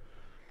 daughter?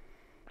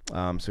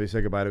 So he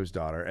said goodbye to his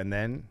daughter, and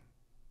then,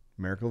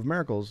 miracle of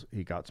miracles,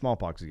 he got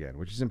smallpox again,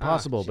 which is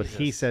impossible, but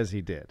he Jesus. says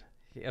he did.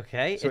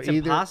 Okay. So it's either-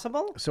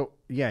 impossible? So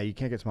yeah, you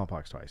can't get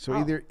smallpox twice. So Oh.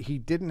 either he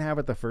didn't have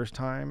it the first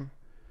time,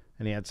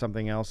 and he had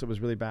something else that was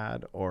really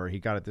bad, or he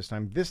got it this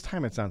time. This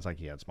time it sounds like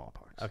he had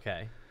smallpox.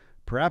 Okay.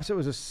 Perhaps it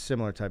was a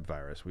similar type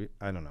virus.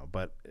 I don't know,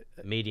 but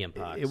Medium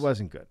pox. it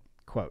wasn't good.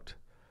 Quote,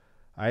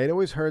 I had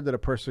always heard that a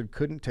person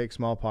couldn't take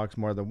smallpox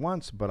more than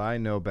once, but I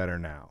know better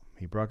now.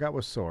 He broke out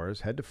with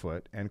sores, head to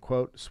foot, and,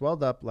 quote,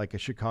 swelled up like a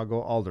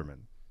Chicago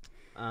alderman.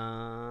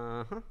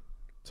 Uh-huh.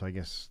 So I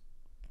guess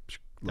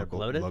They're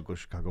bloated? local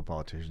Chicago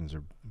politicians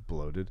are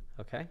bloated.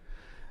 Okay.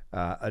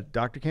 A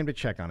doctor came to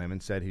check on him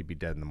and said he'd be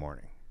dead in the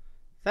morning.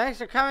 Thanks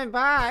for coming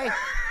by.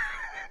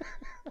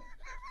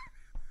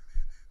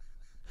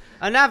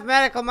 Enough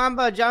medical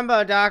mumbo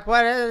jumbo, Doc.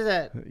 What is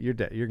it? You're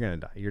dead. You're going to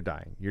die. You're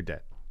dying. You're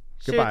dead.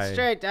 Shoot Goodbye.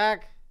 straight,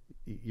 Doc.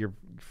 You're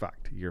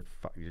fucked.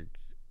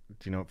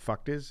 Do you know what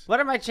fucked is? What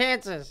are my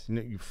chances?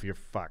 No, you're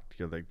fucked.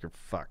 You're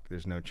fucked.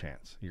 There's no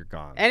chance. You're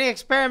gone. Any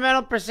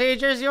experimental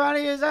procedures you want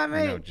to use on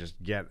me? No,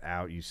 just get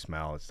out. You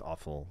smell. It's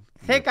awful.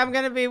 Think I'm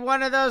going to be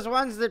one of those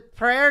ones that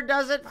prayer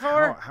does it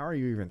for? How are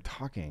you even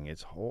talking?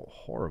 It's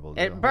horrible.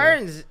 It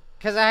burns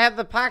because I have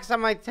the pox on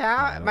my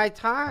I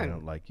tongue.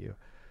 don't like you.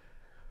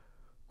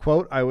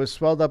 Quote, I was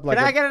swelled up like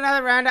Can I get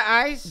another round of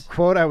ice?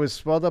 Quote, I was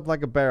swelled up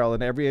like a barrel,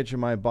 and every inch of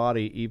my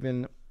body,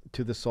 even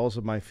to the soles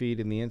of my feet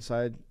and the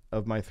inside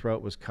of my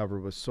throat, was covered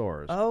with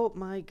sores. Oh,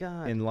 my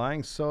God. In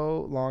lying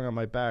so long on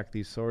my back,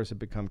 these sores had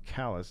become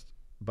calloused,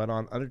 but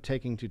on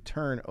undertaking to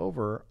turn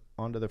over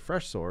onto the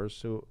fresh sores,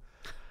 so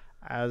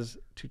as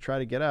to try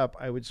to get up,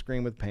 I would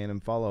scream with pain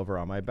and fall over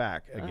on my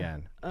back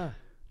again.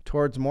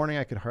 Towards morning,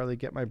 I could hardly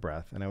get my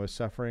breath, and I was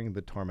suffering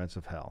the torments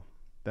of hell.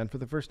 Then for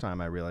the first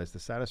time, I realized the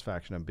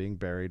satisfaction of being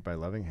buried by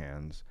loving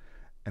hands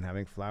and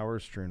having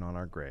flowers strewn on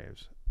our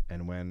graves.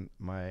 And when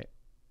my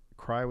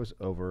cry was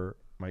over,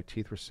 my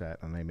teeth were set,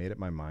 and I made up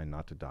my mind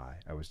not to die.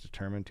 I was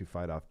determined to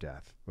fight off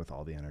death with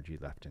all the energy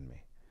left in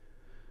me.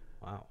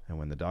 Wow. And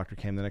when the doctor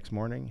came the next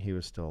morning, he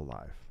was still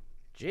alive.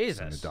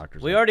 Jesus. the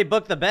doctor's We like- already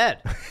booked the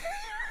bed.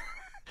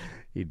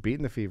 He'd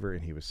beaten the fever,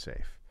 and he was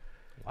safe.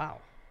 Wow.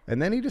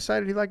 And then he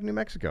decided he liked New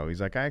Mexico.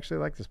 He's like, I actually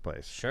like this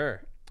place.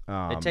 Sure.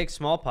 It takes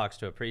smallpox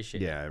to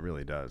appreciate. Yeah, it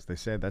really does. They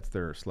said that's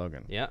their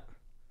slogan. Yeah.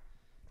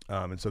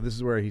 And so this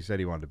is where he said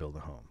he wanted to build a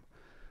home.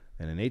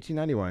 And in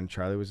 1891,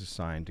 Charlie was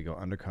assigned to go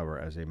undercover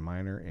as a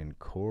miner in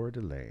Coeur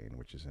d'Alene,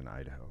 which is in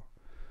Idaho.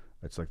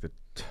 It's like the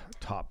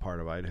top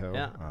part of Idaho.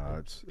 Yeah,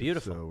 It's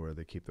beautiful. So where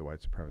they keep the white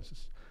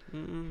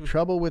supremacists.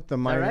 Trouble with the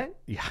miners. right?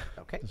 Yeah.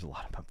 Okay. There's a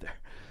lot of them up there.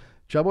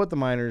 Trouble with the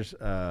miners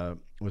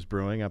was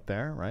brewing up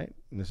there, right?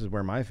 And this is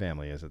where my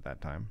family is at that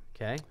time.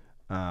 Okay.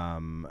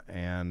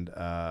 And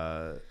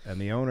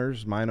the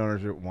owners, mine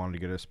owners, wanted to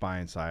get a spy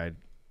inside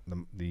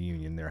the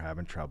union. They're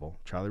having trouble.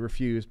 Charlie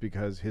refused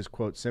because his,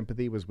 quote,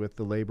 sympathy was with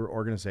the labor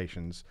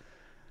organizations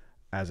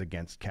as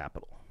against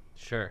capital.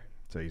 Sure.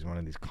 So he's one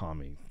of these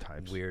commie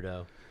types.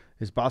 Weirdo.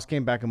 His boss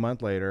came back a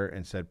month later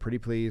and said, pretty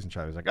please. And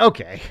Charlie was like,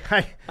 okay.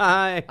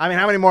 Hi. I mean,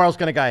 how many morals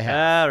can a guy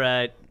have? All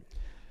right.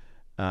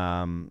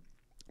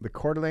 The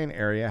Coeur d'Alene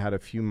area had a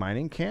few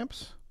mining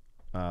camps.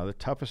 The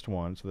toughest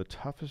one, so the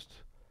toughest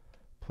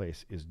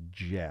place is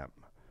Gem,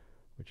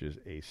 which is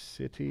a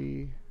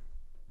city,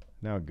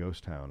 now a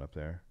ghost town up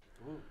there.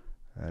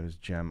 That is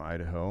Gem,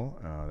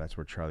 Idaho. That's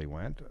where Charlie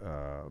went.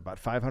 About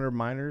 500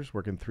 miners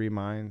working 3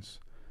 mines.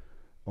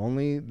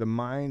 Only the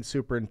mine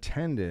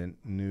superintendent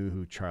knew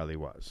who Charlie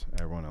was.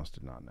 Everyone else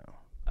did not know.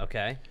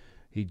 Okay.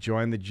 He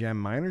joined the Gem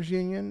Miners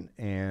Union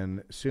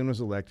and soon was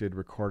elected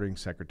recording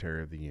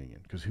secretary of the union.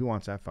 Because who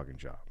wants that fucking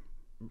job?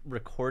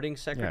 Recording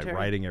secretary? Yeah,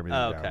 writing everything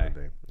Oh, down. okay.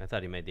 every day. I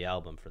thought he made the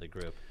album for the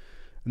group.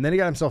 And then he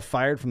got himself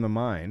fired from the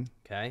mine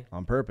Okay.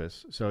 on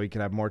purpose so he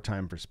could have more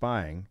time for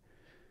spying.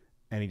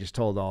 And he just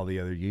told all the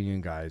other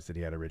union guys that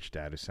he had a rich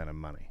dad who sent him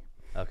money.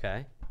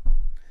 Okay.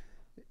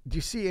 Do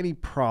you see any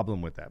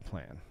problem with that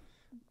plan?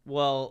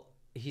 Well,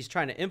 he's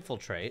trying to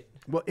infiltrate.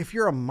 Well, if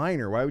you're a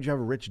miner, why would you have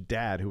a rich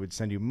dad who would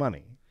send you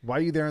money? Why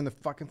are you there in the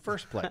fucking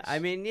first place? I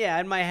mean, yeah,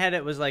 in my head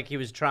it was like he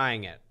was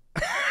trying it.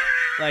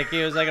 Like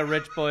he was like a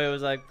rich boy who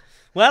was like,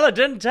 well, it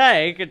didn't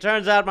take. It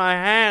turns out my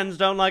hands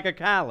don't like a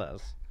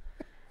callus.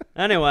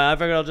 Anyway, I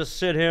figured I'll just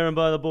sit here and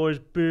buy the boys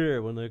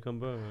beer when they come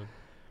back.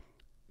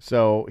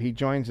 So he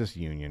joins this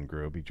union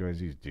group. He joins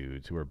these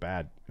dudes who are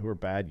bad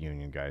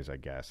union guys, I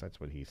guess. That's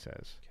what he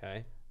says.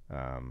 Okay.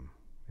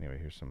 Anyway,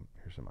 here's some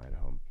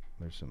Idaho.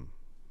 There's some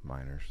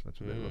miners. That's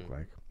what they look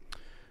like.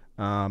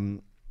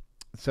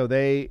 So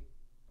they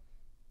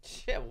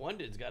Shit, one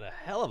dude's got a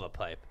hell of a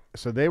pipe.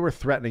 so they were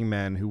threatening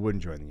men who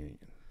wouldn't join the union,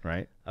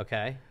 right?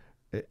 Okay.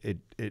 If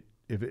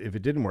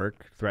it didn't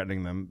work,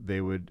 threatening them,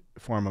 they would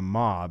form a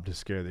mob to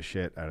scare the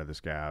shit out of the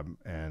scab,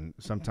 and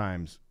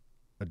sometimes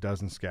a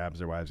dozen scabs,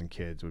 their wives and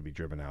kids, would be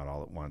driven out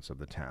all at once of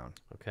the town,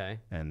 Okay.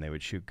 and they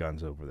would shoot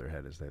guns over their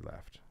head as they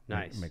left.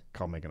 Nice.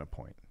 Call making a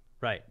point.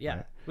 Right. Yeah.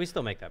 Right. We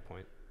still make that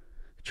point.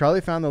 Charlie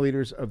found the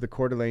leaders of the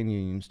Coeur d'Alene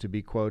unions to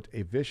be, quote,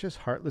 a vicious,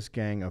 heartless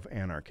gang of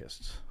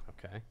anarchists.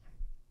 Okay.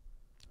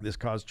 This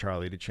caused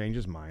Charlie to change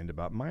his mind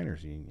about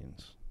miners'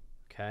 unions.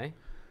 Okay.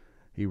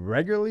 He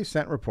regularly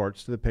sent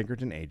reports to the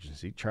Pinkerton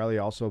agency. Charlie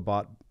also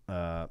bought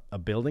a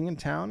building in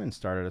town and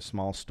started a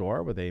small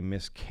store with a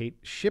Miss Kate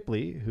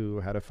Shipley,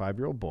 who had a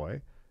 5-year-old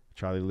boy.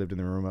 Charlie lived in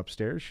the room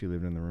upstairs. She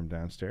lived in the room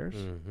downstairs.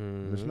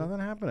 There's nothing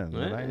happening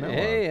that I know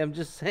Hey, of. I'm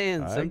just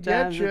saying. I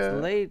Sometimes getcha.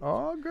 it's late.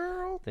 Oh,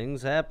 girl.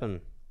 Things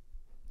happen.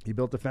 He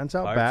built a fence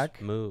out Parts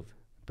back. move.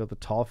 Built a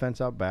tall fence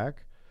out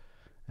back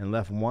and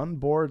left one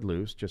board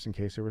loose just in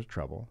case there was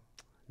trouble.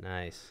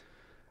 Nice.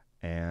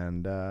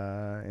 And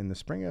in the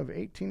spring of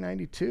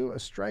 1892, a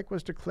strike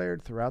was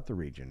declared throughout the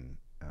region.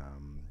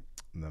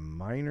 The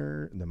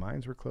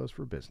mines were closed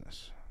for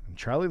business. And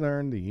Charlie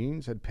learned the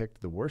unions had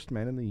picked the worst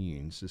men in the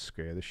unions to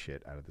scare the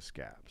shit out of the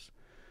scabs.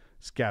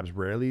 Scabs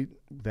rarely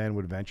then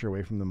would venture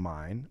away from the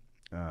mine.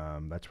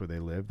 That's where they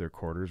lived. Their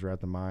quarters were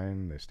at the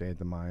mine. They stayed at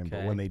the mine. But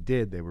Okay. when they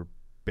did, they were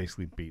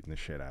basically beating the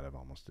shit out of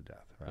almost to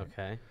death. Right?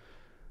 Okay.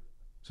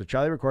 So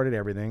Charlie recorded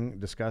everything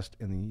discussed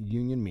in the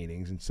union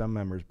meetings, and some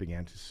members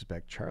began to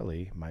suspect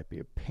Charlie might be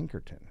a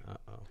Pinkerton.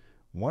 Uh-oh.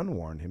 One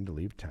warned him to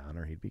leave town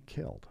or he'd be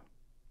killed.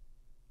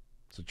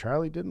 So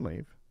Charlie didn't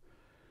leave.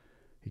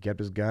 He kept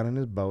his gun and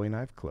his Bowie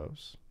knife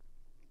close.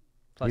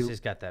 Plus, he's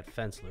got that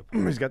fence loop.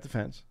 He's got the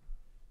fence.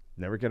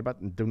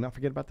 Do not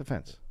forget about the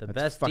fence. The That's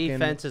best fucking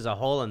defense is a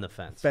hole in the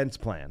fence. fence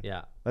plan.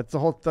 Yeah. That's the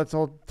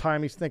whole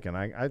time he's thinking.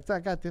 I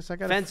got this. I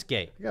got Fence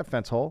gate. I got a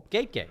fence hole.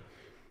 Gate gate.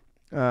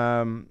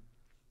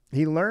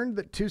 He learned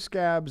that 2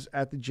 scabs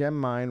at the gem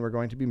mine were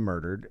going to be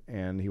murdered,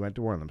 and he went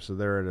to warn them. So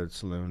they're at a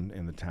saloon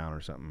in the town or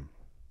something.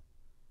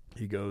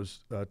 He goes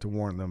to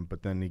warn them,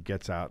 but then he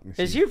gets out. And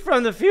Is you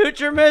from the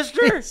future,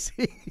 mister?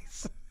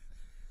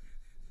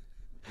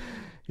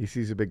 He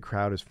sees a big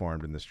crowd has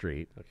formed in the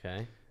street.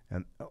 Okay.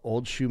 And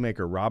old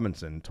shoemaker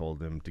Robinson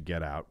told him to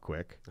get out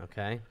quick.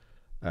 Okay.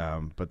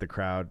 But the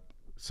crowd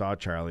saw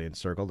Charlie and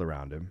circled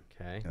around him.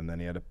 Okay. And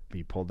then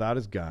he pulled out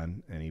his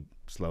gun and he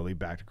slowly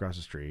backed across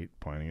the street,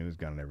 pointing at his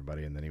gun at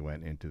everybody. And then he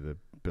went into the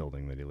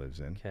building that he lives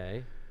in.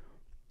 Okay.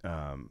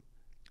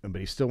 But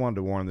he still wanted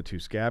to warn the 2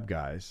 scab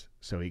guys.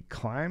 So he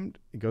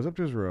goes up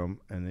to his room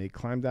and then he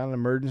climbed down an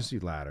emergency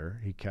ladder.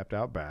 He kept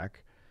out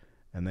back.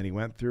 And then he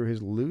went through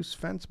his loose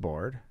fence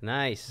board.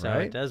 Nice. So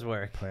Right? it does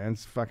work.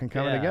 Plans fucking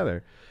coming Yeah.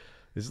 together.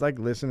 This is like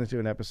listening to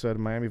an episode of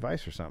Miami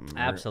Vice or something.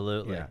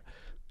 Absolutely. Yeah.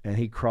 And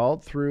he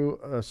crawled through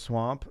a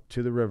swamp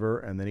to the river,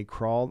 and then he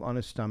crawled on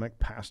his stomach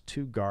past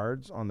 2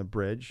 guards on the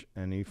bridge,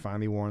 and he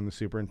finally warned the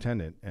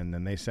superintendent. And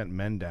then they sent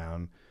men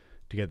down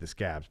to get the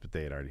scabs, but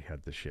they had already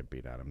had the shit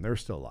beat out of them. They were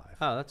still alive.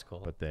 Oh, that's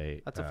cool. But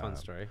That's a fun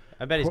story.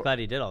 I bet he's glad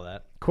he did all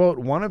that. Quote,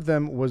 one of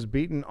them was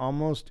beaten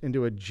almost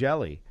into a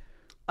jelly.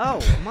 Oh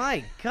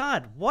my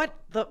God!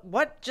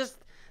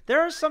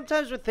 There are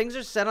sometimes when things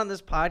are said on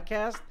this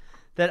podcast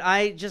that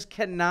I just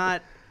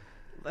cannot.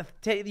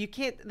 You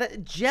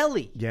can't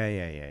jelly. Yeah.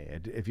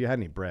 If you had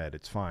any bread,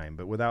 it's fine.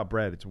 But without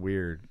bread, it's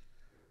weird.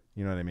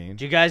 You know what I mean?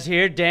 Did you guys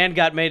hear? Dan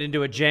got made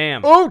into a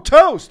jam. Oh,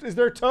 toast! Is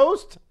there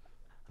toast?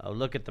 Oh,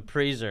 look at the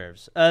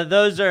preserves.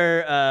 Those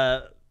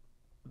are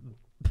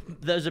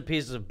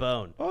pieces of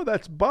bone. Oh,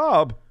 that's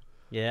Bob.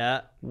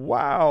 Yeah.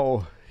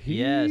 Wow. He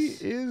Yes.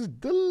 is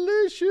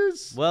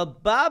delicious. Well,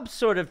 Bob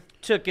sort of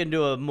took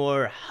into a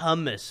more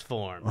hummus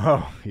form.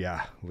 Oh,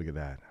 yeah. Look at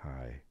that.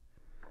 Hi.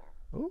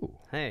 Oh.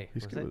 Hey,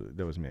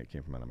 That was me. It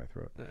came from out of my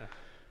throat.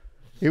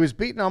 He was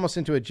beaten almost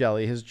into a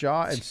jelly, his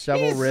jaw and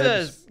several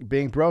ribs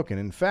being broken.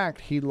 In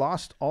fact, he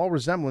lost all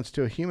resemblance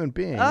to a human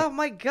being. Oh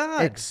my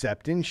God.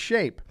 Except in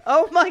shape.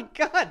 Oh my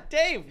God,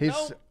 Dave. His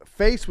no.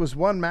 face was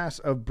one mass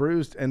of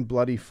bruised and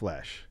bloody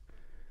flesh.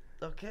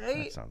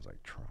 Okay. That sounds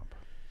like Trump.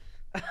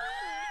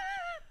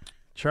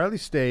 Charlie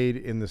stayed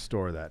in the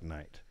store that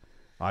night.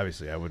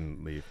 Obviously, I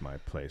wouldn't leave my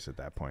place at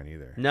that point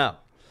either. No.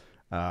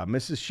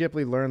 Mrs.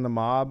 Shipley learned the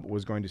mob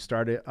was going to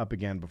start it up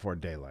again before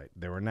daylight.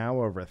 There were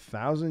now over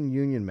 1,000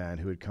 Union men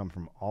who had come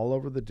from all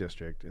over the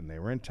district, and they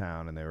were in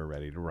town, and they were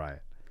ready to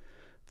riot.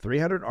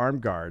 300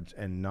 armed guards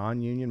and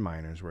non-Union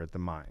miners were at the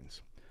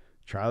mines.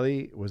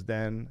 Charlie was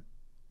then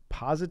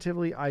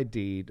positively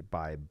ID'd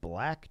by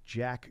Black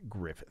Jack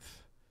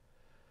Griffith.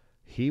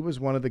 He was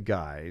one of the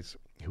guys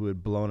who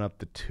had blown up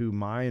the 2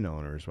 mine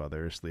owners while they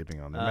were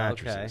sleeping on their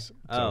mattresses.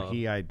 Okay. So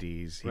he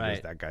IDs. He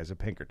was that guy's a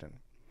Pinkerton.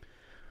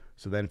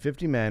 So then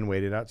 50 men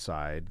waited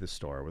outside the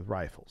store with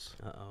rifles.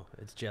 Uh-oh.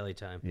 It's jelly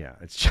time. Yeah,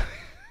 it's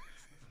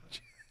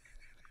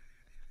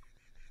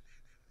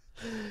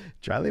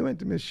Charlie went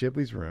to Miss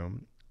Shipley's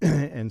room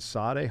and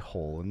sawed a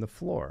hole in the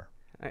floor.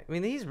 I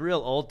mean, he's real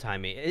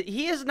old-timey.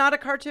 He is not a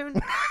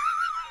cartoon?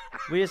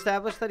 We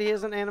established that he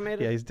isn't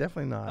animated? Yeah, he's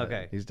definitely not.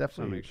 Okay. He's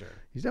definitely make sure.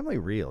 He's definitely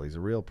real. He's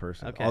a real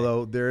person. Okay.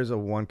 Although there is a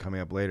one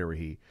coming up later where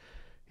he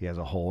has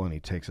a hole and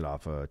he takes it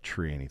off a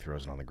tree and he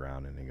throws it on the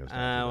ground and he goes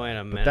down. Wait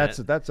a minute.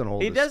 But that's an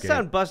old He does escape.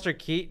 sound Buster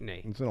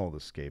Keaton-y. It's an old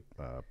escape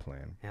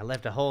plan. I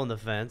left a hole in the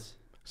fence.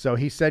 So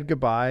he said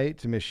goodbye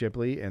to Miss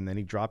Shipley and then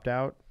he dropped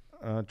down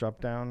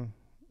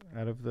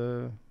out of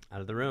the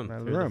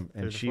room.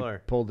 And she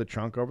pulled the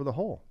trunk over the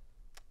hole.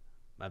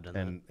 I've done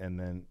that. And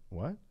then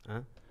what?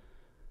 Huh?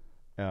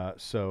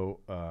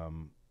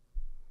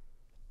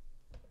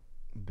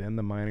 Then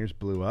the miners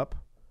blew up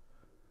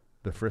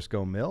the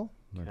Frisco mill.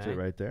 That's it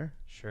right there.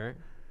 Sure.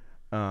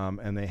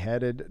 And they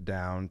headed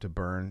down to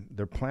burn.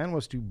 Their plan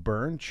was to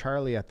burn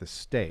Charlie at the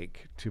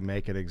stake to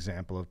make an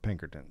example of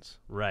Pinkertons.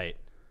 Right.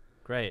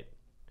 Great.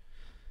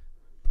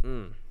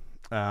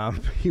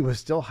 He was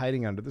still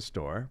hiding under the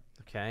store.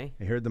 Okay.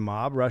 He heard the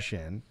mob rush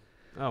in.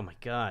 Oh, my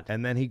God.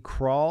 And then he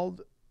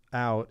crawled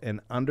out and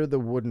under the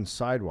wooden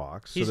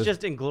sidewalks. He's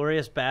just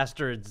Inglorious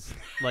Bastards,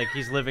 like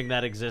he's living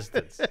that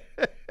existence.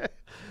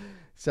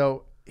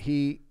 So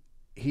he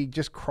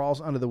just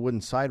crawls under the wooden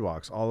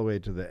sidewalks all the way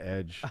to the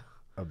edge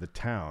of the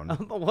town.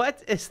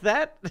 What is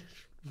that?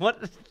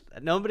 What?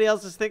 Nobody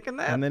else is thinking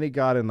that? And then he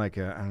got in like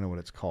I don't know what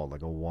it's called,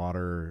 like a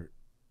water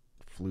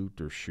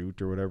flute or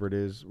chute or whatever it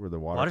is, where the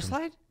water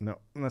slide? No,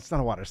 that's not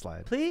a water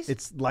slide. Please?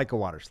 It's like a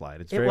water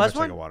slide. It's It very was much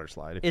like one? a water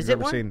slide. If Is you've it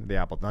ever one? seen the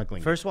Apple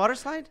Dumpling First water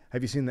slide?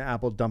 Have you seen the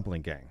Apple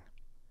Dumpling Gang?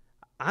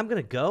 I'm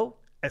going to go.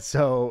 And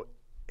so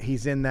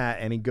he's in that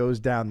and he goes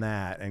down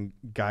that and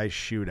guys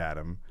shoot at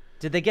him.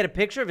 Did they get a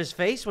picture of his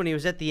face when he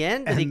was at the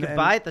end? Did he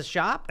goodbye at the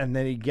shop? And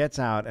then he gets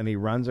out and he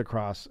runs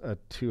across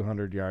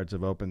 200 yards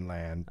of open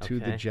land to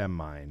the gem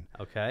mine.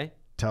 Okay.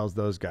 Tells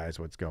those guys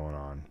what's going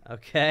on.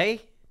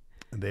 Okay.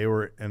 They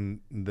were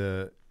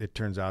it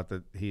turns out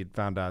that he had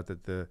found out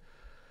that the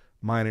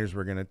miners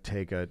were going to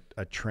take a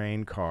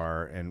train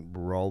car and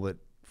roll it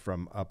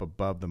from up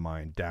above the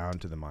mine down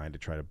to the mine to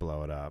try to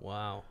blow it up.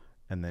 Wow.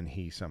 And then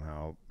he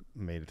somehow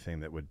made a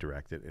thing that would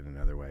direct it in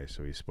another way,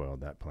 so he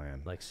spoiled that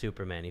plan. Like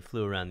Superman, he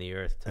flew around the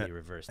earth till he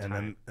reversed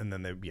time. And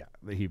then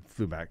he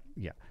flew back,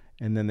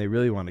 and then they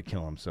really wanted to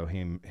kill him, so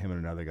him and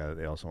another guy that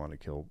they also wanted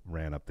to kill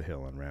ran up the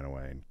hill and ran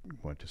away and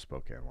went to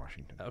Spokane,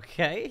 Washington.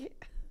 Okay.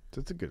 So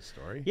it's a good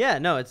story. Yeah,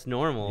 no, it's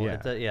normal.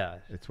 Yeah.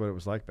 It's what it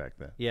was like back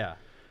then. Yeah.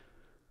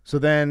 So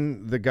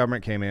then the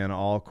government came in.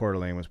 All Coeur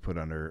d'Alene was put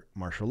under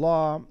martial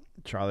law.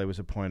 Charlie was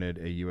appointed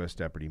a U.S.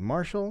 deputy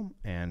marshal,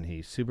 and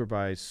he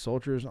supervised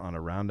soldiers on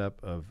a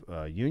roundup of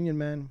Union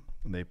men.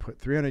 They put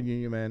 300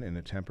 Union men in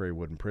a temporary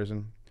wooden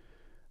prison.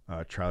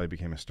 Charlie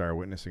became a star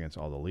witness against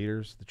all the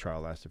leaders. The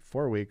trial lasted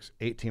 4 weeks.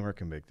 18 were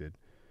convicted.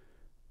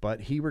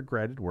 But he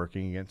regretted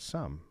working against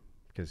some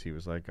because he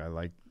was like,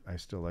 I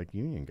still like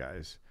Union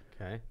guys.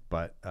 Okay.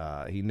 But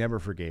he never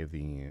forgave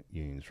the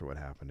unions for what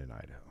happened in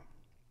Idaho.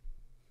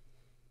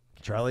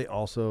 Charlie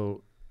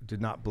also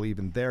did not believe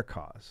in their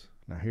cause.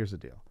 Now, here's the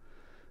deal.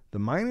 The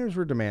miners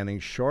were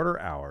demanding shorter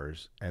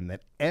hours and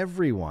that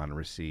everyone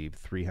receive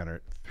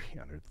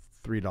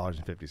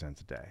 $3.50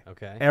 a day.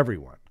 Okay.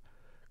 Everyone.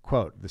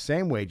 Quote, the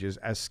same wages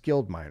as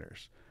skilled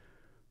miners.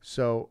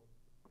 So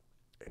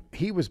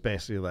he was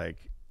basically like,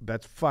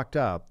 that's fucked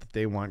up that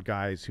they want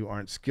guys who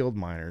aren't skilled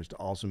miners to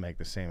also make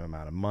the same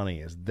amount of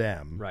money as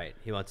them. Right.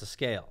 He wants a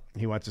scale.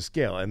 He wants a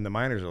scale. And the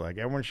miners are like,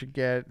 everyone should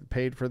get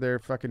paid for their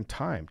fucking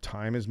time.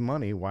 Time is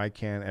money. Why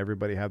can't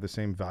everybody have the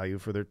same value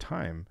for their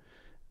time?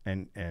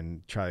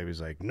 And Charlie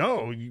was like,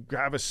 no, you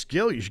have a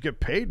skill. You should get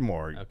paid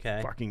more. Okay.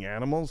 You fucking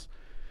animals.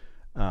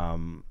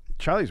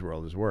 Charlie's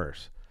world is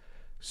worse.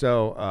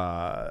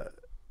 So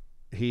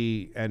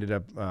he ended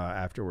up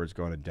afterwards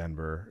going to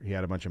Denver. He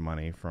had a bunch of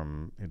money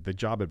from the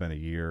job had been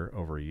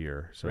over a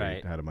year, so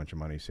right. He had a bunch of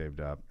money saved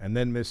up. And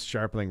then Miss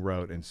Sharpling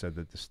wrote and said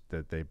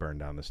that they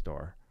burned down the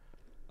store.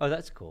 Oh,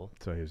 that's coul.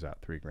 So he was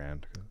out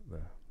 $3,000.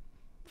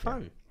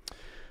 Fun.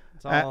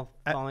 It's all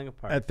falling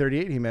apart. At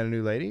 38, he met a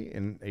new lady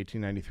in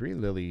 1893,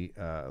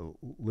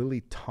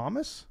 Lily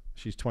Thomas.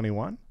 She's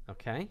 21.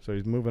 Okay. So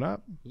he's moving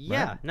up.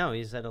 Yeah. Right? No,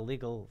 he's at a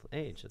legal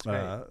age. That's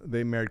great.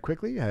 They married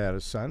quickly, had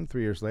a son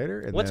 3 years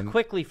later. And What's then,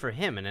 quickly for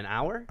him? In an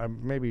hour?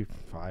 Maybe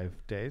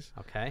 5 days.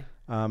 Okay.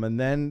 And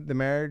then the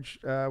marriage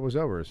was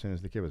over as soon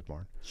as the kid was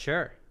born.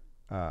 Sure.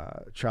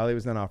 Charlie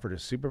was then offered a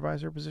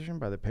supervisor position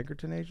by the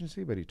Pinkerton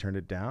agency, but he turned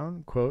it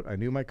down. Quote, I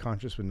knew my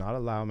conscience would not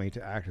allow me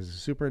to act as a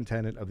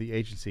superintendent of the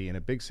agency in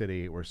a big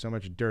city where so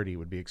much dirty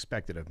would be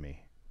expected of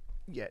me.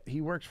 Yet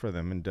he works for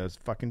them and does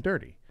fucking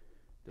dirty.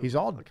 He's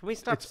all... Can we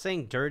stop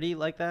saying dirty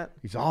like that?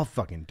 He's all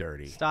fucking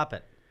dirty. Stop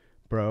it.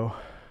 Bro.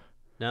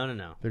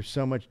 No. There's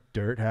so much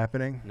dirt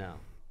happening. No.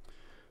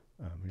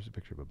 Here's a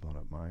picture of a blown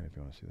up mine if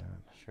you want to see that.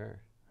 Sure.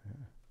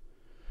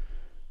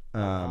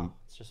 Yeah.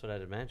 It's just what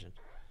I'd imagined.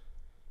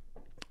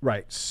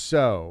 Right.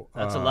 So...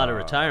 That's a lot of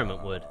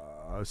retirement wood.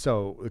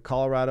 So the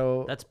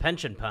Colorado... That's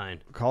pension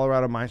pine.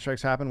 Colorado mine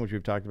strikes happened, which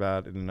we've talked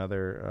about in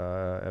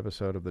another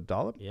episode of the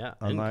Dollop. Yeah,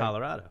 in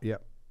Colorado.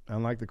 Yep.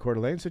 Unlike the Coeur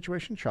d'Alene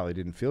situation, Charlie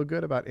didn't feel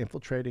good about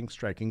infiltrating,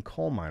 striking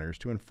coal miners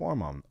to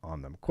inform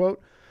on them.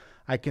 Quote,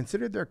 I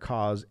considered their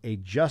cause a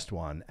just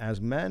one, as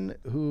men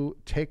who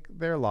take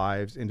their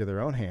lives into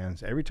their own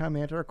hands every time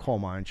they enter a coal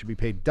mine should be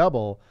paid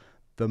double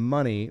the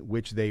money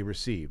which they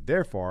receive.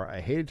 Therefore,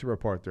 I hated to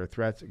report their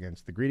threats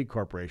against the greedy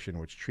corporation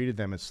which treated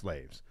them as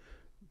slaves.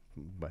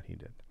 But he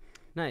did.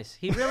 Nice.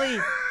 He really...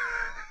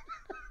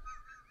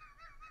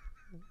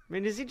 I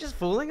mean, is he just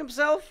fooling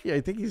himself? Yeah,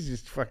 I think he's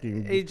just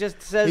fucking... He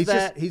just says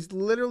that... He's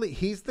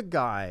the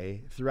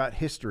guy throughout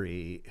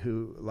history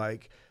who,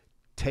 like,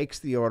 takes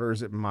the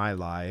orders at My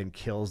Lai and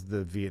kills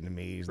the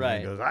Vietnamese. Right.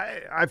 And he goes,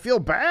 I feel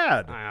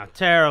bad. Oh,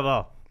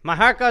 terrible. My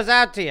heart goes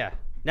out to you.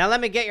 Now let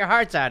me get your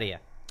hearts out of you.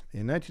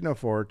 In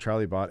 1904,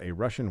 Charlie bought a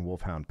Russian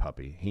wolfhound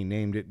puppy. He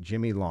named it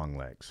Jimmy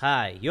Longlegs.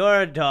 Hi,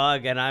 you're a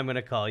dog, and I'm going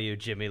to call you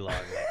Jimmy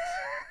Longlegs.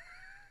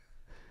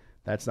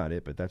 That's not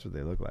it, but that's what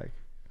they look like.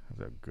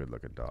 That's a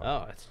good-looking dog.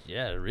 Oh, it's,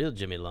 yeah, real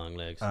Jimmy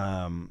Longlegs.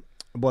 Well,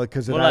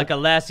 because more like a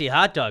lassie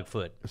hot dog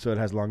foot. So it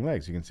has long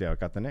legs. You can see how it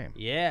got the name.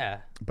 Yeah.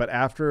 But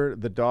after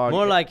the dog...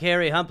 More like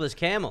Harry Humpless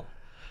Camel.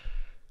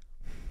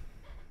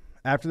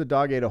 After the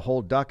dog ate a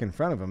whole duck in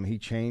front of him, he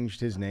changed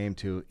his name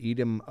to Eat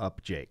 'em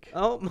Up Jake.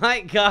 Oh,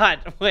 my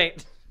God.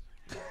 Wait.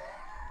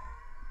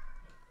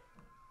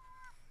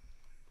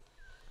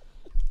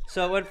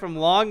 So it went from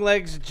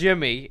Longlegs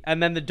Jimmy,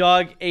 and then the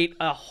dog ate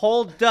a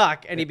whole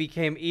duck, and he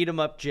became Eat 'em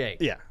Up Jake.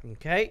 Yeah.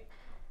 Okay.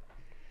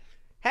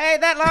 Hey,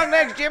 that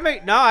Longlegs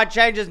Jimmy. No, I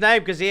changed his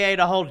name because he ate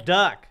a whole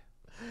duck.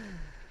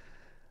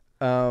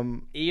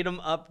 Eat 'em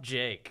Up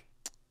Jake.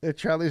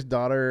 Charlie's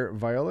daughter,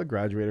 Viola,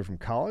 graduated from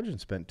college and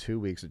spent 2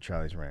 weeks at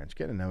Charlie's ranch,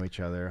 getting to know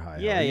each other. Hi,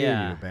 Yeah, how are you?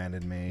 yeah. You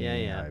abandoned me.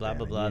 Yeah. I Blah,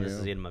 blah, blah. abandoned This you.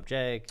 is Eat 'em Up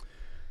Jake.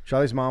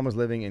 Charlie's mom was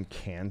living in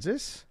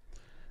Kansas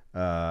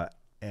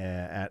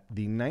at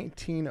the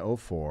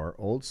 1904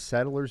 Old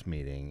Settlers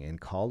Meeting in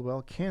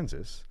Caldwell,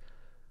 Kansas.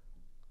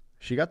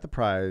 She got the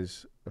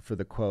prize for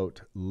the,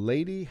 quote,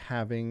 lady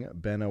having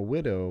been a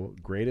widow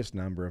greatest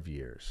number of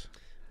years.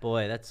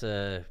 Boy, that's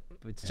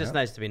it's just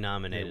nice to be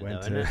nominated, though,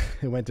 isn't it?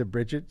 It went to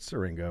Bridget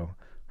Siringo.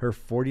 Her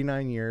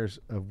 49 years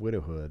of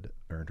widowhood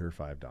earned her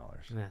 $5.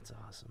 That's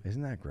awesome.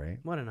 Isn't that great?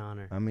 What an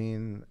honor. I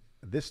mean,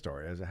 this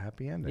story has a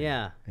happy ending.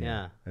 Yeah.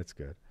 That's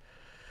good.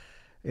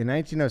 In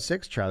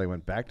 1906, Charlie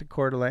went back to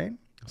Coeur d'Alene.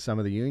 Some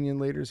of the Union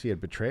leaders he had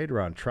betrayed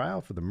were on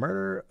trial for the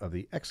murder of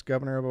the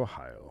ex-governor of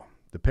Ohio.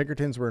 The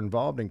Pinkertons were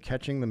involved in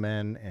catching the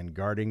men and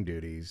guarding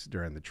duties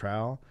during the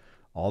trial.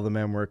 All the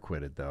men were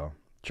acquitted, though.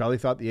 Charlie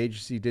thought the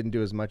agency didn't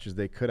do as much as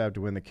they could have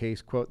to win the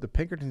case. Quote, the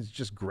Pinkertons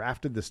just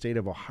grafted the state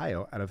of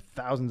Ohio out of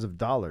thousands of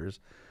dollars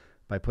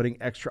by putting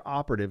extra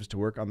operatives to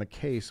work on the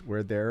case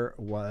where there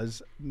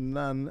was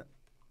no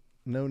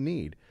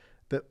need.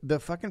 The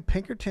fucking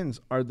Pinkertons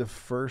are the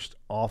first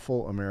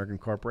awful American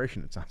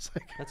corporation, it sounds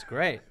like. That's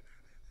great.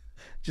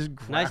 Just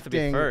grafting, nice to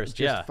be first,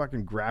 just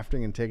fucking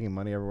grafting and taking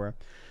money everywhere.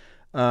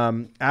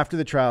 After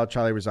the trial,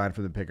 Charlie resigned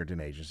from the Pinkerton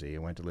agency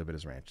and went to live at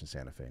his ranch in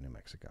Santa Fe, New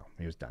Mexico.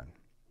 He was done.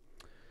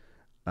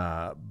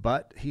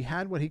 But he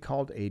had what he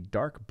called a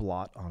dark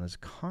blot on his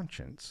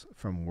conscience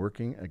from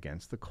working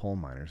against the coal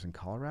miners in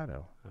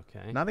Colorado.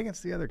 Okay. Not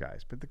against the other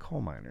guys, but the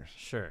coal miners.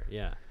 Sure,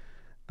 yeah.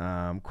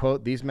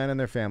 Quote, these men and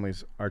their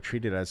families are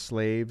treated as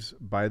slaves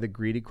by the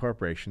greedy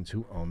corporations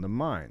who own the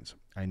mines.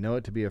 I know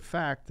it to be a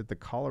fact that the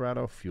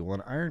Colorado Fuel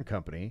and Iron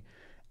Company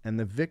and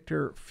the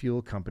Victor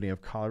Fuel Company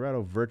of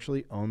Colorado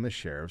virtually own the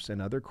sheriffs and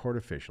other court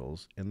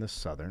officials in the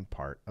southern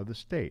part of the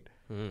state.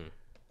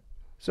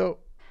 So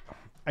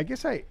I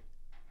guess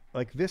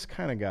like this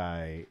kind of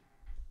guy,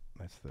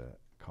 that's the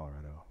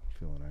Colorado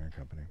Fuel and Iron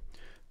Company.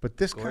 But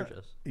this kind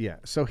of, yeah.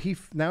 So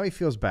now he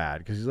feels bad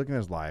because he's looking at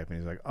his life and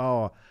he's like,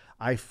 oh,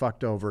 I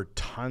fucked over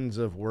tons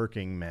of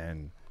working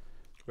men.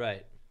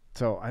 Right.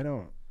 So I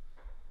don't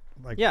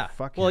like. Yeah.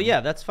 Fuck well, him. yeah.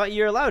 That's fine.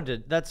 You're allowed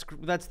to. That's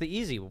the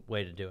easy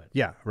way to do it.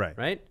 Yeah. Right.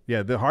 Right.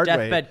 Yeah. The hard way.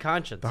 Deathbed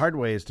conscience. The hard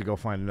way is to go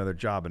find another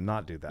job and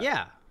not do that.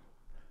 Yeah.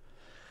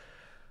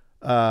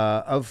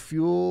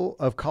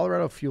 Of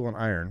Colorado Fuel and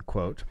Iron,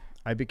 quote,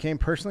 I became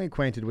personally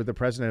acquainted with the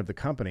president of the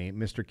company,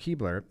 Mr.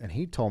 Keebler, and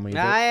he told me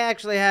that... I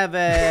actually have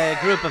a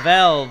group of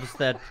elves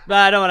that...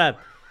 I don't want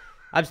to...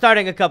 I'm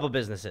starting a couple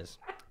businesses.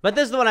 But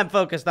this is the one I'm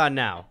focused on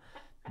now.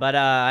 But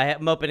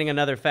I'm opening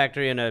another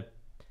factory in a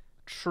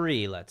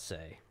tree, let's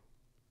say.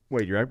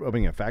 Wait, you're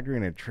opening a factory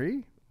in a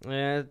tree?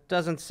 It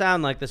doesn't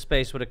sound like the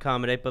space would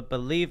accommodate, but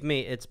believe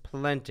me, it's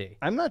plenty.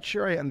 I'm not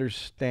sure I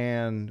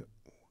understand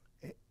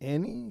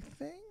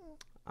anything.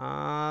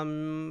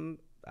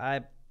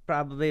 I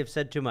probably have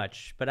said too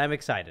much, but I'm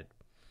excited.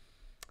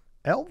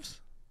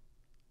 Elves?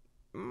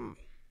 Do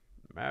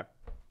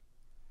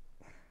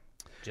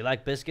you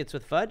like biscuits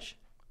with fudge?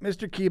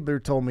 Mr.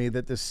 Keebler told me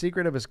that the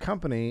secret of his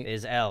company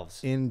Is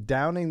elves. in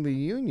downing the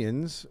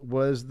unions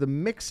was the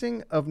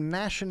mixing of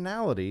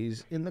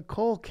nationalities in the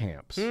coal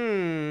camps.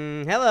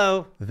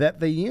 Hello.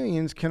 That the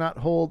unions cannot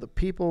hold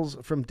peoples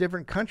from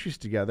different countries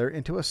together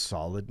into a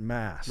solid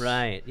mass.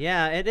 Right.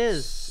 Yeah, it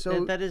is.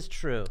 So- That is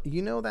true.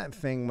 You know that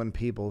thing when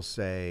people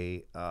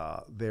say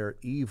they're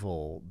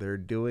evil, they're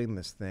doing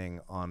this thing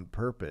on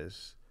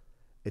purpose,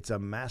 it's a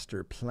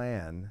master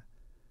plan.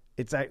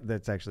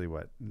 That's actually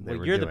what they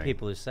were You're doing. the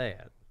people who say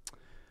it.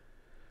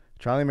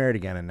 Charlie married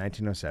again in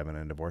 1907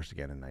 and divorced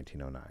again in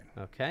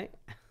 1909. Okay.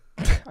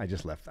 I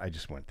just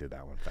went through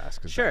that one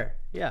fast. Sure.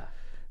 Yeah.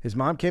 His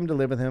mom came to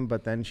live with him,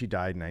 but then she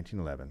died in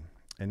 1911.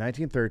 In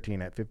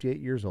 1913, at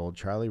 58 years old,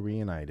 Charlie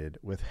reunited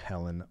with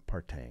Helen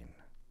Partain.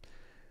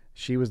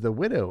 She was the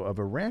widow of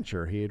a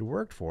rancher he had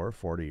worked for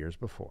 40 years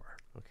before.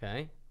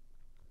 Okay.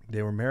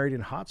 They were married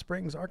in Hot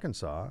Springs,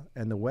 Arkansas,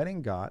 and the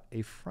wedding got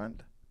a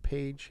front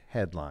page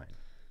headline.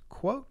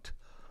 Quote,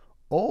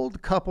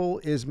 "Old couple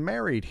is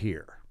married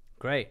here."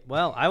 Great.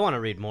 Well, I want to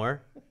read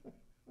more.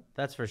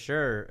 That's for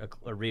sure.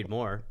 A read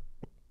more.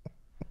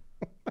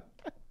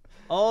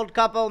 Old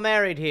couple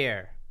married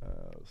here.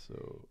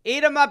 So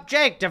Eat 'em up,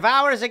 Jake.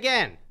 Devours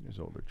again. years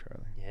older,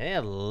 Charlie.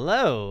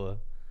 Hello.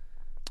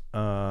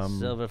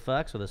 Silver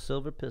fox with a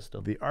silver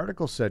pistol. The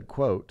article said,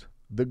 quote,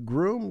 "The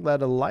groom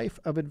led a life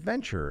of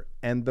adventure,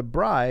 and the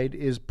bride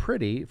is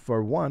pretty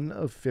for one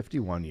of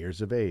 51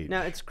 years of age."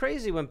 Now, it's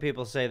crazy when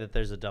people say that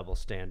there's a double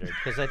standard,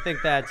 because I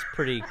think that's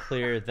pretty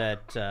clear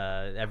that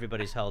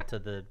everybody's held to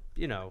the,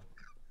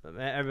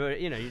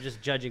 everybody, you're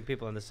just judging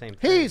people on the same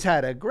thing. He's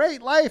had a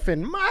great life,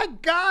 and my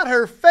God,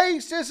 her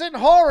face isn't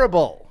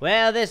horrible.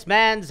 Well, this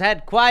man's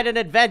had quite an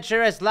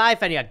adventurous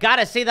life, and you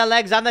gotta see the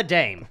legs on the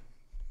dame.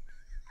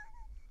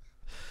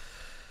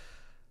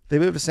 They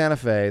moved to Santa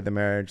Fe. The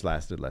marriage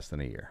lasted less than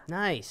a year.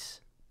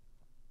 Nice.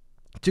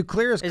 To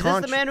clear his Is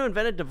conscience. this the man who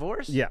invented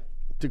divorce? Yeah.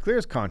 To clear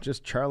his conscience,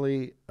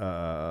 Charlie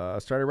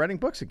started writing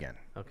books again.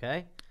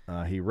 Okay.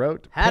 He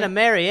wrote How to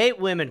marry 8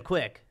 women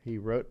quick. He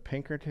wrote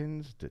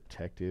Pinkertons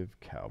Detective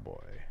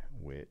Cowboy,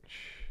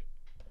 which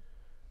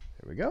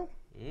here we go.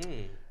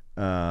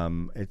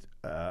 It's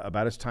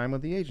about his time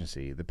with the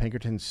agency. The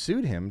Pinkertons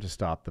sued him to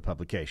stop the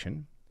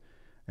publication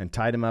and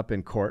tied him up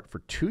in court for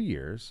 2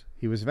 years.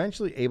 He was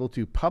eventually able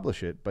to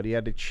publish it, but he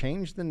had to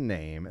change the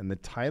name, and the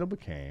title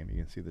became, you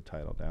can see the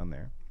title down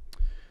there,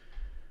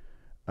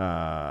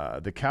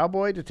 The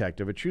Cowboy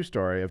Detective, a true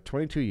story of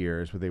 22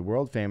 years with a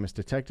world-famous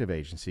detective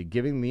agency,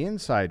 giving the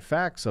inside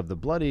facts of the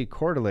bloody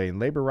Coeur d'Alene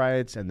labor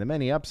riots and the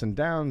many ups and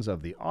downs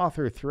of the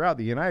author throughout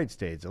the United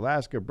States,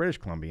 Alaska, British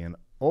Columbia, and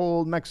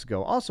Old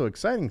Mexico. Also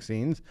exciting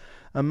scenes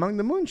among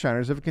the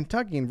moonshiners of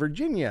Kentucky and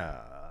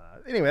Virginia.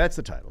 Anyway, that's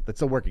the title. That's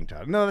the working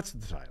title. No, that's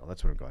the title.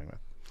 That's what I'm going with.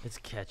 It's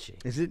catchy.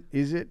 Is it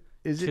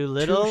Too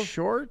little? too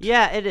short?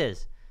 Yeah, it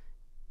is.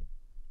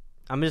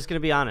 I'm just going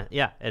to be honest.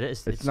 Yeah, it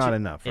is. It's not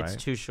enough, right? It's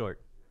too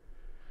short.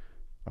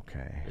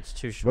 Okay. It's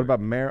too short. What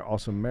about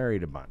also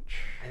married a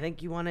bunch? I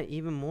think you want it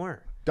even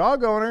more.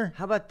 Dog owner.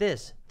 How about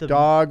this?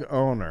 Dog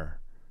owner.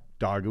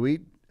 Dog who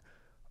eat.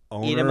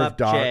 Owner Eat 'em of up,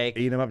 dog. Jake.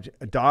 Eat 'em up.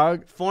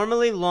 Dog.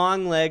 Formerly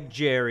long-legged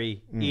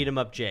Jerry. Eat 'em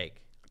up,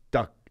 Jake.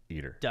 Duck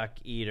eater. Duck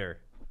eater.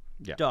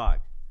 Yeah. Dog.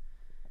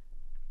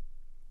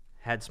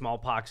 Had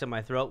smallpox in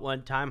my throat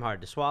one time, hard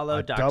to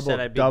swallow. Doc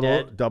said I'd be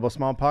dead. Double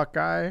smallpox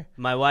guy.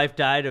 My wife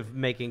died of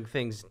making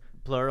things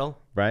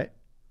plural. Right.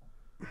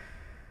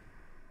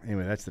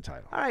 Anyway, that's the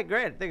title. All right,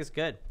 great. I think it's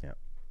good. Yeah.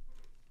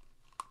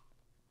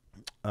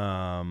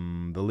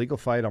 The legal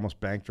fight almost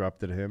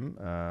bankrupted him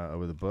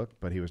over the book,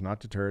 but he was not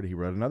deterred. He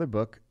wrote another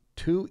book,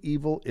 Two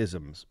Evil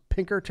Isms,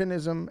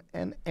 Pinkertonism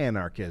and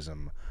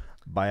Anarchism,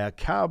 by a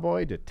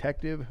cowboy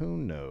detective who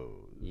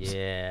knows.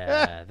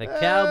 Yeah, the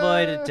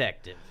cowboy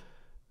detective.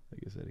 I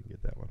guess I didn't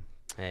get that one.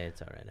 Hey,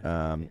 it's all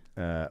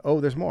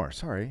right. There's more.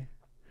 Sorry.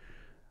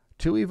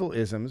 Two Evil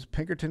Isms,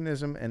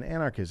 Pinkertonism and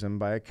Anarchism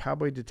by a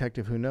cowboy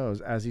detective who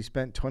knows, as he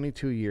spent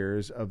 22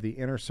 years of the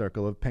inner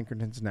circle of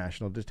Pinkerton's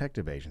National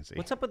Detective Agency.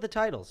 What's up with the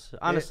titles?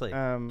 Honestly,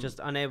 just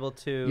unable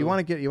to. You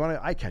want an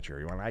eye catcher.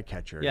 You want an eye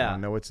catcher. Yeah. You want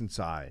to know what's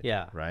inside.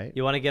 Yeah. Right?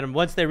 You want to get them,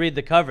 once they read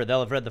the cover, they'll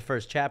have read the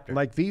first chapter.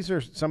 Like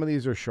some of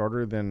these are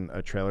shorter than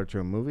a trailer to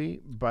a movie,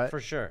 but For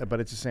sure.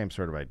 But it's the same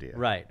sort of idea.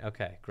 Right.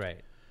 Okay,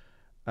 great.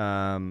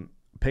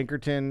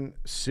 Pinkerton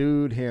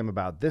sued him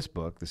about this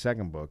book, the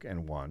second book,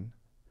 and won.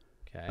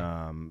 Okay.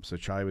 So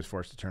Charlie was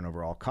forced to turn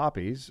over all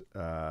copies,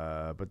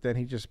 but then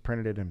he just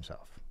printed it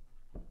himself.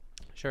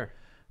 Sure.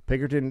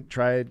 Pinkerton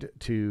tried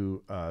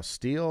to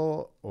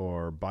steal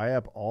or buy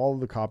up all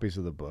the copies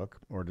of the book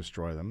or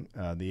destroy them.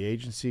 The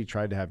agency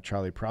tried to have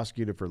Charlie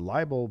prosecuted for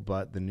libel,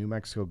 but the New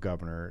Mexico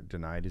governor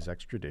denied his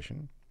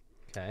extradition.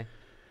 Okay.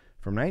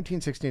 From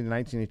 1916 to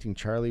 1918,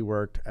 Charlie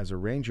worked as a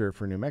ranger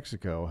for New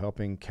Mexico,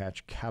 helping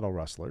catch cattle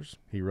rustlers.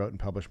 He wrote and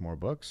published more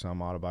books,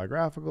 some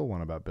autobiographical,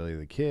 one about Billy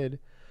the Kid.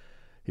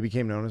 He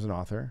became known as an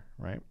author,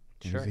 right?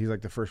 Sure. He's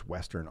like the first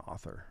Western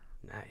author.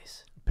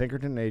 Nice.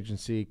 Pinkerton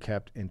Agency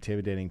kept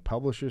intimidating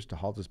publishers to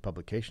halt his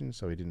publications,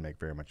 so he didn't make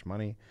very much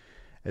money.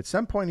 At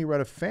some point, he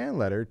wrote a fan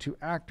letter to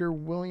actor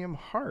William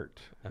Hart,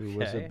 who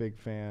was a big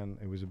fan.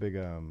 He was a big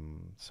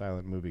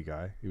silent movie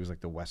guy. He was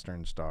like the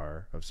Western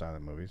star of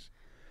silent movies.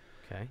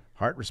 Okay.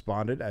 Hart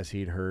responded as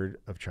he'd heard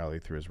of Charlie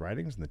through his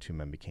writings, and the two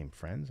men became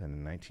friends. And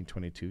in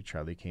 1922,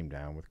 Charlie came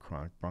down with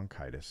chronic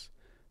bronchitis.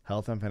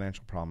 Health and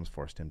financial problems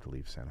forced him to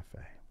leave Santa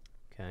Fe.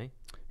 Okay.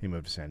 He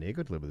moved to San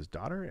Diego to live with his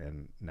daughter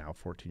and now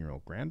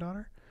 14-year-old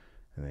granddaughter,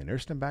 and they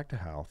nursed him back to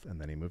health.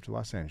 And then he moved to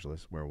Los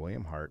Angeles, where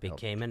William Hart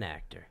became an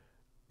actor.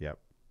 Yep.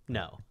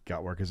 No.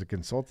 Got work as a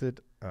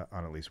consultant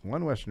on at least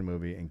one Western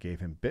movie and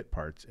gave him bit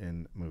parts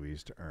in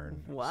movies to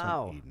earn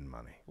some Eden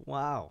money.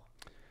 Wow.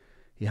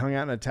 He hung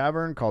out in a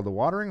tavern called the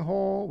Watering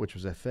Hole, which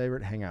was a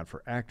favorite hangout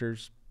for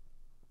actors.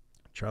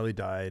 Charlie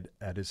died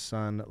at his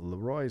son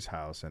Leroy's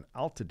house in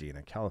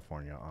Altadena,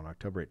 California on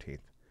October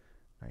 18th,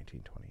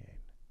 1928,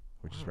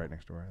 which is right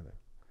next to where I live.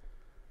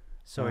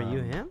 So are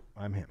you him?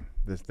 I'm him.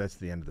 That's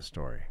the end of the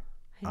story.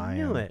 I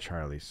knew am it.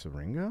 Charlie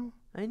Siringo,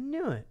 I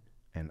knew it.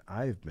 and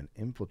I've been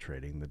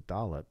infiltrating the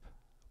Dollop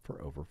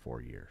for over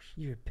 4 years.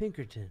 You're a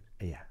Pinkerton.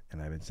 Yeah,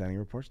 and I've been sending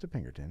reports to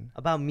Pinkerton,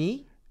 About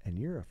me? and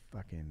you're a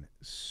fucking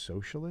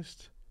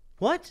socialist,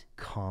 What?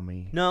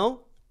 commie,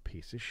 No.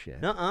 piece of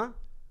shit, Nuh-uh.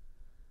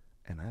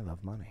 and I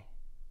love money.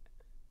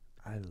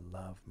 I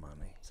love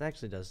money. This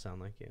actually does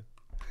sound like you.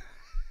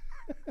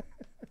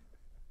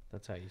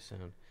 That's how you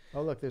sound.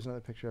 Oh, look, there's another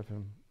picture of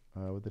him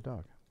with the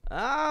dog.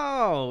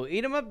 Oh,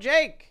 eat him up,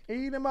 Jake.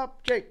 Eat him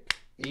up, Jake.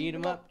 Eat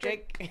him up,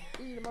 Jake.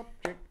 Eat him up,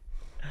 Jake.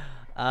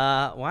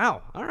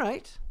 Wow. All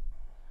right.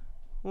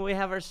 Well, we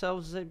have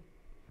ourselves That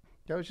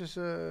was just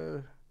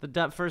the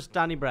first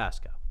Donnie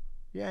Brasco.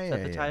 yeah, Is yeah.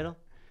 that the title?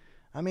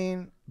 I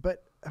mean,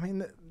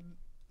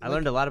 I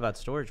learned a lot about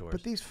Storage Wars.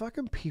 but these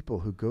fucking people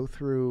who go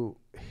through,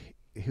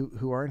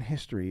 who are in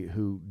history,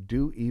 who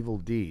do evil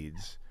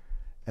deeds,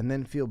 and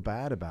then feel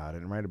bad about it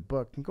and write a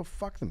book, can go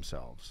fuck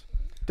themselves.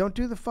 Don't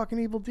do the fucking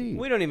evil deed.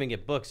 We don't even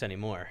get books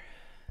anymore.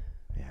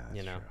 Yeah, that's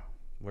You know,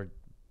 true.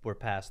 we're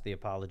past the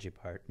apology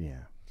part. Yeah.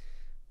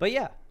 But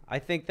yeah, I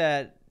think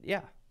that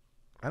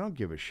I don't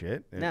give a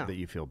shit No. that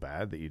you feel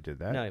bad that you did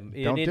that. no,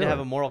 you Don't need do to have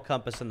it. a moral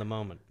compass in the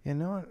moment. You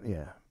know what?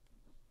 Yeah.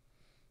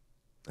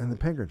 And the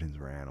Pinkertons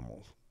were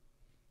animals.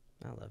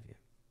 I love you.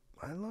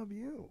 I love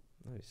you.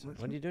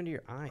 What are you doing to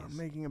your eyes? I'm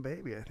making a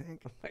baby, I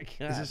think. Oh my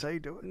God. Is this how you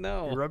do it?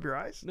 No. You rub your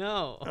eyes?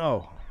 No.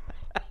 Oh.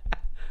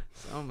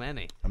 So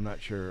many. I'm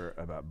not sure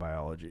about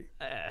biology.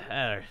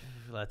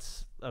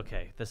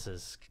 Okay, this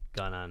has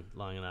gone on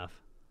long enough.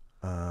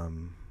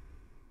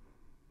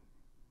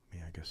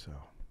 Yeah, I guess so.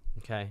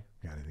 Okay.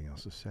 Got anything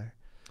else to say?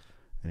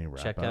 Any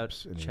Check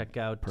wrap-ups? Any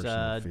out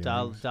personal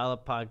feelings?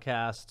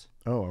 dolloppodcast.com.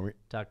 Oh, are we?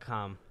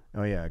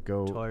 Oh, yeah.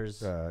 Go.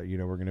 Tours. We're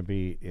going to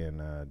be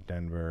in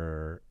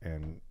Denver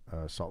and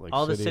Salt Lake City.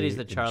 All the cities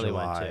that in Charlie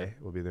went to. July.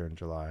 We'll be there in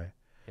July.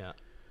 Yeah.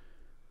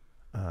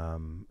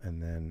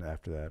 And then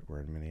after that, we're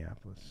in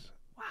Minneapolis.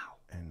 Wow.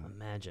 And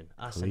Imagine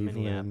us Cleveland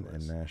in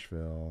Minneapolis. and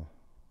Nashville.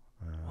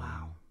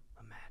 Wow.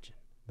 Imagine.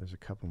 There's a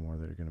couple more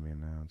that are going to be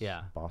announced.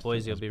 Yeah. Boston,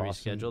 Boise will is be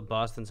Boston- rescheduled.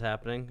 Boston's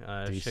happening.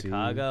 DC.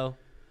 Chicago.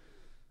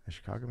 Has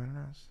Chicago been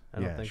announced? I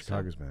don't think so.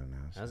 Chicago's been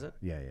announced. Has it?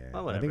 Yeah.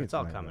 Well, I whatever. think It's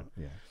all might coming.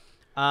 be. Yeah.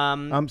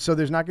 So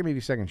there's not going to be any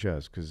second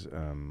shows because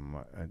a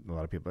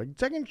lot of people are like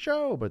second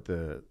show, but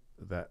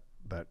that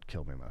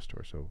killed me last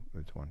tour, so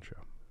it's one show.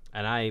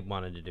 And I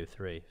wanted to do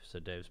 3, so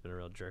Dave's been a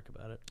real jerk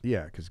about it.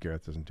 Yeah, because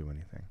Gareth doesn't do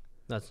anything.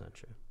 That's not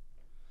true.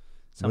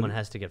 Someone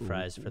has to get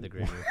fries for the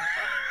green room.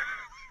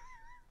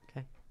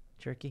 Okay,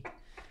 jerky.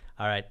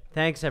 All right,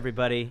 thanks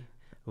everybody.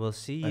 We'll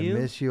see you. I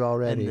miss you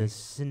already.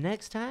 And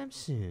next time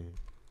soon.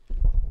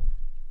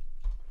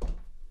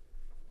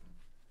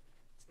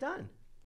 It's done.